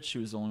do it. She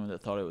was the only one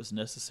that thought it was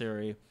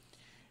necessary.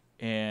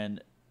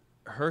 And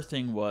her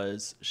thing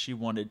was she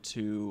wanted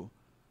to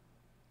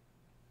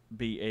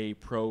be a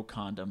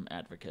pro-condom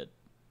advocate.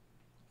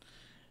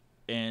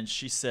 And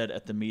she said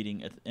at the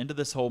meeting, at the end of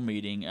this whole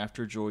meeting,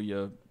 after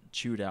Julia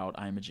chewed out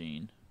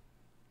Imogene.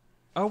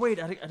 Oh,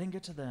 wait, I didn't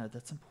get to that.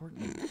 That's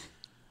important.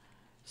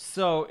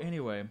 So,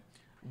 anyway,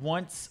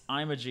 once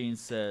Imogene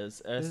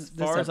says, as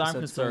This far as I'm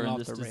episode's going concerned, off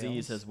this the disease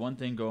rails. has one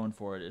thing going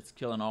for it. It's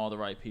killing all the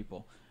right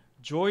people.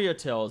 Julia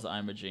tells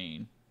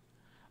Imogene,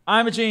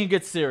 Imogene,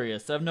 get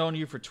serious. I've known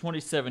you for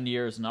 27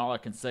 years, and all I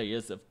can say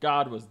is if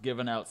God was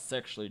giving out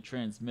sexually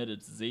transmitted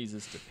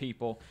diseases to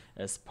people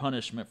as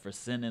punishment for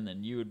sinning,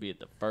 then you would be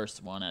the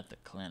first one at the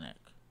clinic.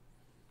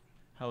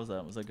 How was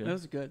that? Was that good? That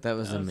was good. That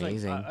was like,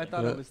 amazing. I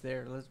thought it was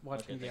there. Let's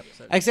watch Okay, the thank you.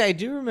 episode. Actually, I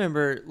do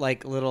remember,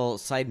 like, little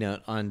side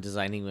note on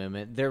Designing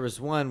Women. There was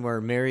one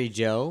where Mary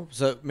Jo,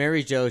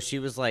 she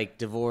was, like,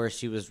 divorced.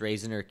 She was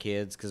raising her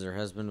kids because her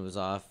husband was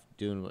off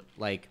doing,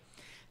 like,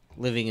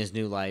 living his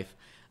new life.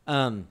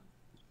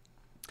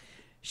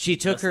 She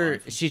took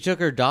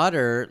her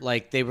daughter,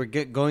 like, they were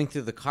going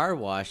through the car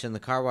wash, and the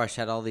car wash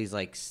had all these,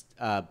 like,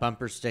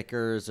 bumper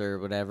stickers or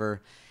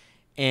whatever.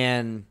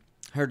 And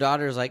her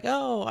daughter's like,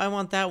 oh, I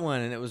want that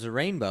one. And it was a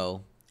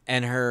rainbow.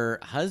 And her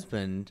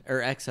husband,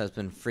 or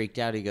ex-husband, freaked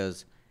out. He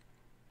goes,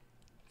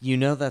 you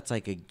know that's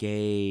like a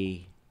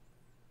gay...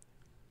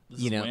 This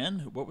you is know- when?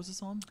 What was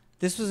this on?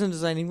 This was in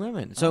Designing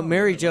Women. So Oh,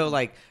 Mary okay. Jo,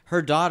 like,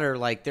 her daughter,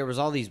 like, there was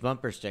all these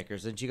bumper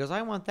stickers. And she goes,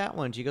 I want that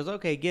one. She goes,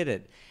 okay, get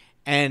it.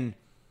 And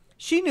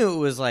she knew it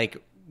was,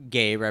 like,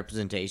 gay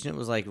representation. It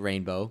was, like,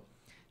 rainbow.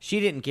 She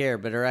didn't care,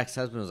 but her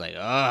ex-husband was like,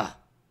 ugh,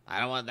 I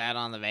don't want that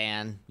on the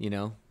van, you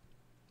know?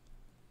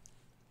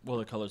 Well,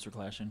 the colors were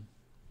clashing.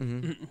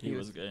 Mm-hmm. He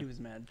was gay. He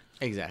was mad.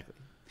 Exactly.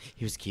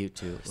 He was cute,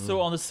 too.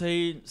 So on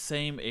the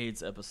same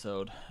AIDS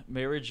episode,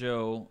 Mary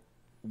Jo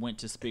went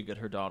to speak at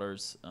her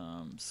daughter's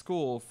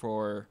school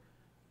for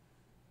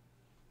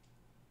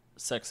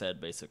sex ed,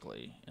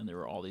 basically. And there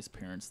were all these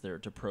parents there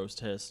to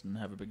protest and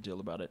have a big deal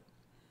about it.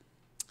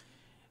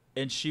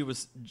 And she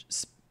was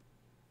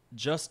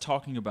just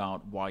talking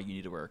about why you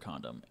need to wear a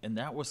condom. And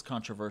that was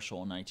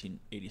controversial in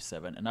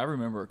 1987. And I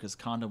remember because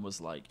condom was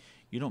like,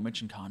 you don't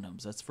mention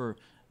condoms. That's for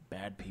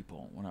bad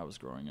people when I was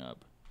growing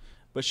up.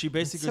 But she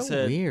basically so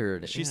said,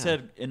 weird. She Yeah. said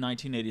in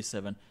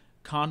 1987,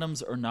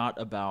 condoms are not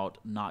about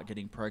not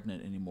getting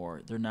pregnant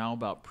anymore. They're now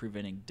about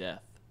preventing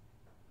death.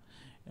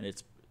 And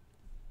it's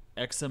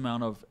X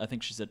amount of, I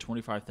think she said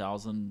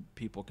 25,000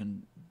 people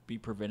can be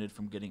prevented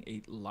from getting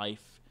a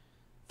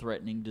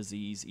life-threatening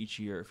disease each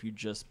year if you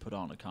just put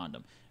on a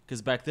condom.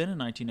 Because back then in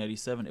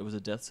 1987, it was a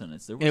death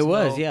sentence. There was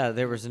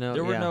There was no...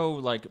 There were yeah. no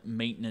like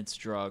maintenance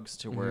drugs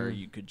to where Mhm.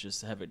 you could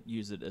just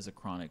use it as a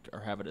chronic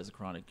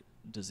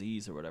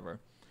disease or whatever.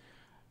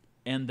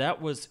 And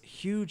that was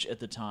huge at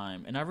the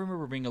time. And I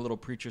remember being a little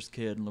preacher's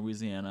kid in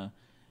Louisiana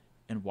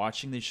and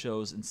watching these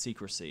shows in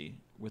secrecy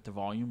with the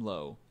volume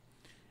low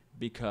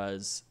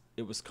because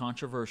it was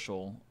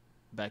controversial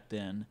back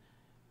then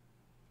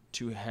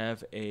to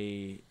have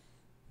an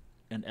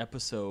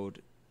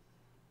episode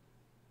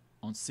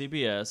on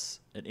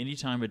CBS at any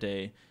time of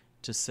day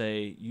to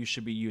say you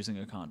should be using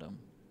a condom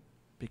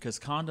because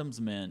condoms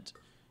meant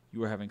you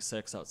were having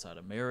sex outside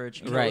of marriage.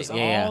 You know, Right, it was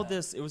yeah, all yeah.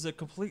 this. It was a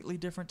completely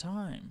different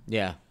time.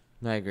 Yeah,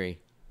 I agree.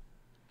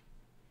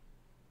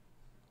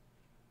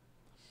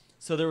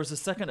 So there was a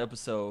second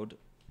episode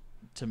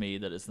to me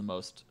that is the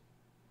most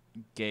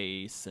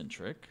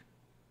gay-centric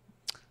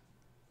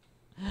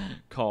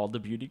called The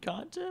Beauty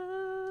Contest.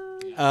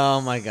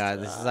 Oh, my God.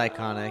 This is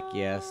iconic.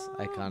 Yes,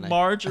 iconic.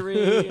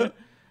 Marjorie.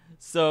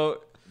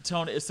 So,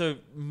 Tony,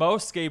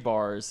 most gay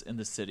bars in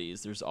the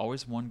cities, there's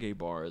always one gay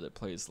bar that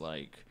plays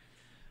like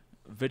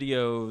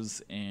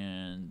videos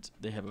and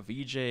they have a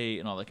VJ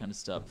and all that kind of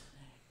stuff.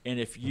 And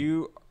if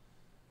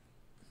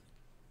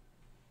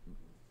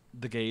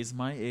the gays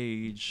my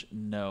age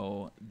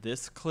know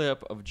this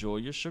clip of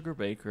Julia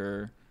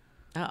Sugarbaker.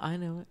 Oh, I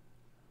know it.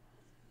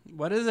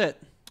 What is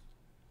it?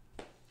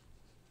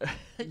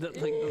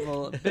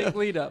 The big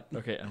lead up.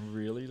 Okay, I'm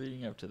really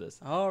leading up to this.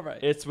 All right.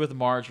 It's with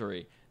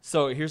Marjorie.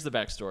 So here's the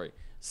backstory.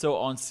 So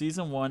on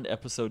season 1,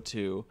 episode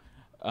 2,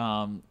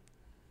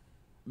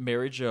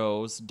 Mary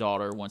Jo's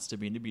daughter wants to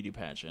be in the beauty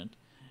pageant.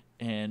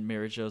 And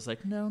Mary Jo's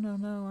like, no,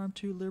 I'm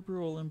too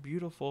liberal and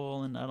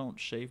beautiful, and I don't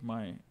shave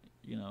my,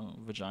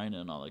 vagina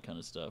and all that kind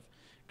of stuff.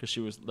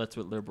 Because that's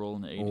what liberal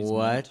in the 80s meant.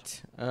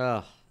 What?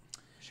 Ugh.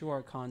 She wore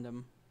a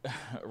condom.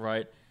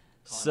 Right.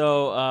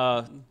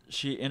 So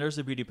she enters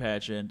a beauty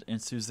pageant,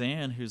 and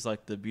Suzanne, who's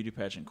like the beauty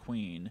pageant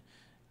queen,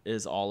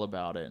 is all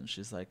about it. And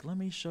she's like, let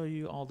me show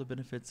you all the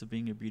benefits of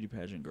being a beauty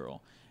pageant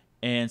girl.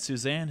 And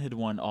Suzanne had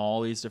won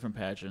all these different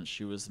pageants.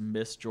 She was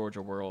Miss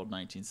Georgia World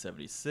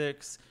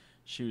 1976.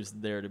 She was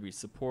there to be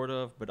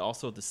supportive, but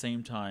also at the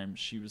same time,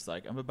 she was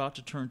like, I'm about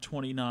to turn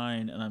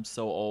 29, and I'm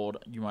so old,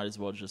 you might as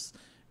well just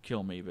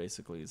kill me,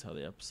 basically, is how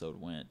the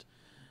episode went.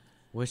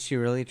 Was she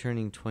really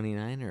turning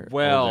 29 or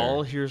Well,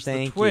 older? here's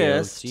Thank the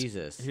twist. You,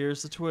 Jesus.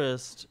 Here's the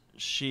twist.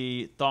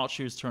 She thought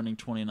she was turning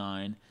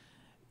 29.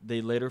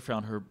 They later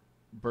found her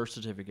birth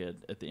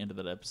certificate at the end of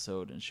that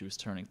episode, and she was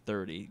turning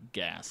 30.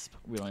 Gasp.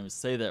 We don't even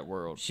say that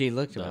word. She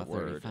looked that about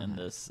word 35. in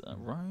this,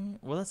 right?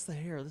 Well, that's the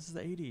hair. This is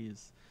the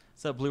 80s.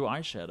 It's that blue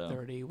eyeshadow.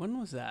 30. When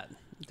was that?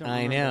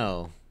 I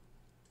know.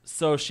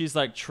 So she's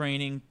like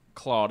training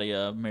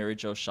Claudia, Mary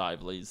Jo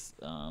Shively's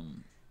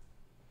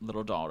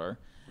little daughter.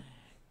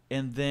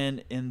 And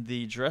then in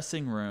the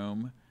dressing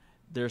room,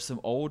 there's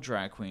some old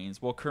drag queens,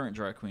 current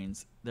drag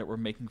queens, that were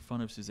making fun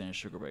of Suzanne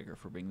Sugarbaker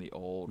for being the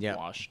old,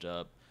 washed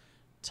up,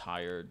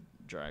 tired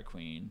drag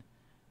queen.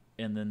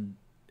 And then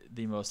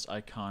the most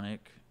iconic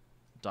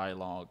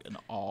dialogue in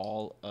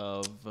all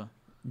of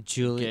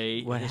Julie,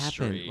 gay what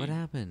history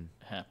happened?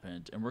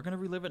 happened. And we're going to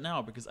relive it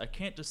now because I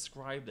can't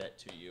describe that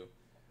to you.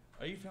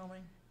 Are you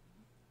filming?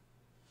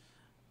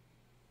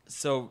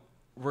 So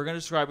we're going to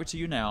describe it to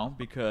you now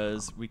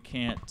because we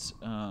can't,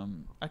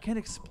 I can't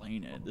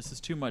explain it. This is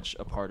too much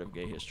a part of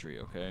gay history,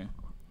 okay?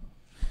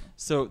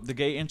 So the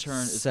gay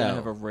intern is going to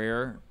have a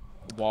rare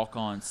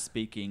walk-on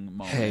speaking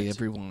moment. Hey,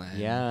 everyone.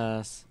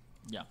 Yes.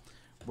 Yeah,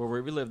 where we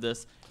relive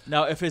this.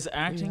 Now, if his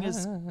acting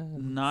is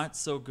not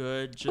so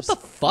good, just the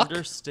fuck?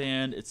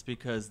 understand it's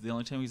because the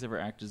only time he's ever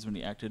acted is when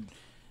he acted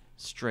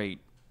straight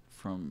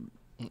from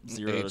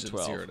 0 Age to of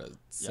 12. 0 to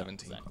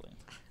 17. Yeah,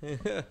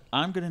 exactly.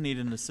 I'm going to need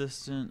an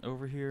assistant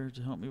over here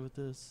to help me with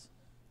this.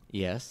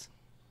 Yes.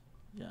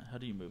 Yeah, how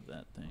do you move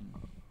that thing?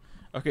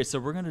 Okay, so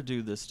we're going to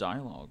do this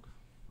dialogue.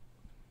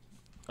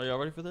 Are y'all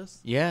ready for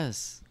this?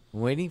 Yes. I'm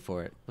waiting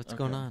for it. What's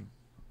going Okay. on?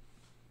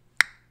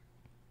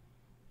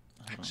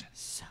 Hold on.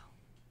 So.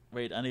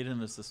 Wait, I need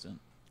an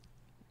assistant.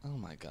 Oh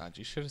my god,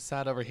 you should have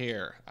sat over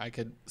here. I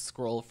could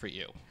scroll for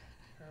you.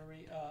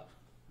 Hurry up.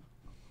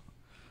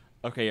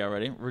 Okay, y'all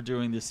ready? We're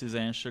doing the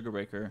Suzanne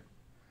Sugarbaker.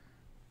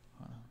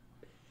 Hold on.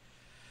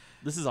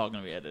 This is all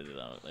going to be edited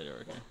out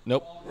later, okay?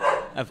 Nope.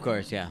 Of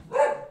course, yeah.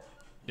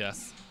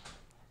 Yes.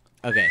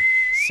 Okay.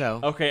 So.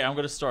 Okay, I'm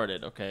going to start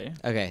it, okay?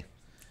 Okay.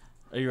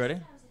 Are you ready?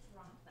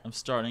 I'm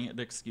starting it.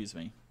 Excuse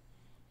me.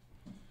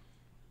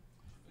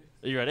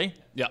 Are you ready?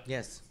 Yeah.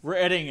 Yes. We're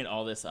editing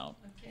all this out.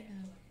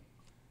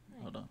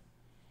 Hold on.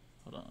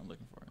 I'm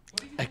looking for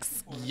it.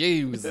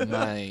 Excuse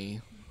me.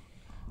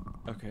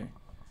 Okay.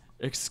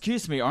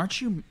 Excuse me,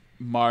 aren't you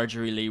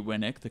Marjorie Lee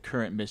Winnick, the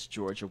current Miss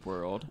Georgia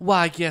World?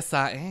 Why, yes,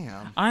 I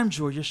am. I'm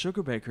Julia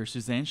Sugarbaker,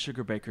 Suzanne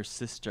Sugarbaker's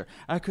sister.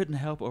 I couldn't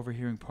help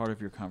overhearing part of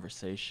your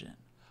conversation.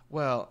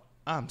 Well,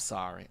 I'm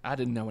sorry. I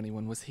didn't know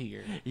anyone was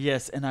here.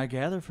 Yes, and I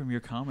gather from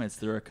your comments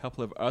there are a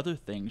couple of other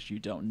things you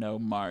don't know,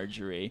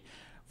 Marjorie.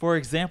 For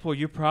example,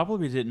 you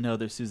probably didn't know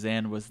that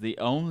Suzanne was the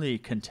only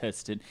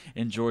contestant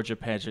in Georgia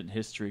pageant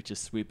history to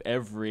sweep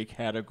every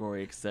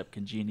category except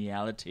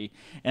congeniality,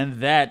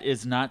 and that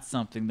is not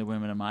something the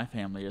women in my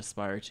family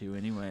aspire to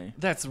anyway.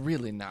 That's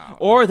really not.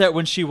 Or that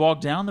when she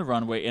walked down the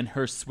runway in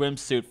her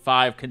swimsuit,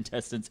 5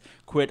 contestants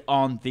quit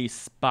on the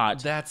spot.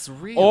 That's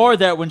real. Or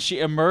that when she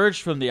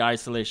emerged from the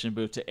isolation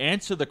booth to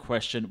answer the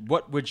question,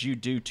 what would you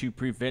do to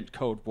prevent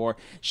Cold War,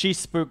 she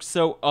spoke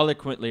so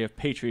eloquently of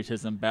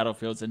patriotism,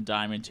 battlefields, and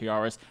diamond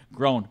tiaras,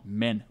 grown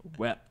men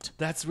wept.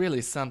 That's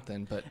really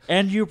something, but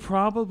And you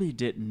probably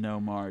didn't know,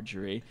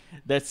 Marjorie,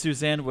 that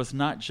Suzanne was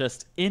not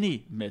just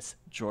any Miss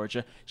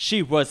Georgia.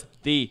 She was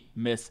the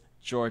Miss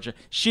Georgia.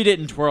 She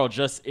didn't twirl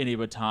just any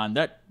baton.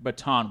 That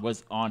baton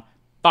was on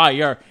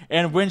fire.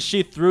 And when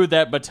she threw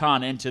that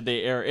baton into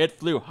the air, it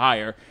flew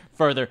higher,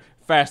 further,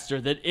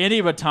 faster than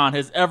any baton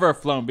has ever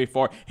flown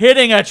before,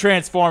 hitting a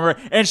transformer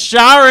and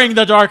showering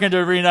the darkened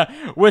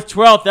arena with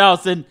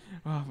 12,000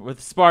 with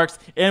sparks.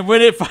 And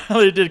when it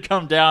finally did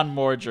come down,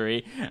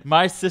 Marjorie,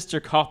 my sister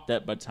caught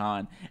that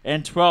baton,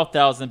 and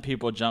 12,000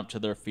 people jumped to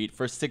their feet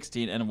for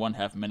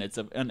 16.5 minutes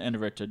of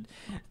uninterrupted,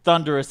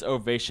 thunderous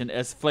ovation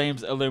as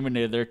flames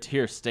illuminated their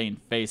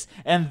tear-stained face.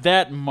 And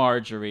that,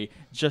 Marjorie,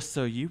 just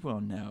so you will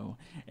know,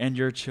 and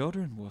your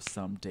children will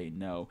someday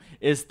know,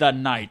 is the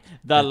night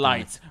the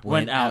lights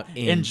went out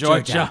in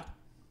Georgia.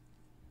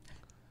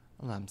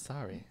 well, I'm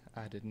sorry.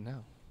 I didn't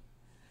know.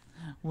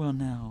 Well,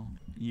 now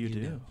you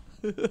do.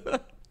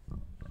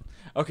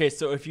 Okay,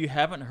 so if you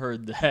haven't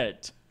heard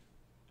that,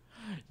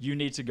 you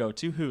need to go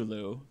to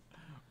Hulu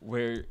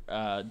where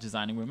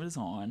Designing Women is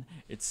on.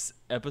 It's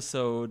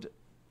episode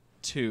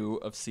 2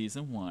 of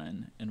season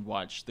 1, and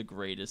watch the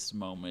greatest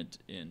moment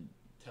in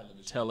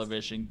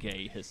television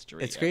gay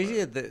history. It's ever.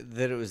 crazy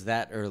that it was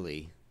that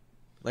early.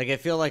 Like, I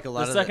feel like a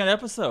lot The of second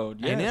episode.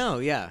 Yes. I know,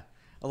 yeah.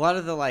 A lot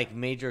of the like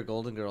major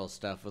Golden Girls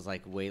stuff was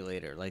like way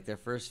later. Like their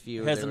first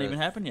few Hasn't even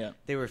happened yet.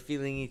 They were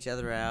feeling each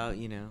other out,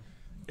 you know.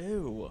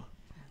 Ew.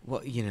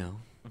 Well, you know.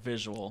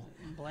 Visual.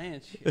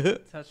 Blanche.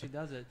 That's how she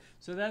does it.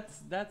 So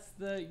that's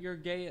your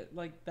gay,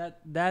 like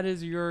that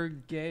is your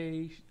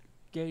gay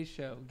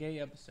show, gay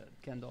episode,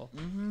 Kendall.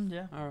 Mm-hmm,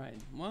 yeah. All right.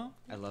 Well,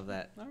 I love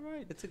that. all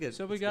right. It's a good.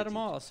 So we got them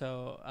all.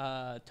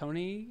 So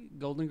Tony,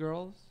 Golden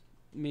Girls,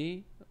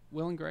 me,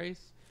 Will and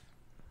Grace,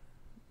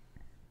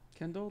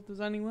 Kendall,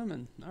 Designing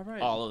Women. All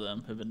right. All of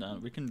them have been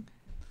done.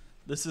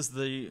 This is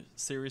the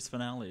series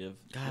finale of.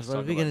 God, Let's what are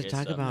Talk we About going Gay to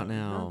talk Stuff. about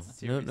now? Not the No,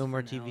 series no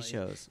more finale. TV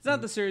shows. It's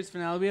not the series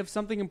finale. We have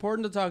something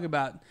important to talk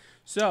about.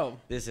 So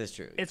This is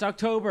true. it's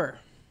October,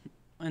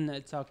 and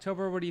it's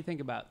October. What do you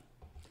think about?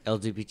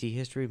 LGBT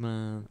History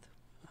Month.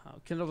 Oh,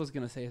 Kendall was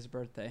gonna say his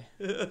birthday.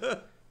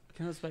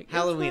 Kendall's like,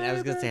 Halloween. "It's I was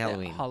my going to say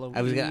birthday." Halloween.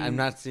 Halloween. I'm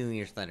not stealing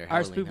your thunder.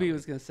 Our Halloween, spoopy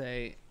was gonna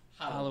say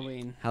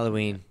Halloween.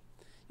 Halloween.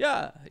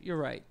 Yeah, you're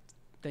right.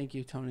 Thank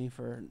you, Tony,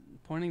 for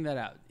pointing that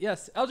out.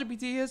 Yes,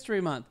 LGBT History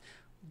Month,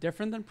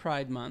 different than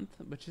Pride Month,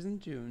 which is in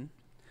June.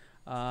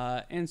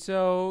 And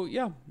so,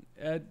 yeah.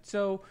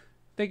 So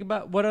think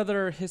about what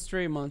other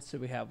history months do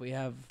we have? We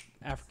have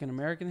African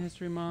American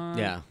History Month.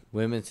 Yeah,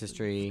 Women's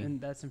History. And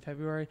that's in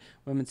February.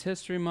 Women's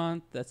History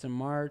Month, that's in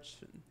March.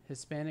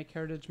 Hispanic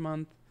Heritage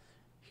Month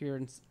here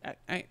in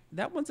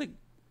that one's an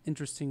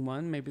interesting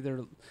one. Maybe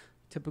they're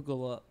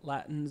typical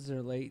Latins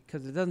are late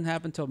because it doesn't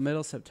happen until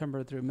middle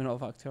September through middle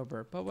of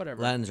October. But whatever.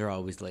 Latins are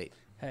always late.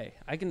 Hey,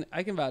 I can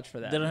vouch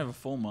for that. They don't have a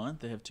full month.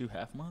 They have 2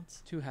 half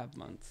months. 2.5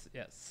 months.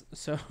 Yes.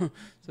 So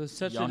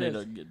such Y'all it need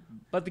is. to get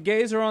But the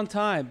gays are on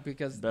time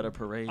because better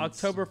parades.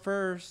 October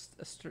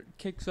 1st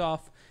kicks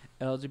off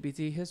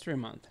LGBT History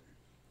Month.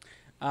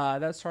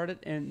 That started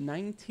in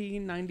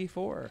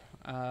 1994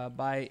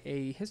 by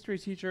a history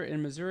teacher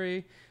in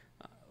Missouri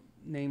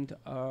named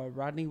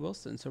Rodney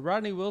Wilson. So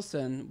Rodney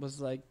Wilson was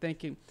like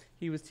thinking,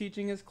 he was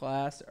teaching his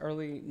class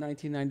early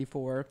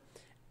 1994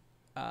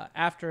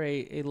 after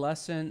a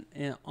lesson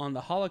on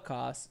the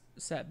Holocaust,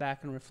 sat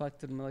back and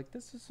reflected and like,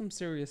 this is some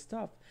serious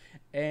stuff.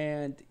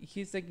 And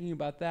he's thinking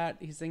about that.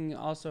 He's thinking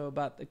also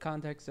about the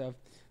context of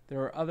there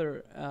are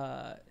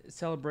other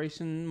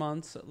celebration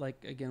months,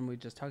 like, again, we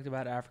just talked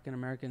about African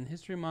American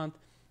History Month,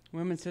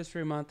 Women's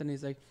History Month, and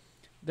he's like,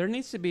 there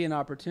needs to be an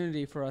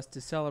opportunity for us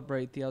to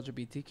celebrate the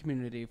LGBT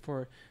community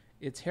for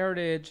its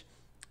heritage,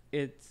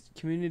 its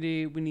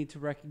community. We need to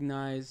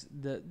recognize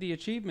the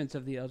achievements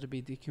of the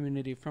LGBT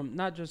community from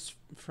not just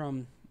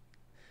from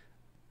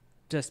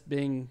just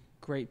being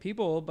great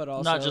people, but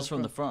also not just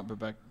from the front, but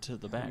back to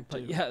the back but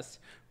too. yes,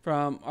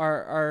 from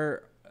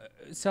our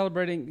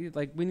celebrating.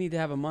 Like, we need to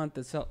have a month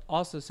that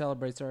also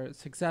celebrates our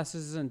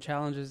successes and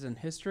challenges in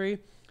history,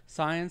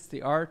 science,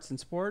 the arts, and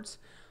sports.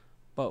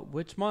 But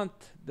which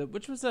month?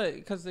 Which was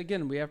because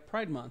again we have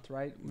Pride Month,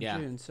 right? In Yeah.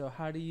 June. So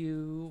how do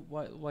you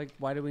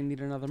why do we need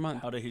another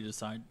month? How did he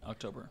decide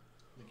October?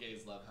 The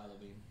gays love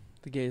Halloween.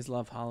 The gays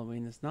love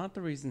Halloween. It's not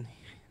the reason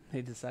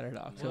they decided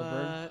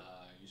October.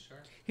 You sure?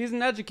 He's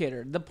an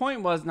educator. The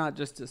point was not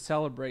just to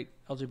celebrate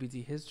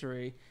LGBT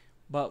history,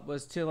 but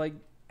was to like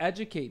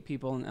educate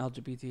people in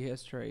LGBT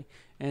history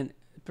and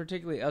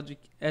particularly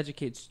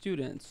educate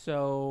students.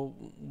 So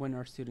when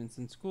our students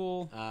in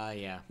school,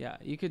 Yeah. yeah,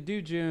 you could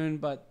do June,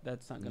 but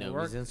that's not going to work.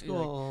 Nobody's in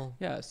school.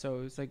 Yeah, so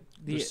it's like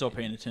They're still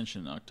paying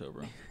attention in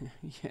October.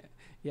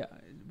 yeah,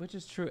 which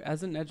is true.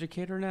 As an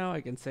educator now,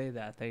 I can say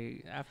that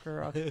they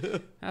after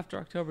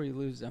October you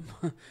lose them.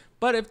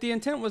 But if the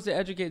intent was to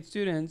educate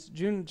students,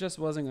 June just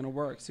wasn't going to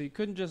work. So you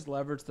couldn't just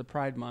leverage the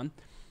Pride Month.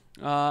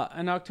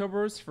 And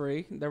October was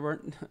free. There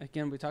weren't,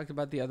 again, we talked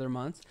about the other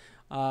months.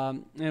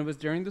 And it was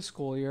during the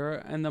school year,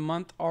 and the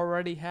month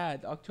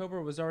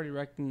October was already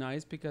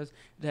recognized because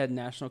it had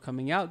National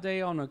Coming Out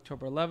Day on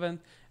October 11th,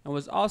 and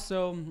was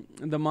also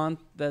the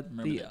month that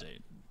Remember the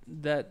date.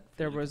 that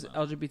there Freedom was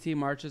Month. LGBT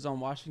marches on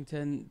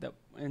Washington that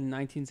in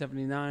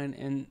 1979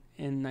 and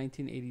in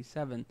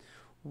 1987,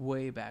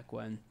 way back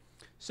when.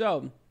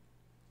 So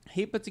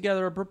he put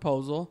together a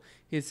proposal.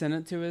 He sent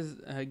it to his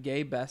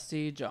gay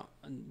bestie,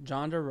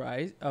 John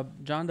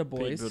Pete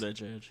Boyce.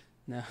 Buttigieg.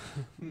 No,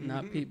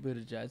 not Pete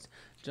Buttigieg.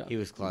 He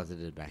was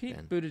closeted back Pete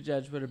then.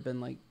 Buttigieg would have been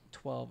like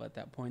 12 at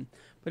that point.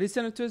 But he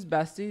sent it to his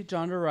bestie,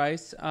 John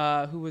Rice,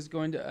 who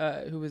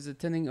was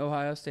attending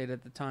Ohio State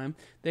at the time.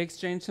 They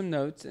exchanged some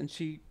notes, and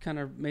she kind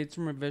of made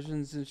some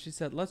revisions, and she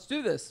said, "Let's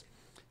do this."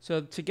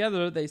 So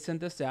together they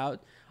sent this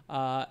out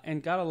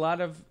and got a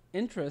lot of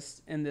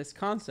interest in this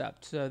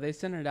concept. So they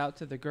sent it out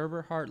to the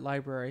Gerber Hart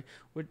Library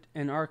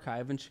and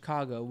Archive in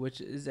Chicago,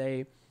 which is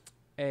a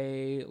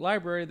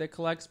library that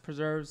collects,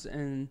 preserves,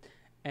 and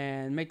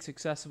makes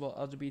accessible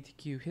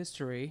LGBTQ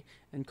history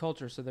and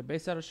culture. So they're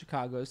based out of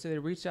Chicago. So they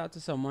reached out to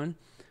someone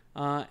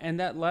And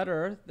that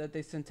letter that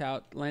they sent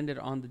out landed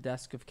on the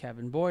desk of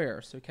Kevin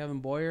Boyer. So Kevin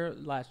Boyer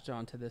latched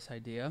on to this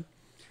idea.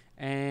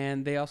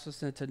 And they also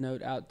sent a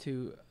note out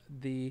to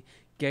the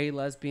Gay,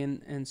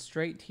 Lesbian, and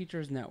Straight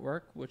Teachers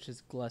Network, which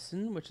is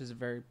GLSEN, which is a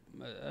very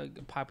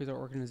popular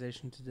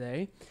organization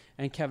today.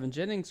 And Kevin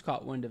Jennings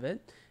caught wind of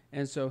it.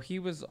 And so he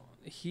was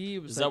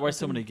Is that why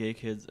so many gay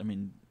kids are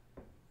named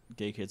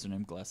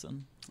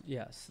Glesson?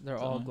 Yes, they're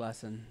all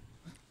GLSEN.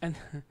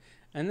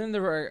 And then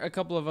there were a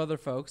couple of other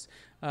folks,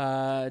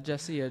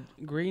 Jesse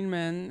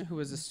Greenman, who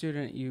was a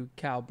student at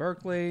UCal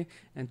Berkeley,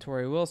 and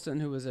Tori Wilson,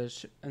 who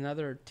was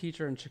another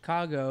teacher in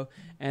Chicago,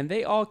 and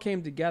they all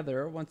came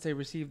together once they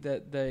received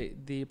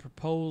the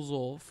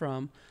proposal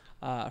from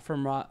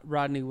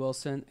Rodney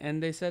Wilson,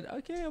 and they said,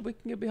 okay, we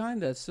can get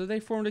behind this. So they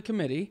formed a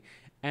committee,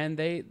 and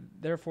they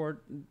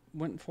therefore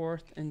went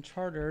forth and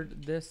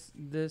chartered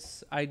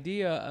this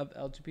idea of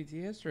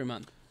LGBT History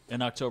Month.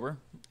 In October?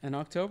 In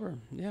October,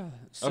 yeah.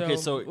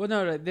 Well,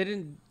 no, they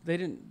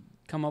didn't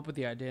come up with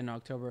the idea in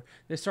October.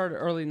 They started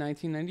early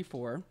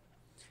 1994.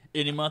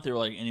 Any month? They were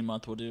like, any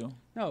month will do?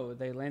 No,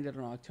 they landed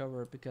in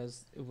October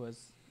because it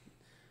was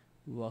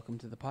welcome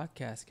to the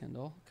podcast,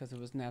 Kendall, because it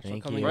was Natural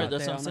Coming Out Right,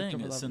 that's Day what I'm saying.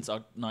 October Since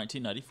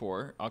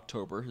 1994,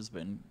 October has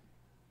been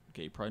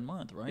Gay Pride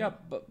Month, right? Yeah,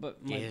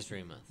 but Gay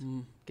History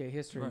Month. Gay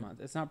History Month.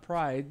 It's not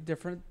Pride.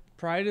 Different.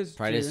 Pride is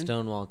Pride June. is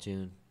Stonewall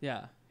June.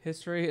 Yeah,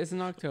 History is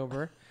in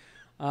October.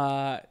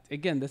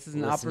 Again, this is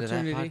an Listen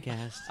opportunity. To that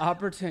podcast.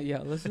 Opportunity. Yeah,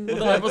 listen. To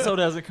Well, the episode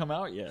hasn't come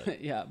out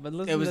yet. Yeah, but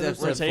listen. It was to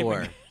this. episode 4.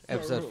 taping.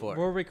 Episode 4.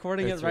 We're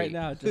recording Or it right 3.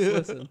 now. Just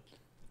listen.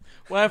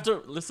 Well, I have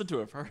to listen to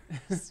it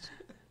first.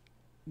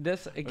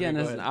 This again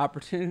go is an ahead.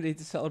 opportunity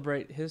to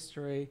celebrate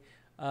history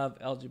of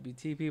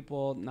LGBT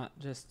people, not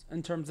just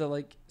in terms of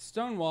like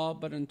Stonewall,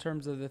 but in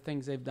terms of the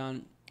things they've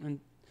done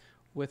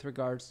with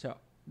regards to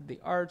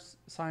the arts,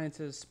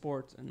 sciences,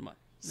 sports, and what.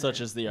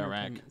 Such as the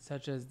Iraq.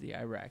 Such as the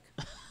Iraq.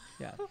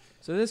 Yeah.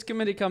 So this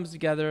committee comes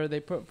together. They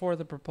put forth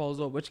a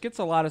proposal, which gets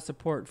a lot of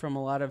support from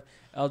a lot of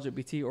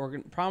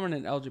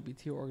prominent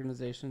LGBT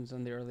organizations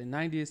in the early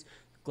 90s.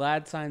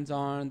 GLAAD signs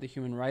on. The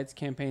Human Rights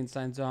Campaign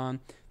signs on.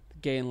 The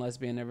Gay and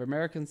Lesbian of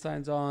America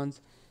signs on.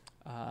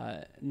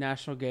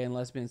 National Gay and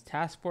Lesbians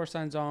Task Force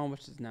signs on,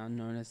 which is now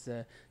known as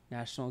the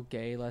National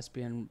Gay,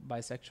 Lesbian,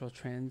 Bisexual,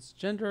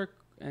 Transgender,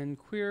 and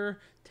Queer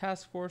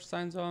Task Force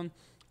signs on.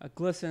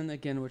 GLSEN,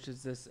 again, which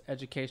is this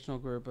educational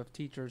group of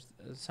teachers,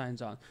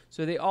 signs on.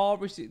 So they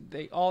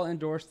all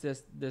endorse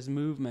this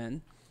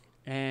movement,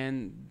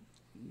 and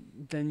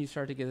then you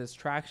start to get this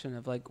traction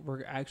of like,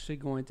 we're actually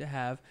going to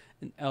have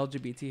an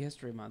LGBT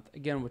History Month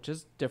again, which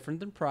is different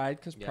than Pride,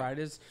 because Pride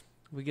is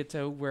we get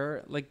to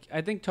wear, like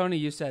I think Tony,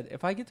 you said,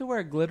 if I get to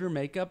wear glitter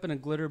makeup and a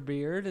glitter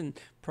beard and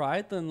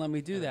Pride, then let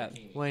me do that.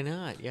 Why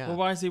not? Yeah. Well,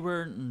 why is he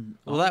wearing?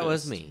 Well, that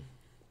was me.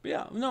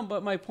 Yeah, no,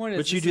 but my point is,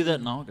 But you do that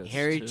in August.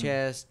 Hairy too.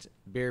 chest,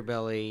 beer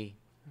belly,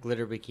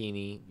 glitter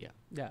bikini. Yeah.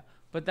 yeah,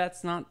 but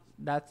that's not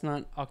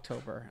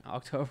October.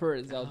 October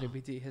is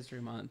LGBT History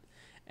Month,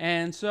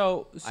 and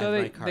so I have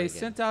my they cardigan.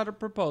 sent out a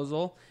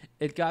proposal.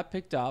 It got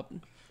picked up.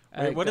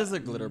 Wait, what It is got- a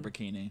glitter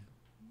bikini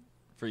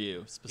for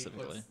you He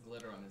specifically? puts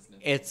glitter on his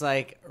nipple. It's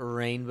like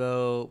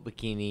rainbow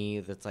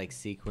bikini that's like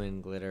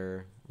sequin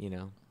glitter, you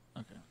know.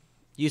 Okay.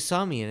 You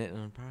saw me in it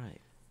on Pride.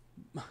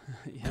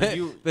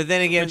 Yeah. But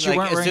then again, but you like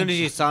weren't as soon wearing- as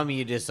you saw me,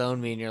 you disowned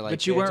me, and you're like,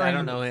 But you "Bitch, weren't I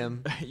don't wearing- know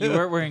him." You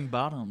weren't wearing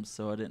bottoms,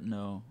 so I didn't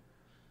know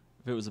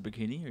if it was a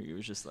bikini or it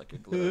was just like a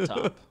glitter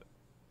top.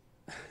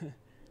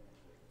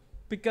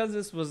 Because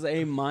this was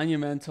a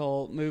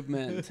monumental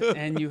movement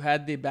and you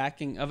had the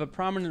backing of a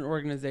prominent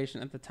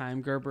organization at the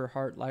time, Gerber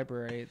Hart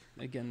Library,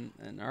 again,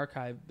 an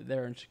archive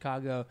there in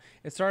Chicago,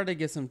 it started to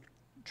get some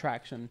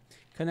traction.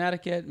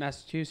 Connecticut,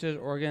 Massachusetts,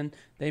 Oregon,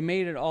 they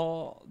made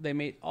all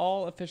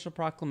official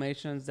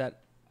proclamations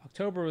that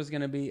October was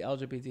going to be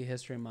LGBT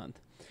History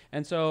Month.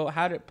 And so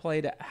how it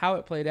played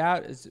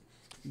out is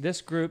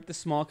this group, the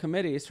small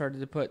committee, started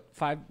to put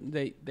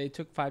they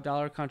took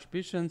 $5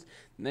 contributions,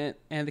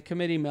 and the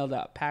committee mailed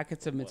out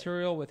packets of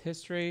material with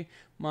History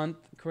Month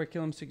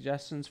curriculum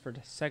suggestions for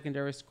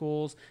secondary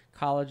schools,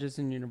 colleges,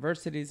 and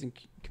universities and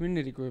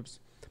community groups.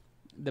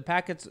 The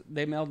packets,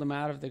 they mailed them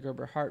out of the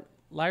Gerber Hart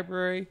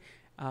Library,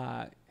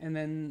 and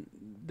then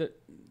the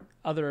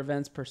other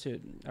events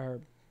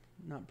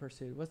not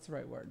pursued. What's the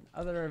right word?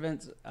 Other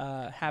events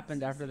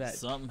happened after that.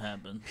 Something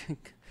happened.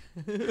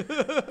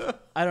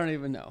 I don't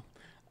even know.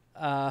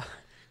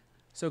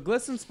 So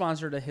GLSEN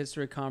sponsored a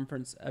history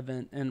conference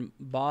event in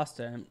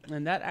Boston,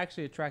 and that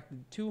actually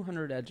attracted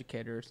 200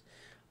 educators.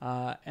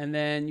 And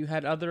then you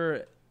had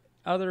other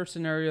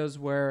scenarios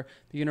where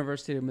the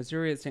University of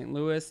Missouri at St.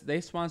 Louis,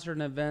 they sponsored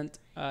an event,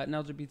 an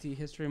LGBT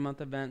History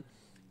Month event,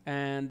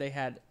 and they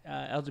had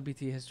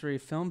LGBT History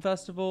Film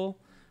Festival.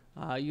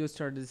 You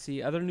started to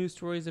see other news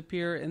stories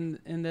appear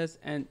in this,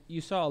 and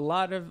you saw a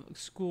lot of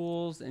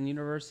schools and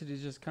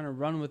universities just kind of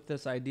run with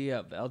this idea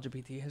of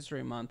LGBT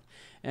History Month,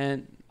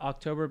 and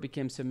October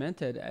became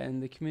cemented in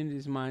the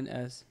community's mind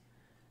as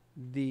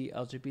the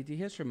LGBT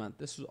History Month.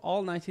 This was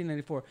all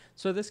 1994.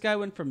 So this guy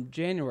went from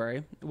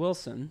January,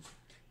 Wilson,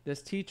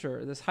 this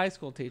high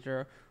school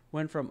teacher,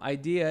 went from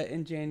idea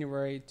in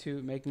January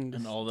to making this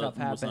And all stuff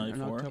that was happen in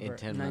 94? October In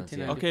 10 months,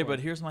 yeah. 1994. Okay, but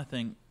here's my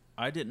thing.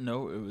 I didn't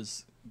know it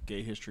was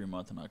Gay History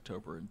Month in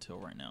October until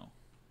right now.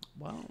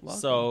 Well,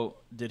 So,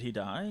 did he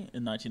die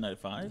in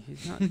 1995?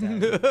 he's not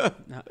dead.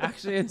 No,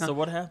 actually, So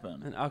what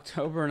happened? in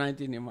October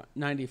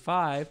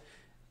 1995,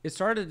 it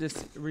started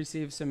to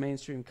receive some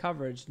mainstream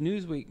coverage.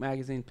 Newsweek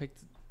magazine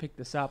picked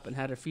this up and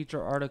had a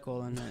feature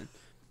article in it.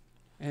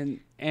 And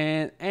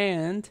in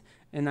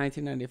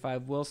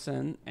 1995,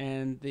 Wilson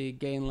and the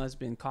Gay and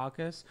Lesbian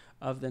Caucus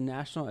of the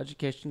National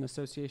Education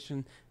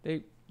Association,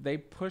 they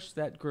pushed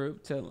that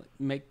group to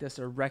make this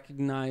a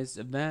recognized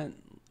event,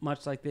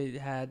 much like they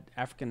had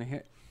African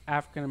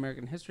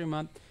American History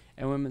Month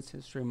and Women's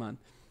History Month.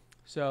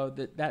 So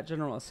that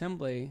General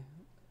Assembly,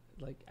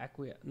 like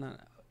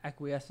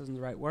acquiesce isn't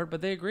the right word,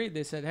 but they agreed.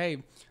 They said,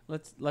 "Hey,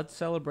 let's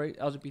celebrate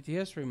LGBT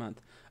History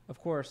Month." Of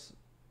course,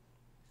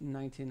 in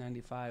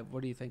 1995,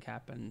 what do you think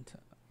happened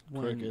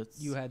when Crickets.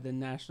 you had the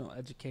National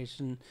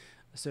Education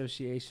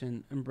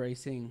Association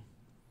embracing?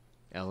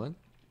 Ellen?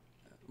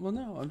 Well,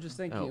 no, I'm just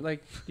thinking. Oh.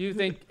 Like, do you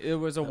think it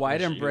was a That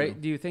wide was embrace?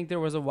 you. Do you think there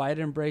was a wide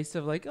embrace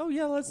of like, oh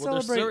yeah, let's Well,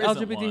 there celebrate still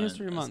isn't LGBT one.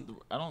 History That's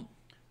Month?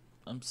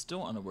 I'm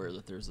still unaware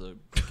that there's a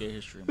Gay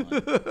History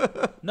Month.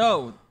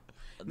 No,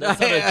 that's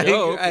not a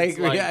joke. I It's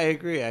agree. like- I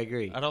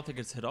agree. I don't think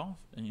it's hit off.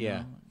 And, you Yeah.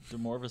 know, do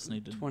more of us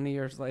need to? 20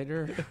 years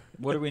later.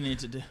 What do we need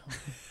to do?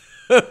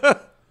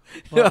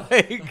 No, I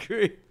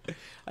agree.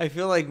 I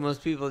feel like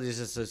most people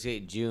just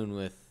associate June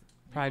with.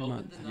 Pride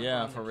Month.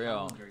 Yeah, for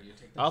real.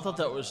 I thought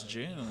that was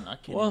June. I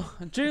can't. Well,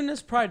 June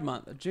is Pride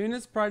Month. June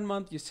is Pride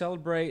Month. You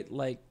celebrate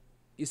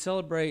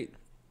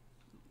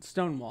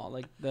Stonewall,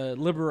 like the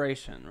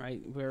liberation,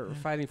 right? We're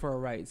fighting for our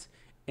rights.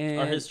 And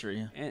our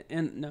history.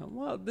 And no,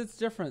 well, that's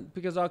different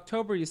because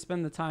October you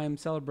spend the time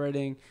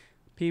celebrating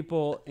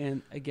people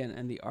in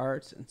the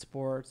arts and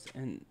sports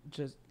and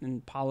just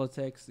in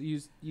politics.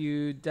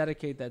 You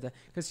dedicate that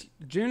because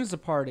June is a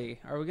party.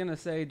 Are we gonna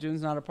say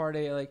June's not a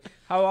party? Like,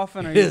 how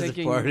often are you It's a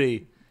thinking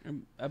party.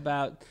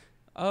 about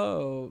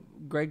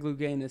Greg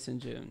Louganis in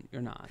June?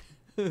 You're not.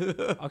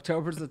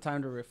 October's the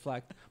time to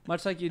reflect,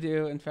 much like you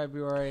do in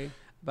February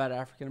about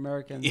African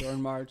Americans or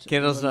in March.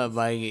 Kendall's not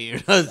buying it. You're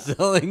not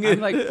selling it.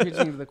 I'm like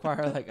preaching to the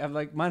choir. Like I'm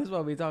like, might as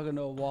well be talking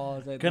to a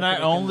wall. As Can I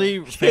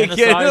only Kendall-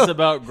 fantasize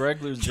about Greg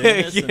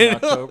Louganis in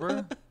Kendall-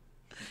 October?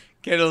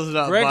 Kendall's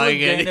not Greg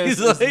buying it. Louganis He's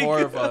is like, more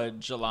of a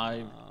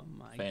July Oh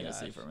my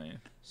fantasy gosh. for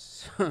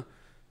me.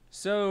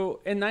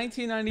 So in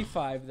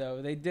 1995,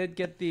 though, they did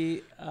get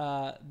the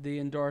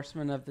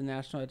endorsement of the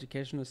National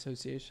Education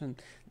Association.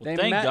 Well,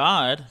 They thank met-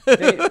 God.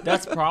 they-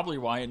 That's probably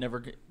why it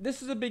never.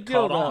 This is a big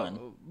deal, Caught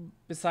though.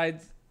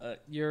 Besides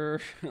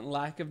your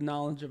lack of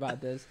knowledge about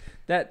this,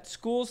 that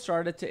schools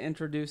started to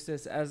introduce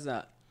this as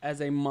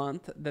a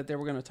month that they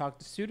were going to talk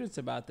to students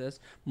about this,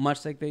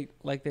 much like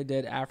they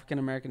did African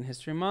American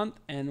History Month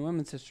and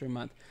Women's History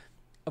Month.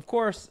 Of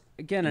course,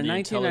 again in the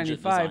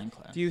intelligent 1995, design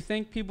class. do you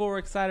think people were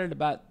excited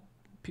about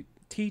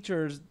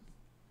teachers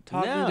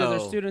talking to their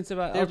No. students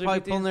about They're LGBT? probably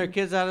pulling their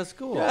kids out of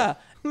school. Yeah,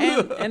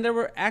 and there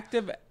were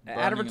active them in the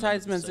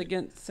advertisements state.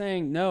 against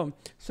saying no.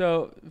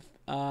 So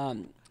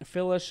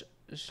Phyllis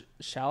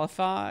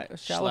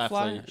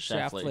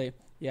Schlafly,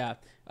 yeah,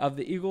 of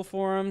the Eagle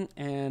Forum,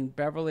 and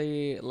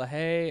Beverly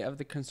LaHaye of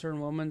the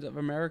Concerned Women of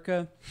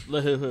America.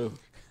 Lahoo.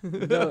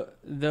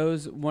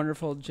 Those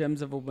wonderful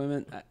gems of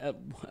women.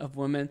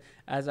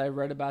 As I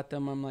read about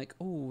them, I'm like,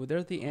 oh,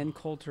 they're the Ann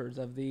Coulters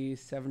of the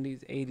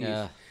 70s, 80s.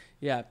 Yeah.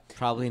 Yeah.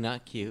 Probably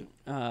not cute.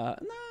 No,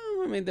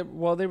 I mean, they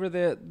were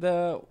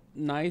the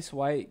nice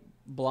white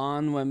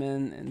blonde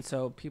women, and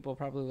so people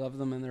probably love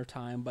them in their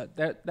time. But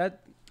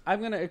that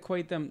I'm gonna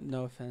equate them.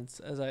 No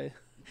offense,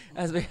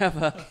 as we have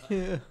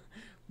a,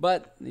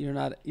 but you're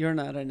not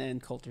an Ann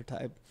Coulter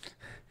type.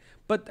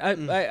 But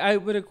I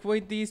would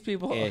equate these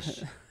people.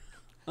 Ish.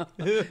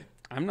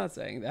 I'm not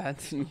saying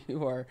that.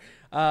 You are.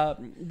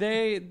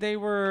 They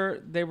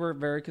were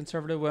very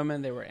conservative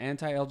women. They were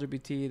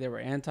anti-LGBT. They were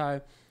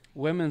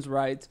anti-women's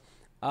rights.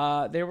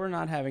 They were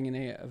not having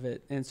any of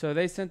it, and so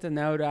they sent a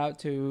note out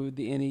to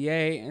the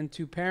NEA and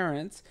to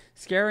parents,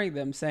 scaring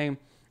them, saying,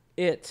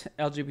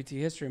 LGBT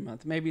History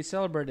Month may be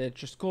celebrated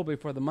at your school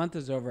before the month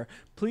is over.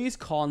 Please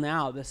call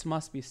now. This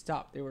must be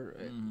stopped. They were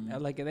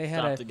like they had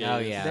Stop the gays. Oh,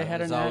 yeah. they had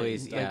It was an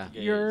always, like,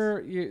 yeah.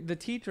 the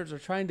teachers are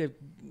trying to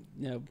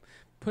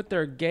put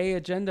their gay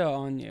agenda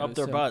on you Up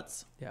their so-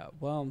 butts. Yeah,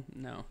 well,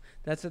 no,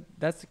 that's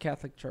the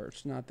Catholic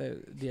Church, not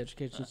the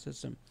education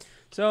system.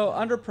 So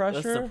under That's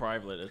pressure, the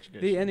private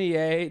education. the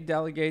NEA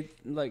delegates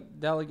in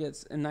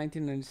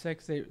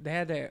 1996, they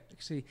had to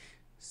actually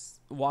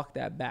walk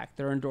that back.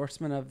 Their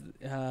endorsement of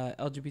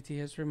LGBT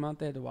History Month,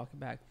 they had to walk it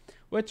back.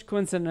 Which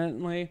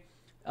coincidentally,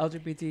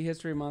 LGBT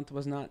History Month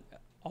was not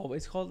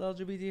always called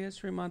LGBT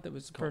History Month. It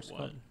was first what?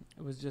 called.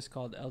 It was just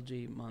called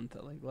LG Month,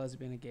 like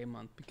Lesbian and Gay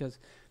Month, because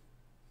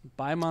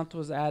bi month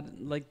was added.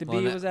 Like the Well,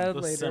 B that was added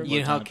was later. simpler. You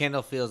know how times.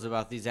 Kendall feels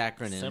about these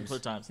acronyms. Simpler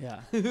times.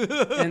 Yeah,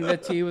 and the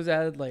T was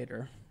added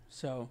later.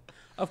 So,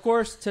 of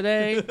course,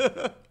 today.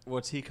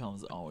 What T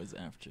comes always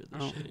after the Oh.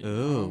 shitty.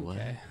 Ooh,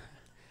 Okay.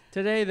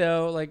 Today,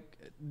 though, like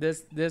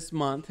this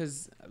month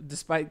is,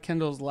 despite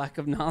Kendall's lack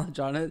of knowledge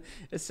on it,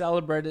 is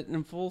celebrated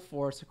in full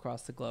force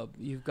across the globe.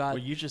 You've got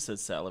Well, you just said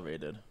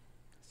salivated.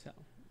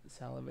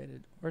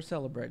 salivated or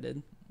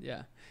celebrated,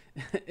 yeah.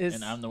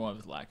 And I'm the one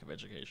with lack of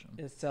education.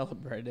 It's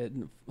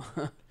celebrated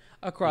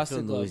across the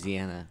From globe.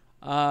 Louisiana.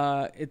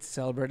 It's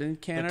celebrated in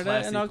Canada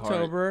classy in part.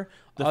 October.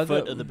 The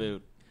foot of the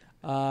boot.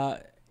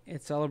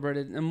 It's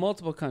celebrated in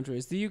multiple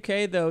countries. The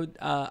UK, though,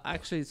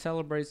 actually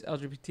celebrates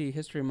LGBT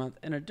History Month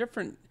in a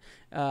different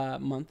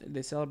month.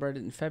 They celebrate it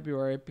in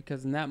February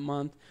because in that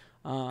month...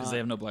 Because they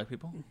have no black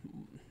people?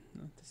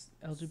 This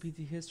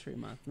LGBT History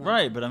Month.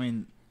 Right, but I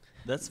mean,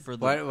 that's for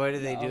the... Why do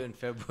they do it in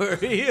February?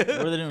 What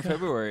are they doing in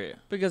February?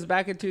 Because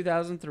back in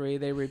 2003,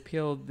 they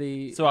repealed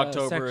the So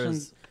October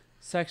is...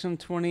 Section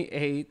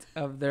 28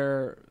 of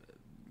their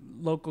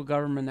Local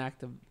Government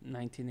Act of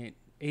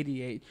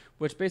 1988,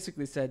 which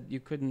basically said you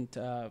couldn't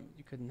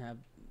have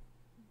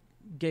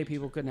gay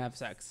people couldn't have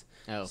sex.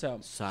 Oh, so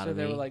sodomy.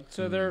 they were like,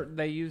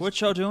 they used. What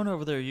y'all doing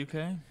over there,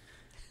 UK?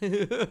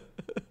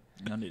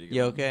 I need to go.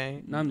 You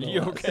okay? Nonetheless.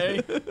 You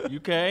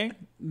okay? UK?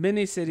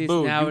 Many cities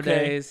Boo,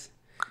 nowadays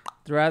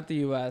throughout the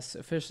U.S.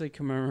 officially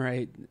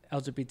commemorate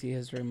LGBT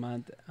History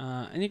Month,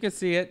 and you can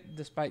see it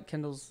despite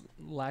Kendall's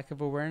lack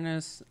of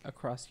awareness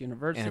across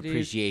universities And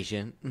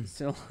appreciation.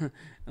 still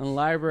in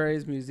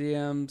libraries,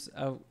 museums,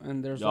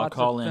 and there's Y'all lots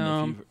call of in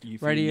film, if you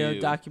radio,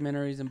 knew.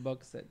 documentaries, and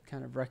books that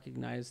kind of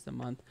recognize the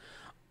month.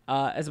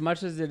 As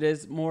much as it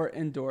is more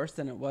endorsed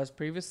than it was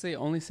previously,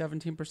 only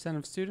 17%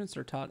 of students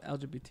are taught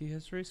LGBT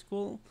history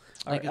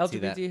I could see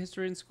that. LGBT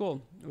history in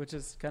school, which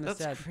is kind of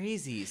That's sad.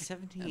 crazy.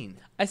 17.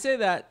 I say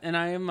that, and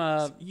I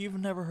am, You've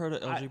never heard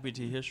of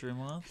LGBT History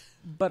Month?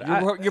 but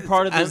You're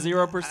part of the I'm-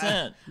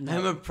 0%.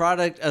 I'm a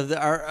product of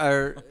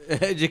our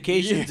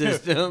education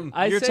system.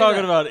 I You're say talking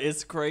that- about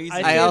it's crazy. I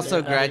I say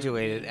also that-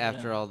 graduated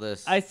after all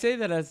this. I say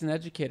that as an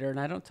educator, and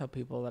I don't tell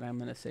people that I'm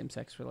in a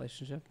same-sex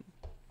relationship.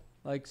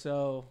 Like,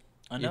 so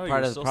I know You're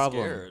part you're of the so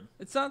problem. scared.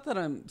 it's not that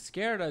I'm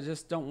scared. I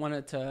just don't want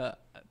it to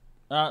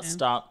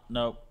Stop.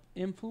 Nope.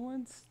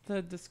 influence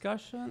the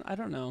discussion. I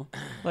don't know.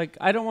 Like,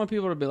 I don't want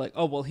people to be like,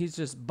 oh, well, he's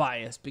just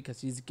biased because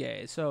he's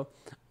gay. So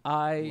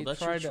I Well, that's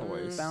try your to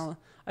choice. balance.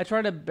 I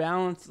try to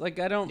balance. Like,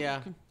 I don't.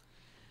 Yeah.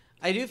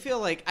 I do feel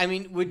like, I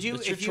mean, would you,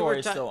 It's your if you were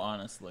choice, ta- though,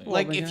 honestly. Well,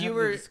 like we if can you have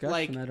the were discussion,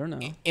 like I don't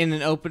know. in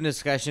an open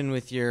discussion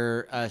with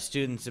your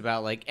students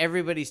about like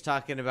everybody's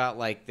talking about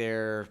like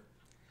their,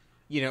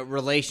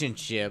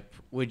 relationship,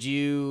 would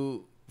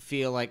you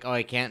feel like, oh,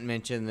 I can't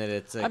mention that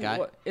it's a guy?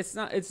 It's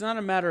not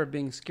a matter of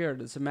being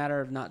scared. It's a matter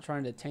of not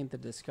trying to taint the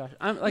discussion.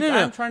 I'm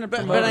trying to but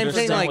promote. I'm saying,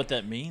 Understand like, what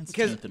that means.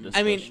 Because to the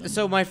I mean, discussion.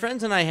 so my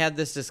friends and I had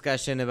this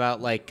discussion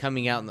about like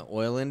coming out in the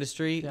oil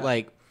industry, Yeah.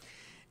 like,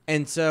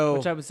 and so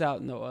which I was out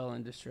in the oil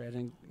industry. I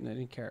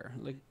didn't care.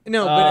 Like,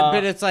 no, Uh,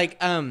 but it's like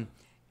It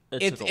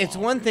it's took a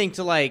while. one thing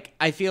to like,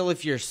 I feel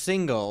if you're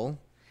single,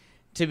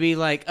 to be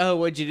like, oh,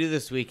 what'd you do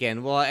this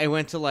weekend? Well, I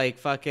went to like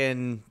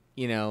fucking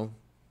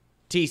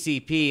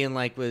TCP and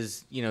like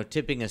was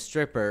tipping a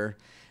stripper,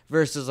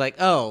 versus like,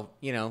 oh,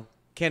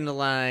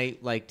 Kendall and I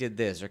like did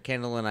this, or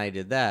Kendall and I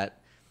did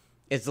that.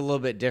 It's a little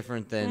bit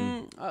different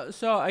than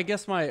so I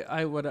guess what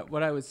I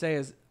would say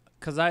is,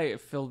 because I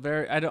feel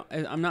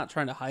I'm not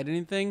trying to hide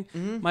anything.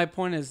 My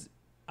point is,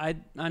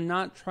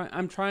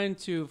 I'm trying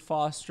to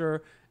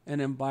foster an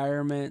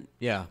environment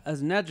yeah.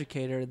 as an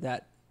educator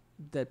that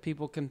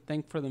people can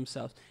think for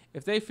themselves.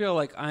 If they feel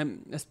like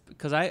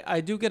because I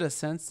do get a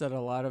sense that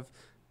a lot of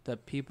the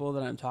people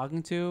that I'm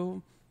talking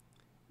to,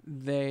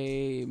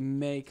 they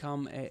may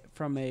come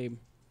from a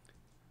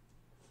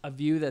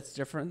view that's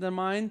different than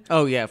mine.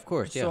 Oh yeah, of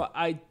course. Yeah. So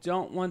I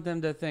don't want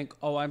them to think,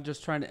 oh, I'm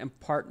just trying to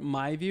impart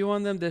my view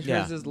on them.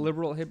 Here's this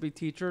liberal hippie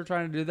teacher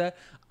trying to do that.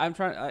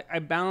 I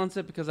balance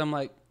it because I'm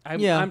like,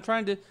 I'm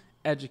trying to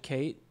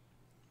educate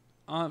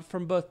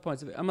from both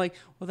points of view. I'm like,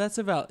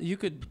 well, you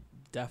could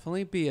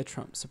definitely be a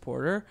Trump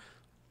supporter,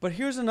 but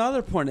here's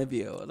another point of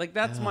view. Like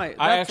that's I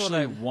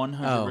actually what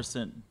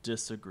 100%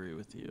 disagree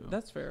with you.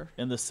 that's fair.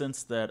 In the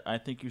sense that I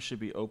think you should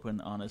be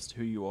open, honest,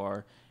 who you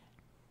are.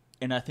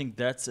 And I think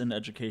that's an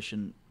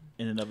education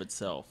in and of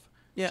itself.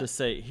 Yeah. To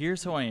say,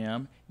 here's who I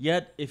am.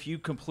 Yet, if you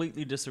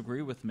completely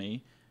disagree with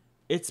me,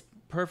 it's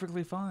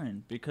perfectly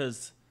fine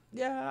because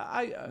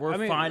Yeah,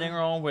 we're finding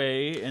our own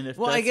way. And if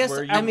Well, that's I guess-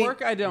 where you At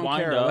work, I don't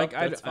wind care. up, Like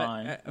that's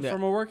fine.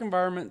 From a work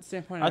environment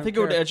standpoint, I think it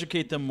would care.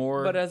 educate them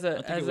more. But as I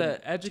think it an would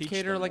teach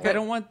educator, them like more. I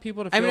don't want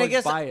people to feel I mean, I like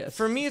guess biased.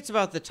 for me, it's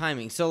about the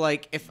timing. So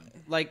like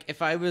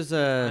if I was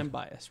I'm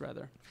biased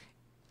rather.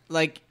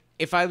 like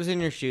if I was in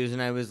your shoes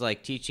and I was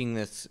like teaching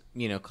this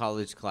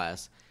college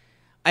class,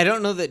 I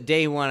don't know that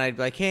day one I'd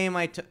be like, hey,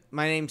 my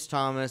name's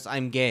Thomas,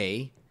 I'm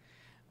gay,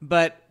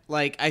 but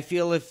like I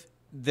feel if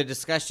the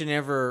discussion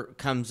ever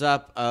comes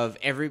up of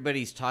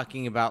everybody's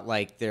talking about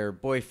like their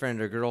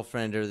boyfriend or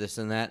girlfriend or this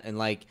and that, and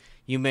like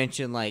you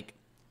mentioned like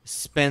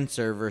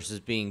Spencer versus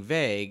being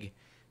vague,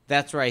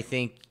 that's where I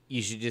think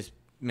you should just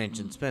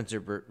mention Spencer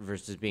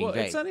versus being Well,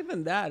 vague. it's not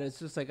even that. It's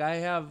just like I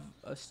have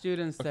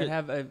students that Okay.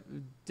 have a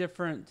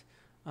different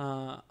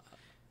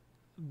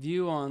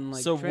view on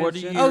like. So what do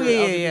you- transgender Oh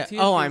yeah. LGBT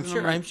Oh, issues,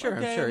 and I'm sure.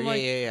 okay,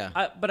 I'm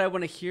Yeah. but I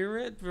want to hear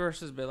it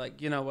versus be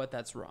like, you know what,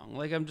 that's wrong.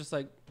 Like I'm just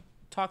like,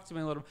 talk to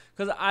me a little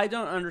because I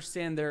don't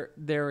understand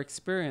their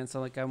experience.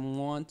 Like I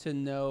want to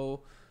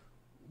know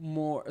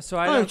more. So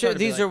I. I'm sure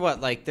these are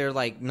what they're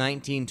like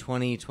 19,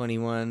 20,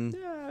 21.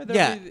 Yeah,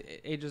 Yeah.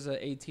 the ages of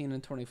 18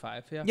 and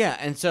 25. Yeah. Yeah,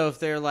 and so if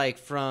they're like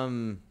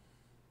from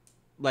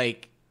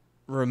like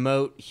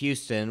remote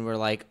Houston where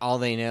like all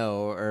they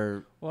know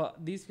are Well,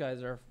 these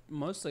guys are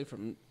mostly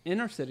from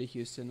inner city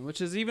Houston, which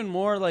is even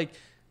more like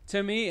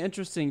to me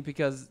interesting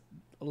because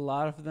a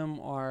lot of them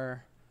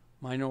are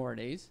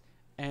minorities,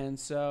 and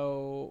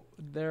so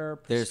their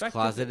there's perspective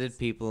closeted is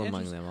people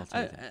among interest- them. I'll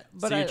tell you that.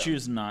 but so you I-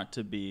 choose not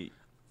to be.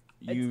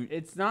 You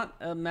It's not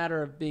a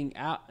matter of being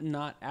out,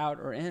 not out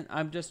or in.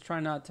 I'm just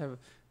trying not to.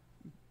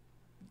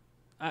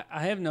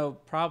 I have no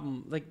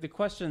problem. Like the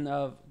question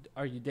of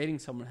are you dating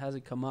someone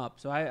hasn't come up,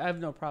 so I have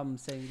no problem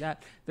saying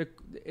that.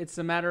 It's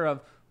a matter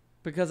of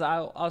because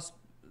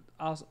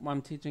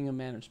I'm teaching a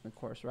management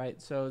course,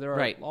 right? So there are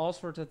Right. all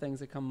sorts of things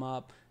that come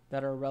up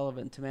that are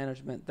relevant to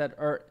management that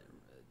are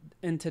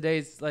in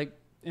today's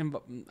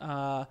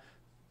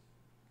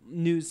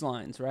news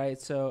lines, right?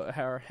 So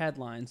or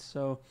headlines.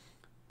 So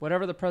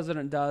whatever the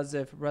president does,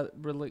 if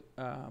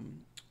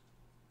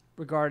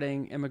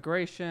regarding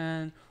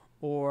immigration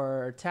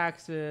or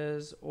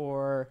taxes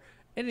or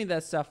any of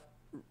that stuff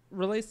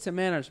relates to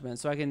management,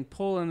 so I can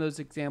pull in those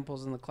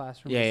examples in the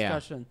classroom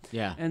discussion.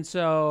 Yeah. And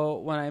so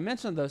when I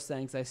mention those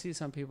things, I see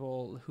some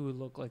people who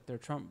look like they're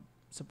Trump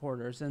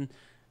supporters, and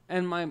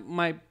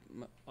my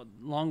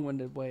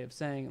long-winded way of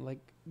saying like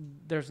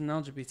there's an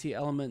LGBT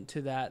element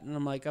to that, and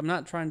I'm like I'm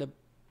not trying to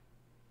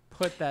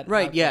put that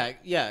Right, out there.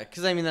 yeah,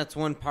 because I mean that's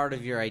one part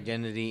of your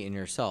identity in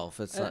yourself.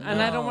 It's not,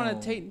 And I don't want No.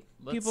 to take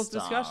Let's people's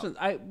stop. discussions.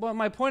 Well,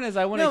 my point is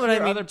I want to no, hear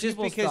but I mean other just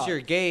people's because thoughts. you're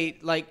gay,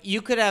 like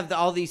you could have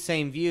all these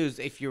same views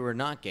if you were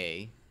not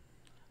gay.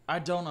 I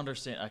don't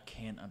understand. I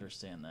can't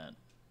understand that.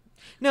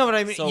 No, but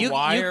I mean, So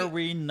why are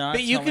we not?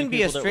 But you telling can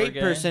be a people that we're straight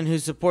gay? person who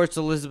supports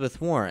Elizabeth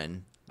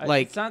Warren.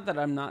 Like it's not that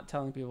I'm not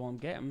telling people I'm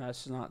gay. I'm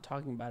just not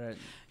talking about it.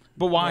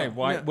 But why? No,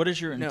 Why? no, What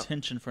is your no.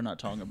 intention for not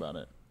talking about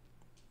it?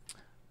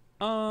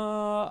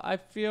 I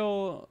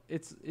feel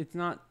it's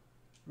not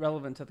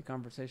relevant to the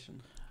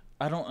conversation.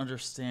 I don't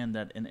understand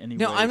that in any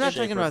way. no, I'm not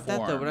shape, talking or about that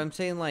though. form. But I'm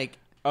saying like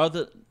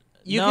Other.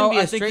 You no, can be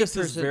a I think straight this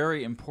is person-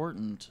 very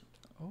important.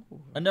 Oh,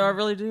 No, I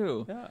really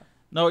do. yeah.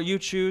 No, you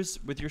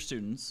choose with your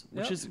students,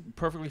 which Yep. is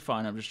perfectly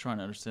fine. I'm just trying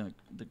to understand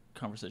the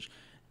conversation.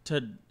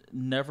 To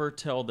never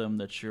tell them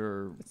that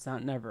you're. It's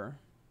not never.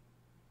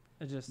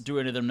 I just Do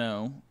any of them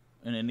know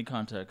in any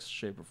context,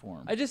 shape, or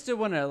form? I just didn't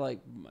want to like.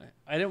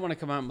 I didn't want to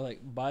come out and be like,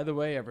 by the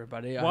way,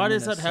 everybody. Why I'm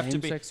does in a that have to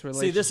be? same-sex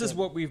See, this is relationship."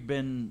 what we've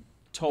been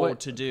told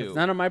to do. 'Cause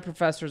none of my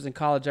professors in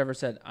college ever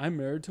said I'm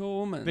married to a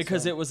woman.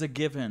 Because so. it was a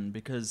given.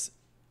 Because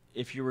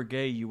if you were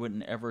gay, you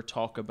wouldn't ever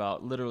talk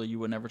about. Literally, you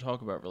would never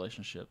talk about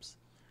relationships.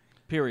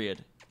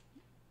 Period.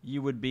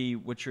 You would be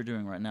what you're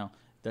doing right now.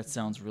 That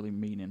sounds really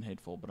mean and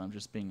hateful, but I'm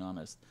just being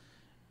honest.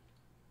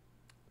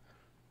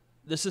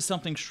 This is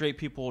something straight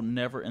people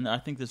never, and I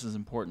think this is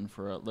important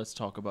for a Let's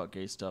Talk About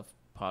Gay Stuff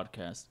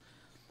podcast.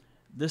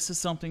 This is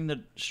something that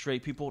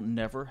straight people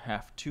never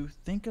have to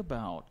think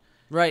about.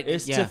 right,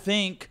 Is yeah. to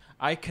think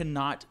I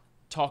cannot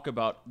talk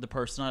about the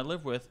person I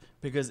live with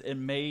because it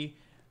may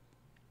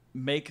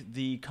make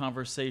the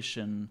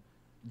conversation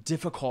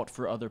difficult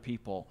for other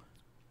people.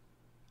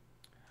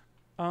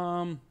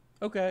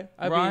 Okay.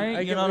 Right? I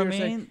You get know what what I you're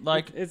saying. mean?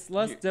 Like, it's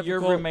less difficult.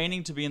 You're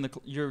remaining to be in the.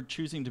 You're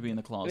choosing to be in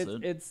the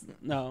closet. It's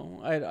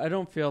no. I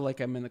don't feel like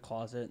I'm in the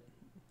closet.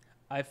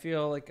 I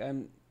feel like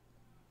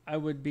I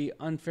would be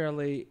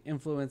unfairly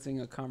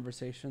influencing a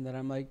conversation that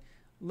I'm like,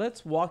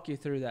 let's walk you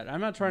through that.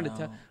 I'm not trying to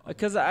tell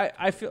because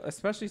I feel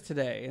especially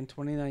today in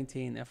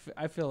 2019.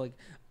 I feel like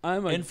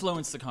I'm a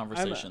Influence the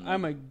conversation.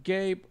 I'm a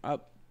gay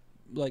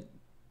like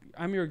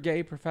I'm your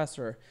gay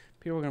professor.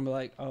 People are gonna be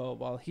like, oh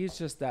well, he's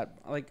just that.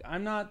 Like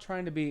I'm not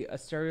trying to be a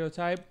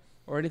stereotype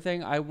or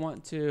anything. I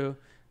want you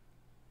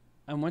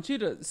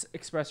to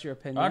express your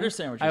opinion. I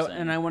understand what you're saying.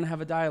 and I want to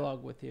have a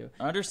dialogue with you.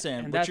 I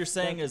understand. And What you're that's-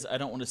 saying is I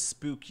don't want to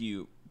spook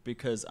you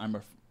because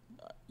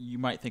you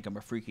might think I'm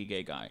a freaky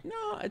gay guy.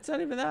 No, it's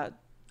not even that.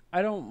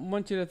 I don't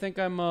want you to think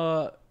I'm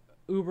a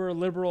uber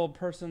liberal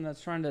person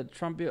that's trying to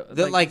trump you.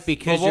 That like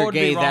because But what you're would be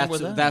gay, wrong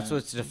with that? that's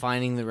what's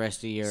defining the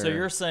rest of your. So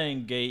you're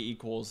saying gay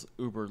equals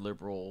uber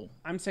liberal.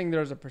 I'm saying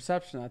there's a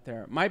perception out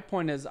there. My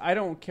point is, I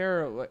don't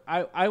care. Like,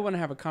 I want to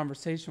have a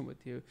conversation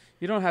with you.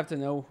 You don't have to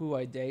know who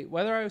I date,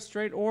 whether I was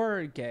straight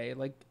or gay.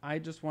 Like, I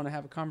just want to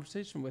have a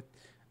conversation with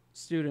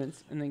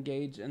students and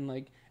engage and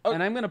like. Oh,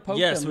 and I'm gonna poke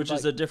yes, them. which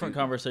is like, a different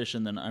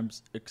conversation than I'm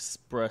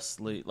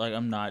expressly like.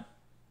 I'm not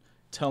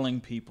telling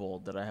people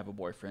that I have a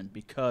boyfriend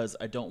because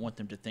I don't want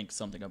them to think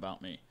something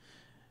about me.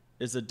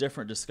 Is a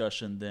different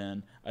discussion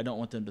than I don't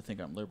want them to think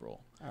I'm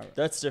liberal. Alright.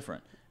 That's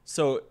different.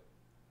 So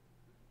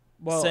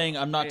Well, saying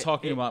I'm not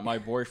talking about my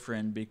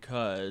boyfriend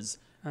because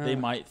they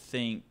might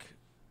think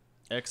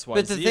XYZ.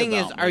 But the thing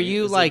is, about are me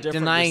you is a like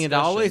different denying it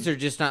always, discussion. or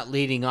just not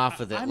leading off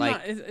with it? I'm like,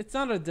 not. It's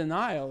not a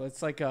denial.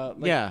 It's like a.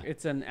 Like, Yeah.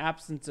 It's an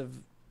absence of.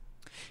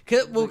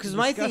 because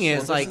my thing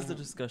discussion. is like, This is the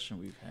discussion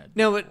we've had.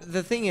 no, but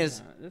the thing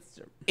is, That's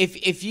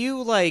if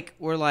you like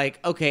were like,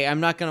 okay, I'm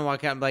not gonna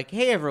walk out and be like,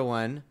 hey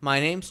everyone, my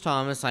name's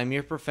Thomas, I'm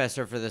your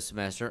professor for this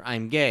semester,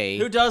 I'm gay.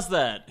 Who does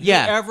that?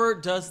 Yeah. Whoever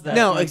does that?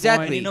 No, my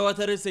exactly. And you know what?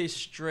 That is a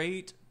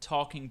straight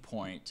talking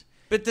point.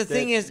 But the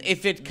thing is,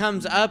 if it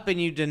comes up and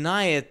you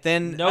deny it,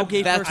 then No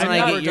gay that's person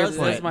when I ever get your does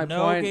point. That's my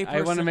No point. gay I want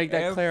to person make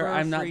that clear. ever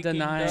I'm not freaking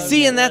denying. does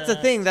See, and that's the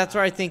that. thing. That's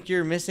where I think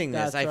you're missing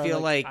this. That's I where, feel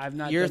like, like I'm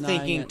not you're denying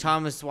thinking it.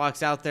 Thomas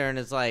walks out there and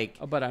is like,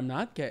 Oh, but I'm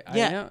not gay.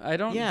 Yeah. I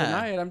don't Yeah.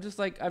 deny it. I'm just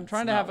like I'm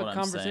trying to not have a what I'm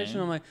conversation.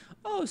 saying. I'm like,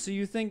 oh, so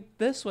you think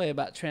this way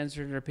about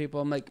transgender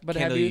people? I'm like, but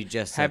Kendall, have you you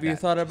just said have you that.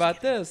 thought Just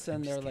about this?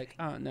 And they're like,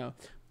 oh no.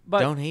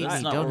 But don't hate That's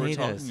me, not don't what we're hate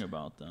talking us.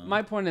 about, though.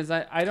 my point is,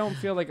 I don't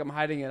feel like I'm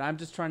hiding it. I'm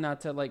just trying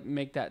not to like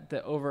make that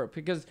the over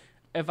because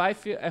if I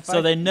feel if So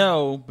I they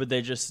know, but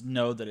they just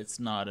know that it's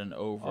not an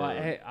over.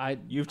 oh,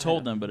 You've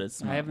told them, but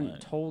it's not. I haven't like-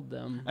 told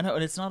them. I know,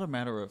 and it's not a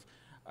matter of.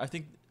 I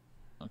think,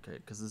 okay,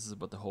 because this is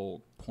what the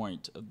whole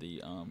point of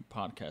the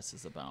podcast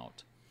is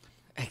about.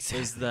 Exactly.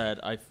 Is that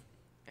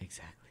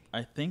Exactly.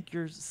 I think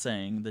you're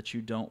saying that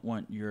you don't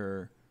want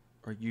your,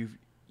 or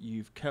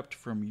you've kept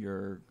from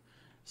your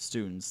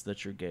students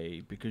that you're gay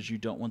because you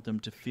don't want them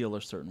to feel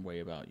a certain way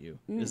about you.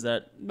 Is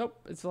that Nope,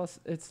 it's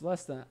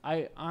less than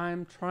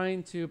I'm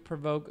trying to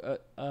provoke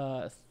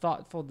a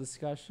thoughtful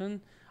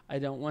discussion. I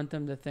don't want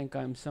them to think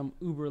I'm some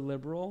uber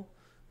liberal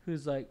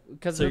who's like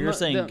because so? You're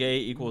saying gay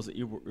equals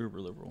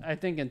uber liberal? I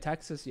think in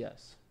Texas,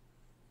 yes.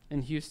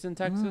 In Houston,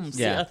 Texas,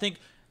 See, Yeah. I think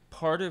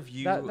part of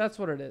you. that's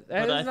what it is. It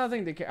but has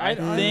nothing to care. I I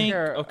don't think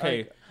care.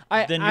 okay.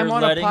 Then I'm you're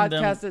on a letting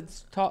podcast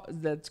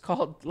them- that's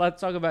called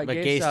 "Let's Talk About But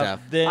Gay, gay Stuff." stuff.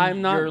 Then I'm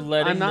not. you're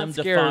letting I'm not them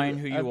scared define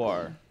who you of-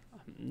 are.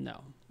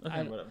 No.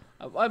 Okay, whatever.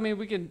 I mean,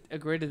 we can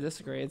agree to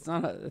disagree. It's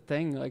not a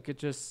thing. Like it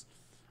just.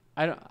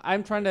 I don't.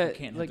 I'm trying to We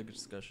can't like. have the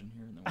discussion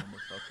here, and then when we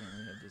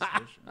fucking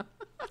have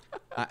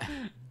discussion.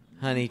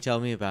 Honey, tell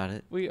me about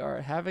it. We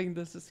are having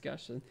this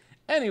discussion.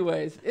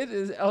 Anyways, it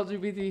is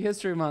LGBT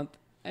History Month,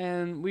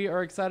 and we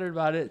are excited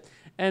about it.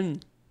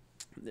 And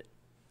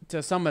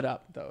to sum it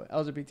up, though,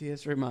 LGBT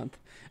History Month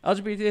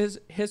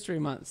History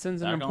Month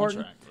sends Back on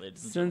track,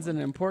 ladies and sends an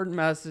gentlemen. important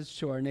message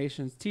to our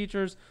nation's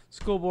teachers,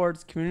 school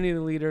boards, community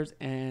leaders,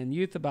 and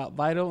youth about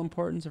vital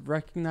importance of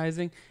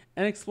recognizing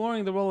and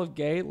exploring the role of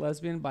gay,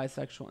 lesbian,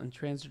 bisexual, and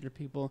transgender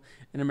people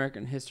in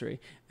American history.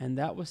 And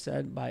that was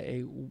said by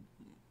a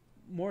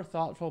more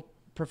thoughtful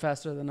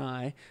professor than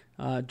I,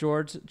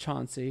 George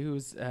Chauncey,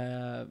 who's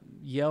a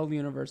Yale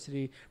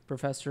University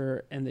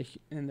professor in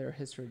their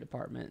history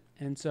department.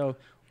 And so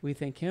we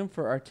thank him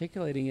for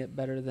articulating it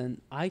better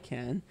than I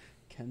can,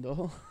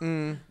 Kendall.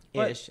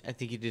 But- Ish. I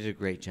think you did a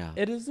great job.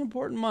 It is an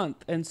important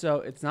month, and so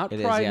it's not It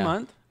is, Pride yeah.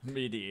 Month.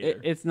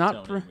 Mediator. It's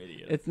not. Tony,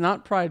 mediator. It's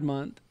not Pride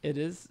Month. It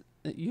is.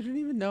 You didn't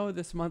even know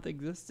this month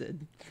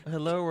existed.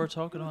 Hello, we're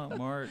talking about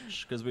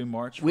March because we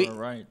march for We- our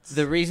rights.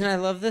 The reason I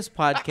love this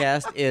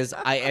podcast is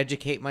I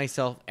educate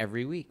myself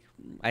every week.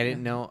 I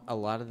didn't know a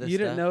lot of this You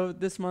stuff. didn't know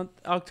this month,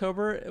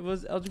 October, it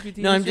was LGBT.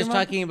 No, I'm History just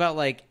Month? talking about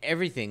like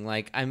everything.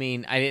 Like, I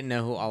mean, I didn't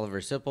know who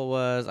Oliver Sipple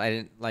was. I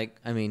didn't like.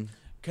 I mean,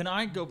 Can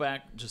I go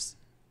back just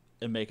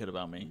and make it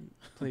about me?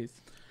 Please,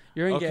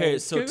 you're engaged. Okay,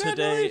 so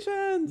today,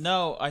 Congratulations!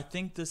 no, I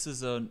think this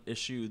is an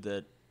issue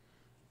that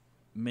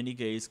many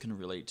gays can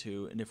relate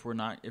to, and if we're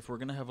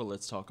gonna have a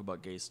let's talk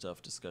about gay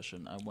stuff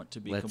discussion, I want to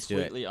be Let's do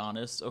it. completely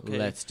honest. Okay,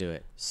 let's do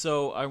it.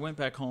 So I went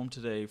back home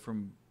today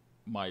from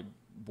my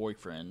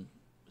boyfriend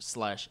 /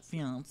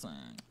 fiance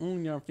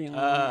Your feeling.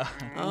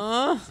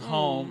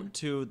 home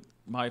to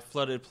my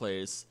flooded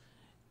place,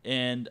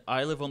 and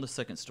I live on the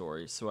second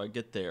story, so I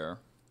get there.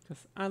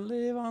 'Cause I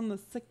live on the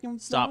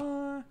second Stop.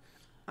 floor.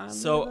 I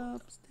So- live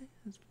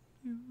upstairs.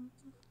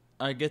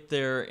 I get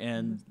there,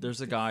 and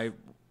there's a guy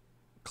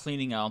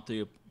cleaning out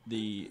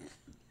the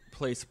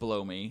place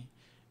below me,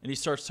 and he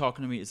starts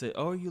talking to me. He said,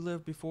 "Oh, you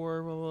lived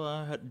before? Blah,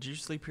 blah, blah. Did you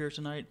sleep here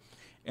tonight?"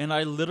 And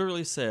I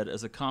literally said,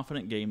 as a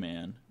confident gay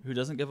man who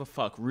doesn't give a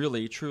fuck,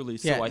 really, truly,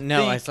 Yeah, so I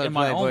no, I think slept in with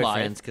my my own boyfriends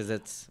life, because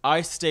it's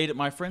I stayed at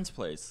my friend's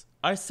place.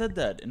 I said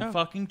that in Oh.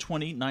 fucking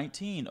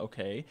 2019,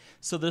 okay?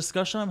 So the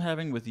discussion I'm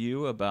having with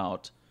you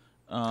about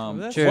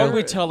that's True. what we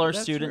where- tell our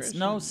that's students. where it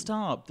No, should-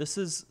 stop. This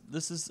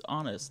is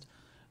honest.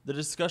 The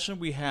discussion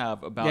we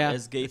have about Yeah,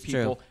 as gay it's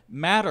people true.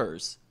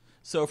 matters.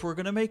 So if we're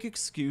going to make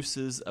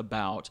excuses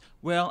about,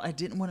 well, I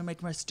didn't want to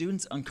make my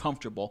students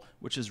uncomfortable,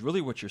 which is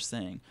really what you're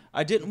saying.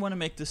 I didn't want to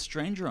make this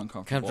stranger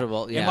uncomfortable.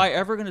 Comfortable, yeah. Am I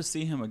ever going to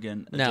see him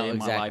again a No, day in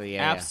my exactly, life? yeah,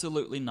 yeah.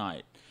 Absolutely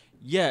not.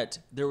 Yet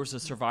there was a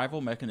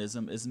survival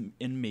mechanism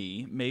in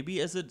me, maybe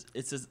it's a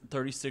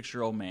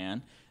 36-year-old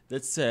man,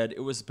 that said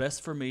it was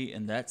best for me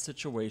in that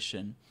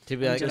situation to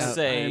be like, to no,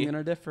 say, I'm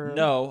gonna differ.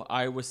 no,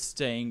 I was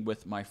staying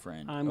with my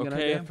friend. I'm gonna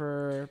okay?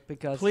 differ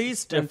because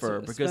Please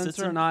differ, because it's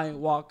Spencer and I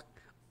walk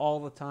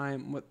all the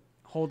time with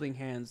holding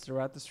hands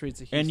throughout the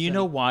streets of Houston. And you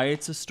know why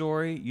it's a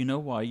story? You know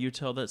why you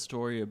tell that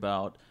story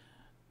about?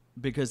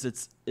 Because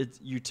it's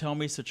you tell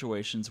me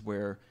situations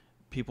where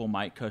people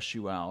might cuss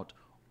you out,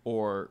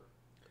 or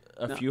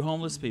a few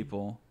homeless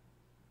people.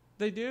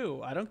 They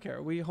do. I don't care.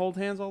 We hold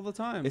hands all the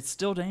time. It's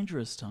still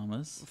dangerous,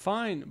 Thomas.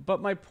 Fine, but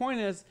my point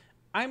is,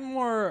 I'm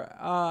more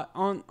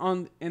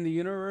on in the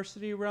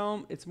university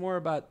realm. It's more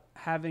about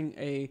having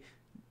a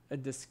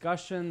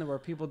discussion where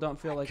people don't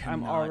feel like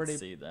I'm already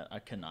see that. I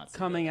cannot see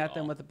coming that at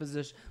them with a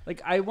position.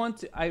 Like I want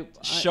to.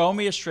 Show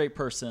me a straight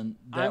person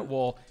that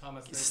will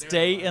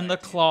stay in the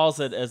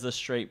closet as a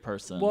straight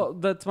person. Well,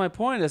 that's my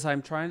point. Is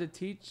I'm trying to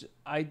teach.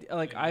 I'm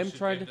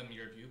trying to. Give them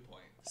your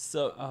viewpoint.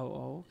 So.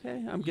 Oh,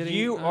 okay. I'm getting.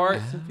 You are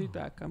some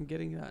feedback. I'm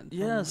getting that.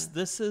 Yes,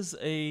 this is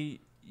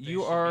a.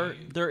 You are.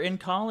 They're in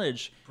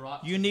college.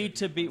 You need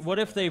to be. What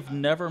if they've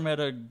never met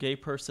a gay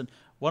person?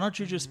 Why don't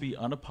you just be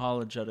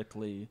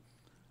unapologetically?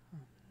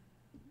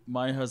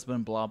 My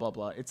husband, blah blah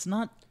blah. It's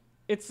not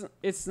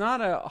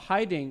not a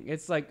hiding.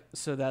 It's like,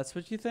 so that's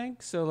what you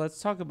think. So let's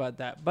talk about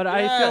that. But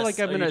Yes. I feel like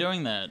I'm Are you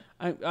doing that.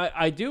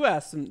 I do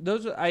ask them.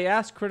 I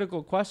ask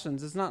critical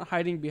questions. It's not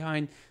hiding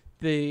behind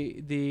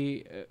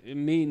the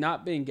me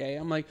not being gay.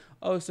 I'm like,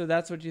 oh, so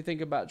that's what you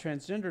think about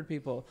transgendered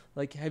people?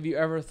 Like, have you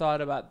ever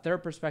thought about their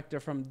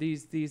perspective from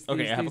these?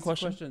 Okay, I have a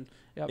question. Questions?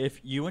 Yep.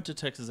 If you went to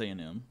Texas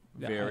A&M,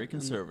 very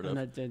conservative, and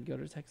I did go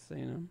to Texas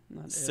A&M.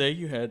 Say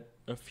you had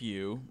a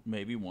few,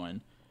 maybe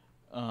one.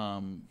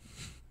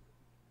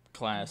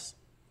 Class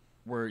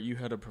where you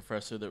had a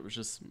professor that was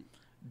just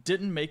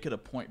didn't make it a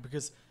point,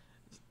 because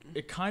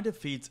it kind of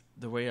feeds,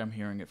 the way I'm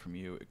hearing it from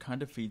you, it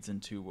kind of feeds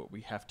into what we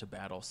have to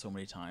battle so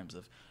many times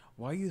of,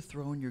 why are you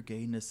throwing your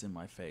gayness in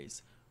my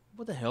face?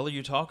 What the hell are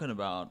you talking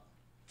about?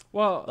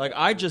 Well, like,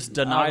 I just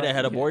denied I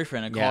had a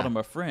boyfriend and called him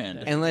a friend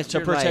to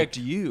protect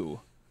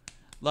you.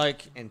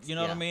 Like, you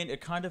know what I mean?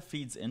 It kind of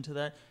feeds into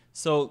that.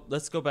 So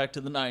let's go back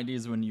to the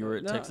 90s when you were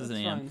at Texas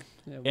A&M.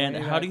 Yeah, and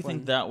how do you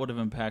think that would have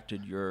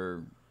impacted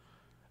your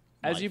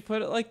As life? you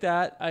put it like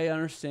that, I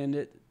understand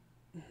it.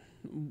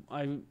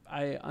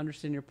 I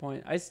understand your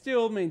point. I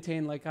still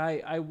maintain, like,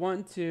 I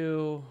want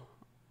to...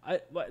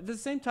 but at the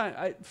same time,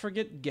 I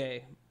forget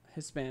gay,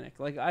 Hispanic.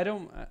 Like, I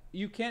don't...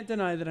 you can't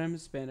deny that I'm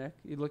Hispanic.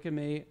 You look at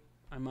me,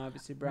 I'm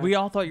obviously brown. We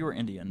all thought you were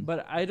Indian.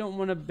 But I don't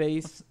want to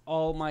base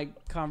all my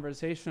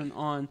conversation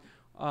on...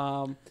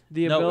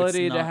 the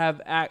ability to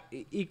have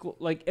equal,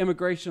 like,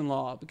 immigration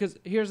law. Because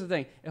here's the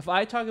thing. If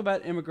I talk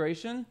about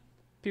immigration,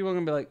 people are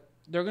going to be like,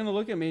 they're going to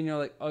look at me and you're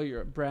like, oh,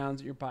 you're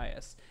Browns, you're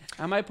biased.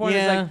 And my point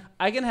is, like,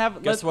 I can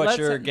have... Guess what?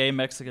 You're a gay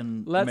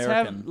Mexican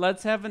American.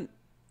 Let's have an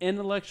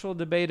intellectual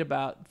debate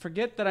about...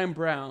 Forget that I'm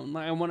brown.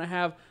 Like, I want to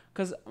have...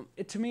 Because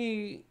to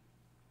me,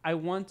 I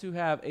want to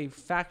have a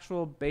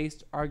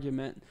factual-based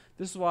argument.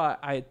 This is why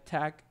I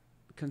attack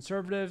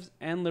conservatives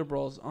and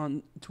liberals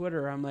on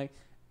Twitter. I'm like...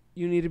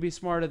 You need to be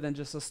smarter than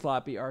just a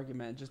sloppy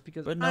argument. Just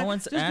because,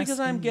 because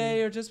I'm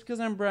gay or just because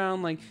I'm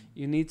brown, like,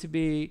 you need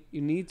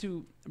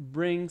to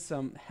bring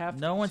some heft.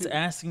 No one's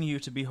asking you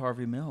to be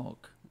Harvey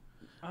Milk.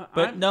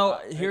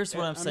 Here's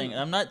what I'm saying.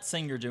 I'm not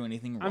saying you're doing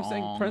anything wrong. I'm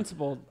saying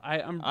principled. I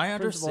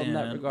understand. In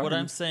that regard. What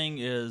I'm saying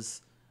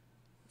is,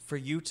 for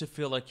you to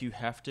feel like you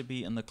have to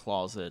be in the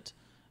closet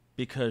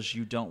because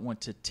you don't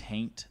want to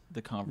taint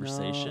the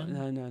conversation.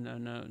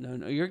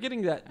 No. You're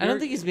getting that. I don't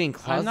think he's being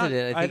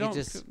closeted. I think it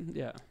just...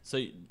 Yeah.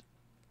 So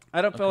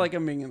I don't feel like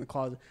I'm being in the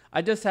closet.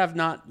 I just have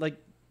not, like,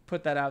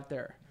 put that out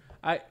there.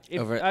 And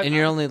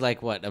you're only,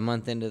 like, what, a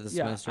month into the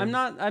semester? I'm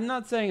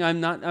not saying I'm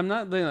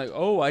not being like,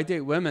 oh, I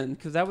date women,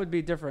 because that would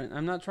be different.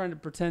 I'm not trying to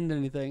pretend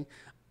anything.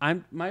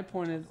 My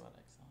point is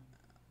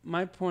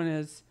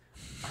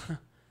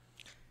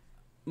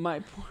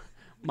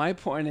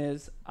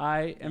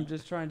I am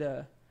just trying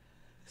to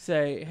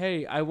say,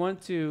 hey, I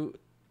want to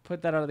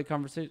put that out of the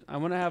conversation. I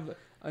want to have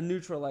a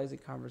neutralizing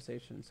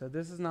conversation. So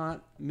this is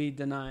not me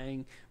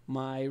denying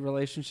my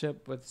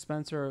relationship with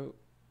Spencer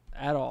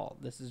at all.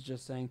 This is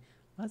just saying,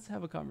 let's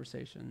have a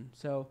conversation.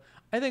 So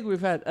I think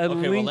we've had a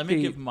lengthy... well, let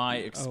me give my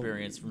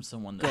experience from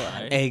someone that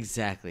I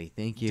exactly.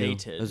 Thank you.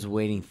 dated. I was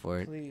waiting for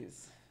it.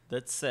 Please.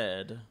 That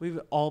said... We've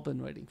all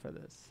been waiting for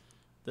this.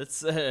 That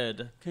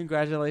said...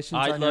 Congratulations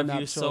I on your love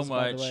you so nuptials,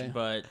 by the much, way.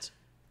 but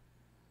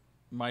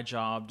my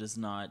job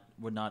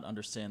would not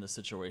understand the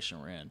situation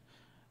we're in.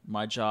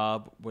 My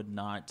job would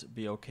not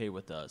be okay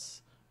with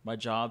us. My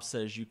job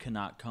says you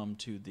cannot come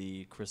to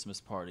the Christmas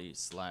party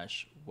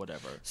 /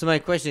 whatever. So my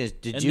question is,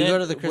 did you go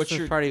to the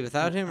Christmas party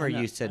without him, or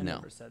you said no? I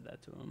never said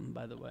that to him,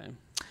 by the way.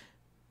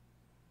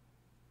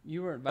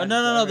 You were invited.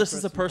 No. This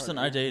is a person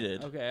I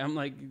dated. Okay, I'm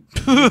like,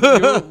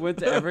 you went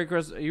to every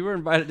Christmas. You were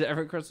invited to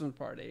every Christmas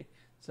party.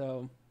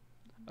 So,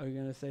 are you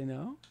gonna say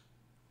no?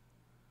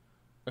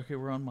 Okay,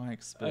 we're on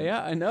Mike's.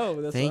 Yeah, I know.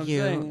 That's Thank what I'm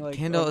you, saying. Like,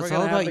 Kendall. It's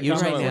all about you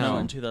right now.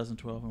 In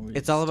 2012,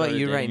 it's all about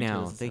you right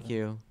now. Thank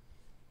you.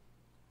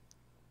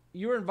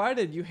 You were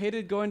invited. You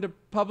hated going to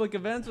public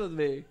events with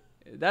me.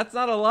 That's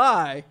not a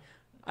lie.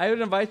 I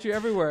would invite you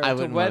everywhere. I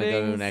wouldn't want to go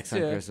to an weddings,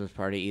 Christmas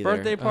party either.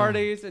 Birthday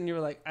parties, and you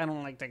were like, I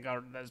don't like to go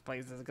to those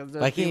places because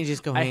why can't you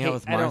just go hang out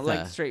with Martha? I don't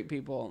like straight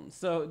people,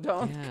 so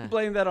don't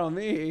blame that on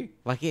me.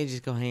 Why can't you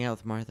just go hang out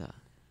with Martha?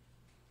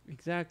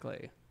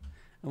 Exactly.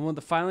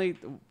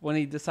 And when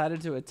he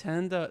decided to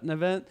attend an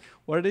event,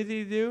 what did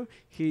he do?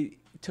 He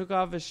took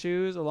off his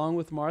shoes along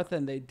with Martha,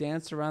 and they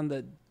danced around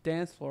the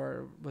dance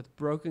floor with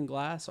broken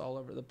glass all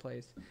over the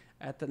place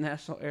at the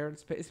National Air and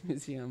Space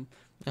Museum.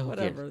 Oh,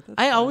 Whatever. I that's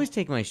fine. always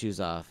take my shoes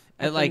off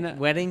At at the like na-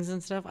 weddings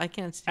and stuff. I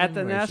can't stand At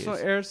the wearing National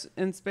shoes.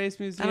 Air and Space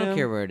Museum. I don't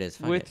care where it is.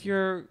 Fuck with it.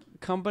 your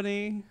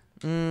company.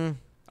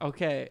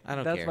 Okay, I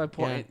don't that's care. my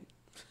point.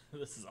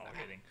 This is all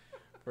getting.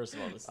 First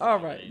of all, this is All all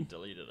right. getting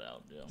deleted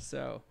out. Yeah.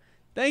 So,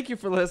 thank you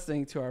for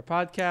listening to our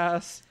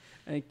podcast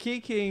and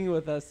kicking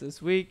with us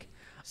this week.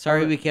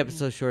 Sorry Alright. we kept it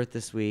so short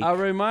this week. A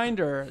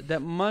reminder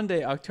that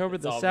Monday, October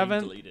It's the all being 7th,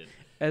 deleted.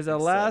 is the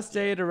Except, last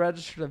day yeah. to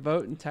register to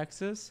vote in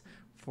Texas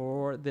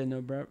for the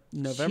November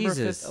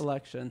Jesus. 5th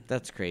election.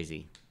 That's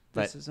crazy.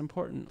 This But is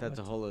important. that's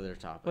a whole other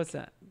topic. What's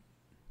that?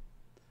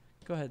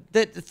 Go ahead.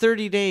 That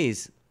 30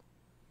 days.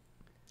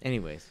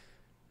 Anyways,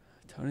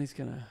 Tony's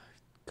gonna.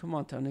 Come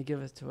on, Tony,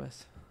 give it to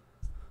us.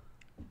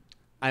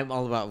 I'm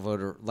all about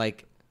voter.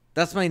 Like,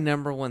 that's my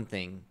number one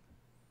thing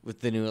with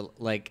the new.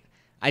 Like,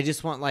 I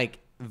just want like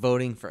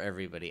voting for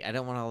everybody. I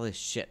don't want all this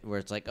shit where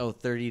it's like, oh,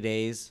 30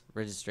 days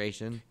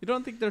registration. You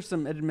don't think there's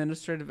some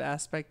administrative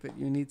aspect that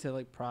you need to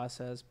like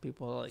process?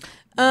 People like.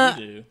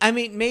 You do. I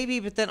mean, maybe,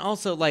 but then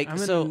also like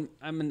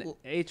I'm an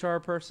HR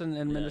person,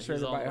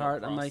 administrator all by about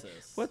heart. I'm like,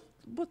 process.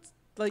 what's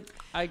like?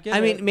 I get. I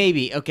it. mean,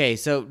 maybe. Okay,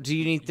 so do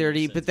you need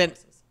 30? But then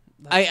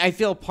I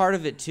feel part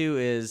of it too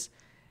is,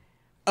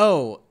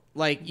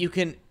 like you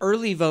can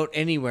early vote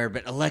anywhere,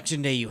 but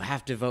election day you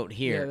have to vote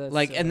here. Yeah, that's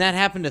like, silly. and that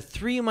happened to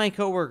 3 of my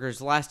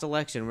coworkers last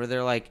election, where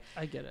they're like,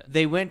 I get it.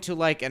 they went to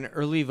like an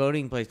early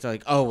voting place. They're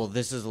like, oh well,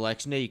 this is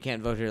election day, you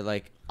can't vote here.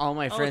 Like all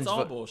my friends it's all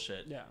vote.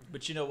 bullshit. Yeah.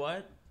 But you know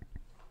what?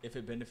 If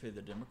it benefited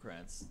the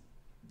Democrats,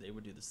 they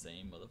would do the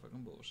same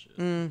motherfucking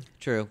bullshit.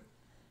 True.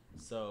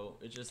 So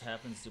it just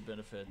happens to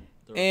benefit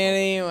the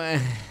Anyway,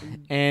 Oh,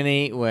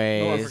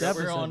 anyways, it's forgot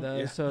we're episode, on- though.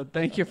 yeah. So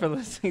thank you for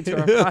listening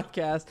to our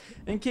podcast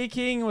and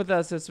kicking with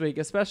us this week.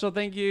 A special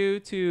thank you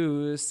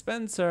to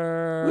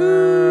Spencer.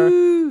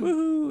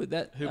 Woohoo!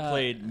 That who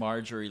played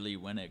Marjorie Lee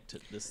Winnick to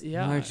this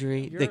Yeah,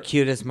 Marjorie, the your-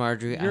 cutest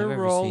Marjorie I've Your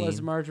ever role seen.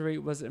 as Marjorie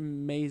was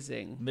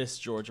amazing. Miss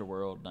Georgia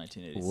World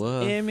 1986.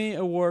 Woof. Emmy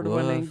award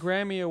winning, Woof.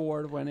 Grammy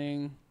award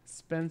winning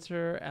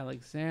Spencer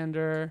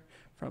Alexander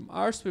from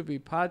Our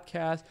Spoopy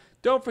Podcast.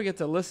 Don't forget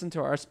to listen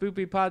to Our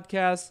Spoopy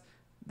Podcast.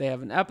 They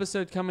have an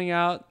episode coming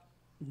out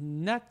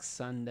next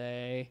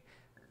Sunday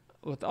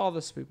with all the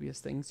spoopiest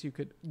things you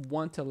could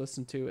want to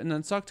listen to. And then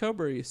it's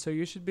October, so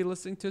you should be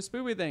listening to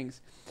spoopy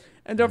things.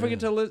 And don't forget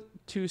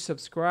to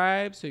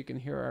subscribe so you can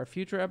hear our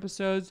future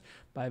episodes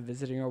by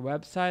visiting our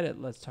website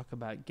at Let's Talk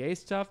About Gay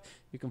Stuff.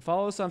 You can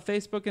follow us on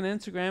Facebook and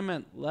Instagram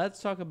at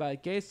Let's Talk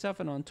About Gay Stuff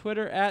and on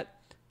Twitter at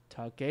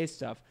Talk Gay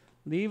Stuff.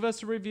 Leave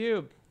us a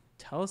review.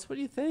 Tell us what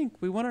you think.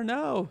 We want to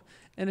know.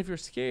 And if you're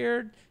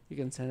scared, you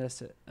can send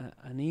us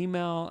an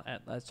email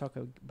at Let's Talk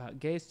About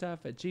Gay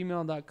Stuff at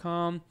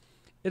gmail.com.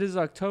 It is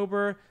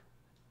October.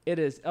 It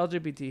is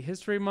LGBT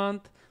History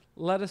Month.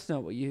 Let us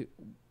know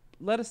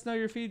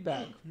your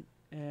feedback.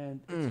 And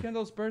it's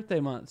Kendall's birthday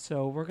month,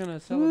 so we're gonna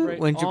celebrate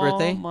When's your all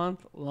birthday?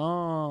 month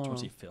long.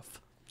 25th.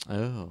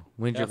 Oh,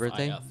 when's your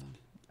birthday?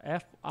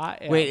 FIF.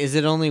 FIF. Wait, is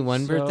it only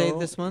one birthday So,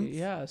 this month?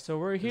 Yeah, so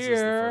we're This is the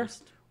here.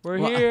 first. We're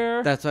Well,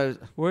 here. That's why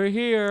We're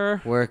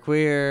here. we're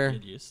queer.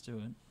 Get used to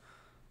it.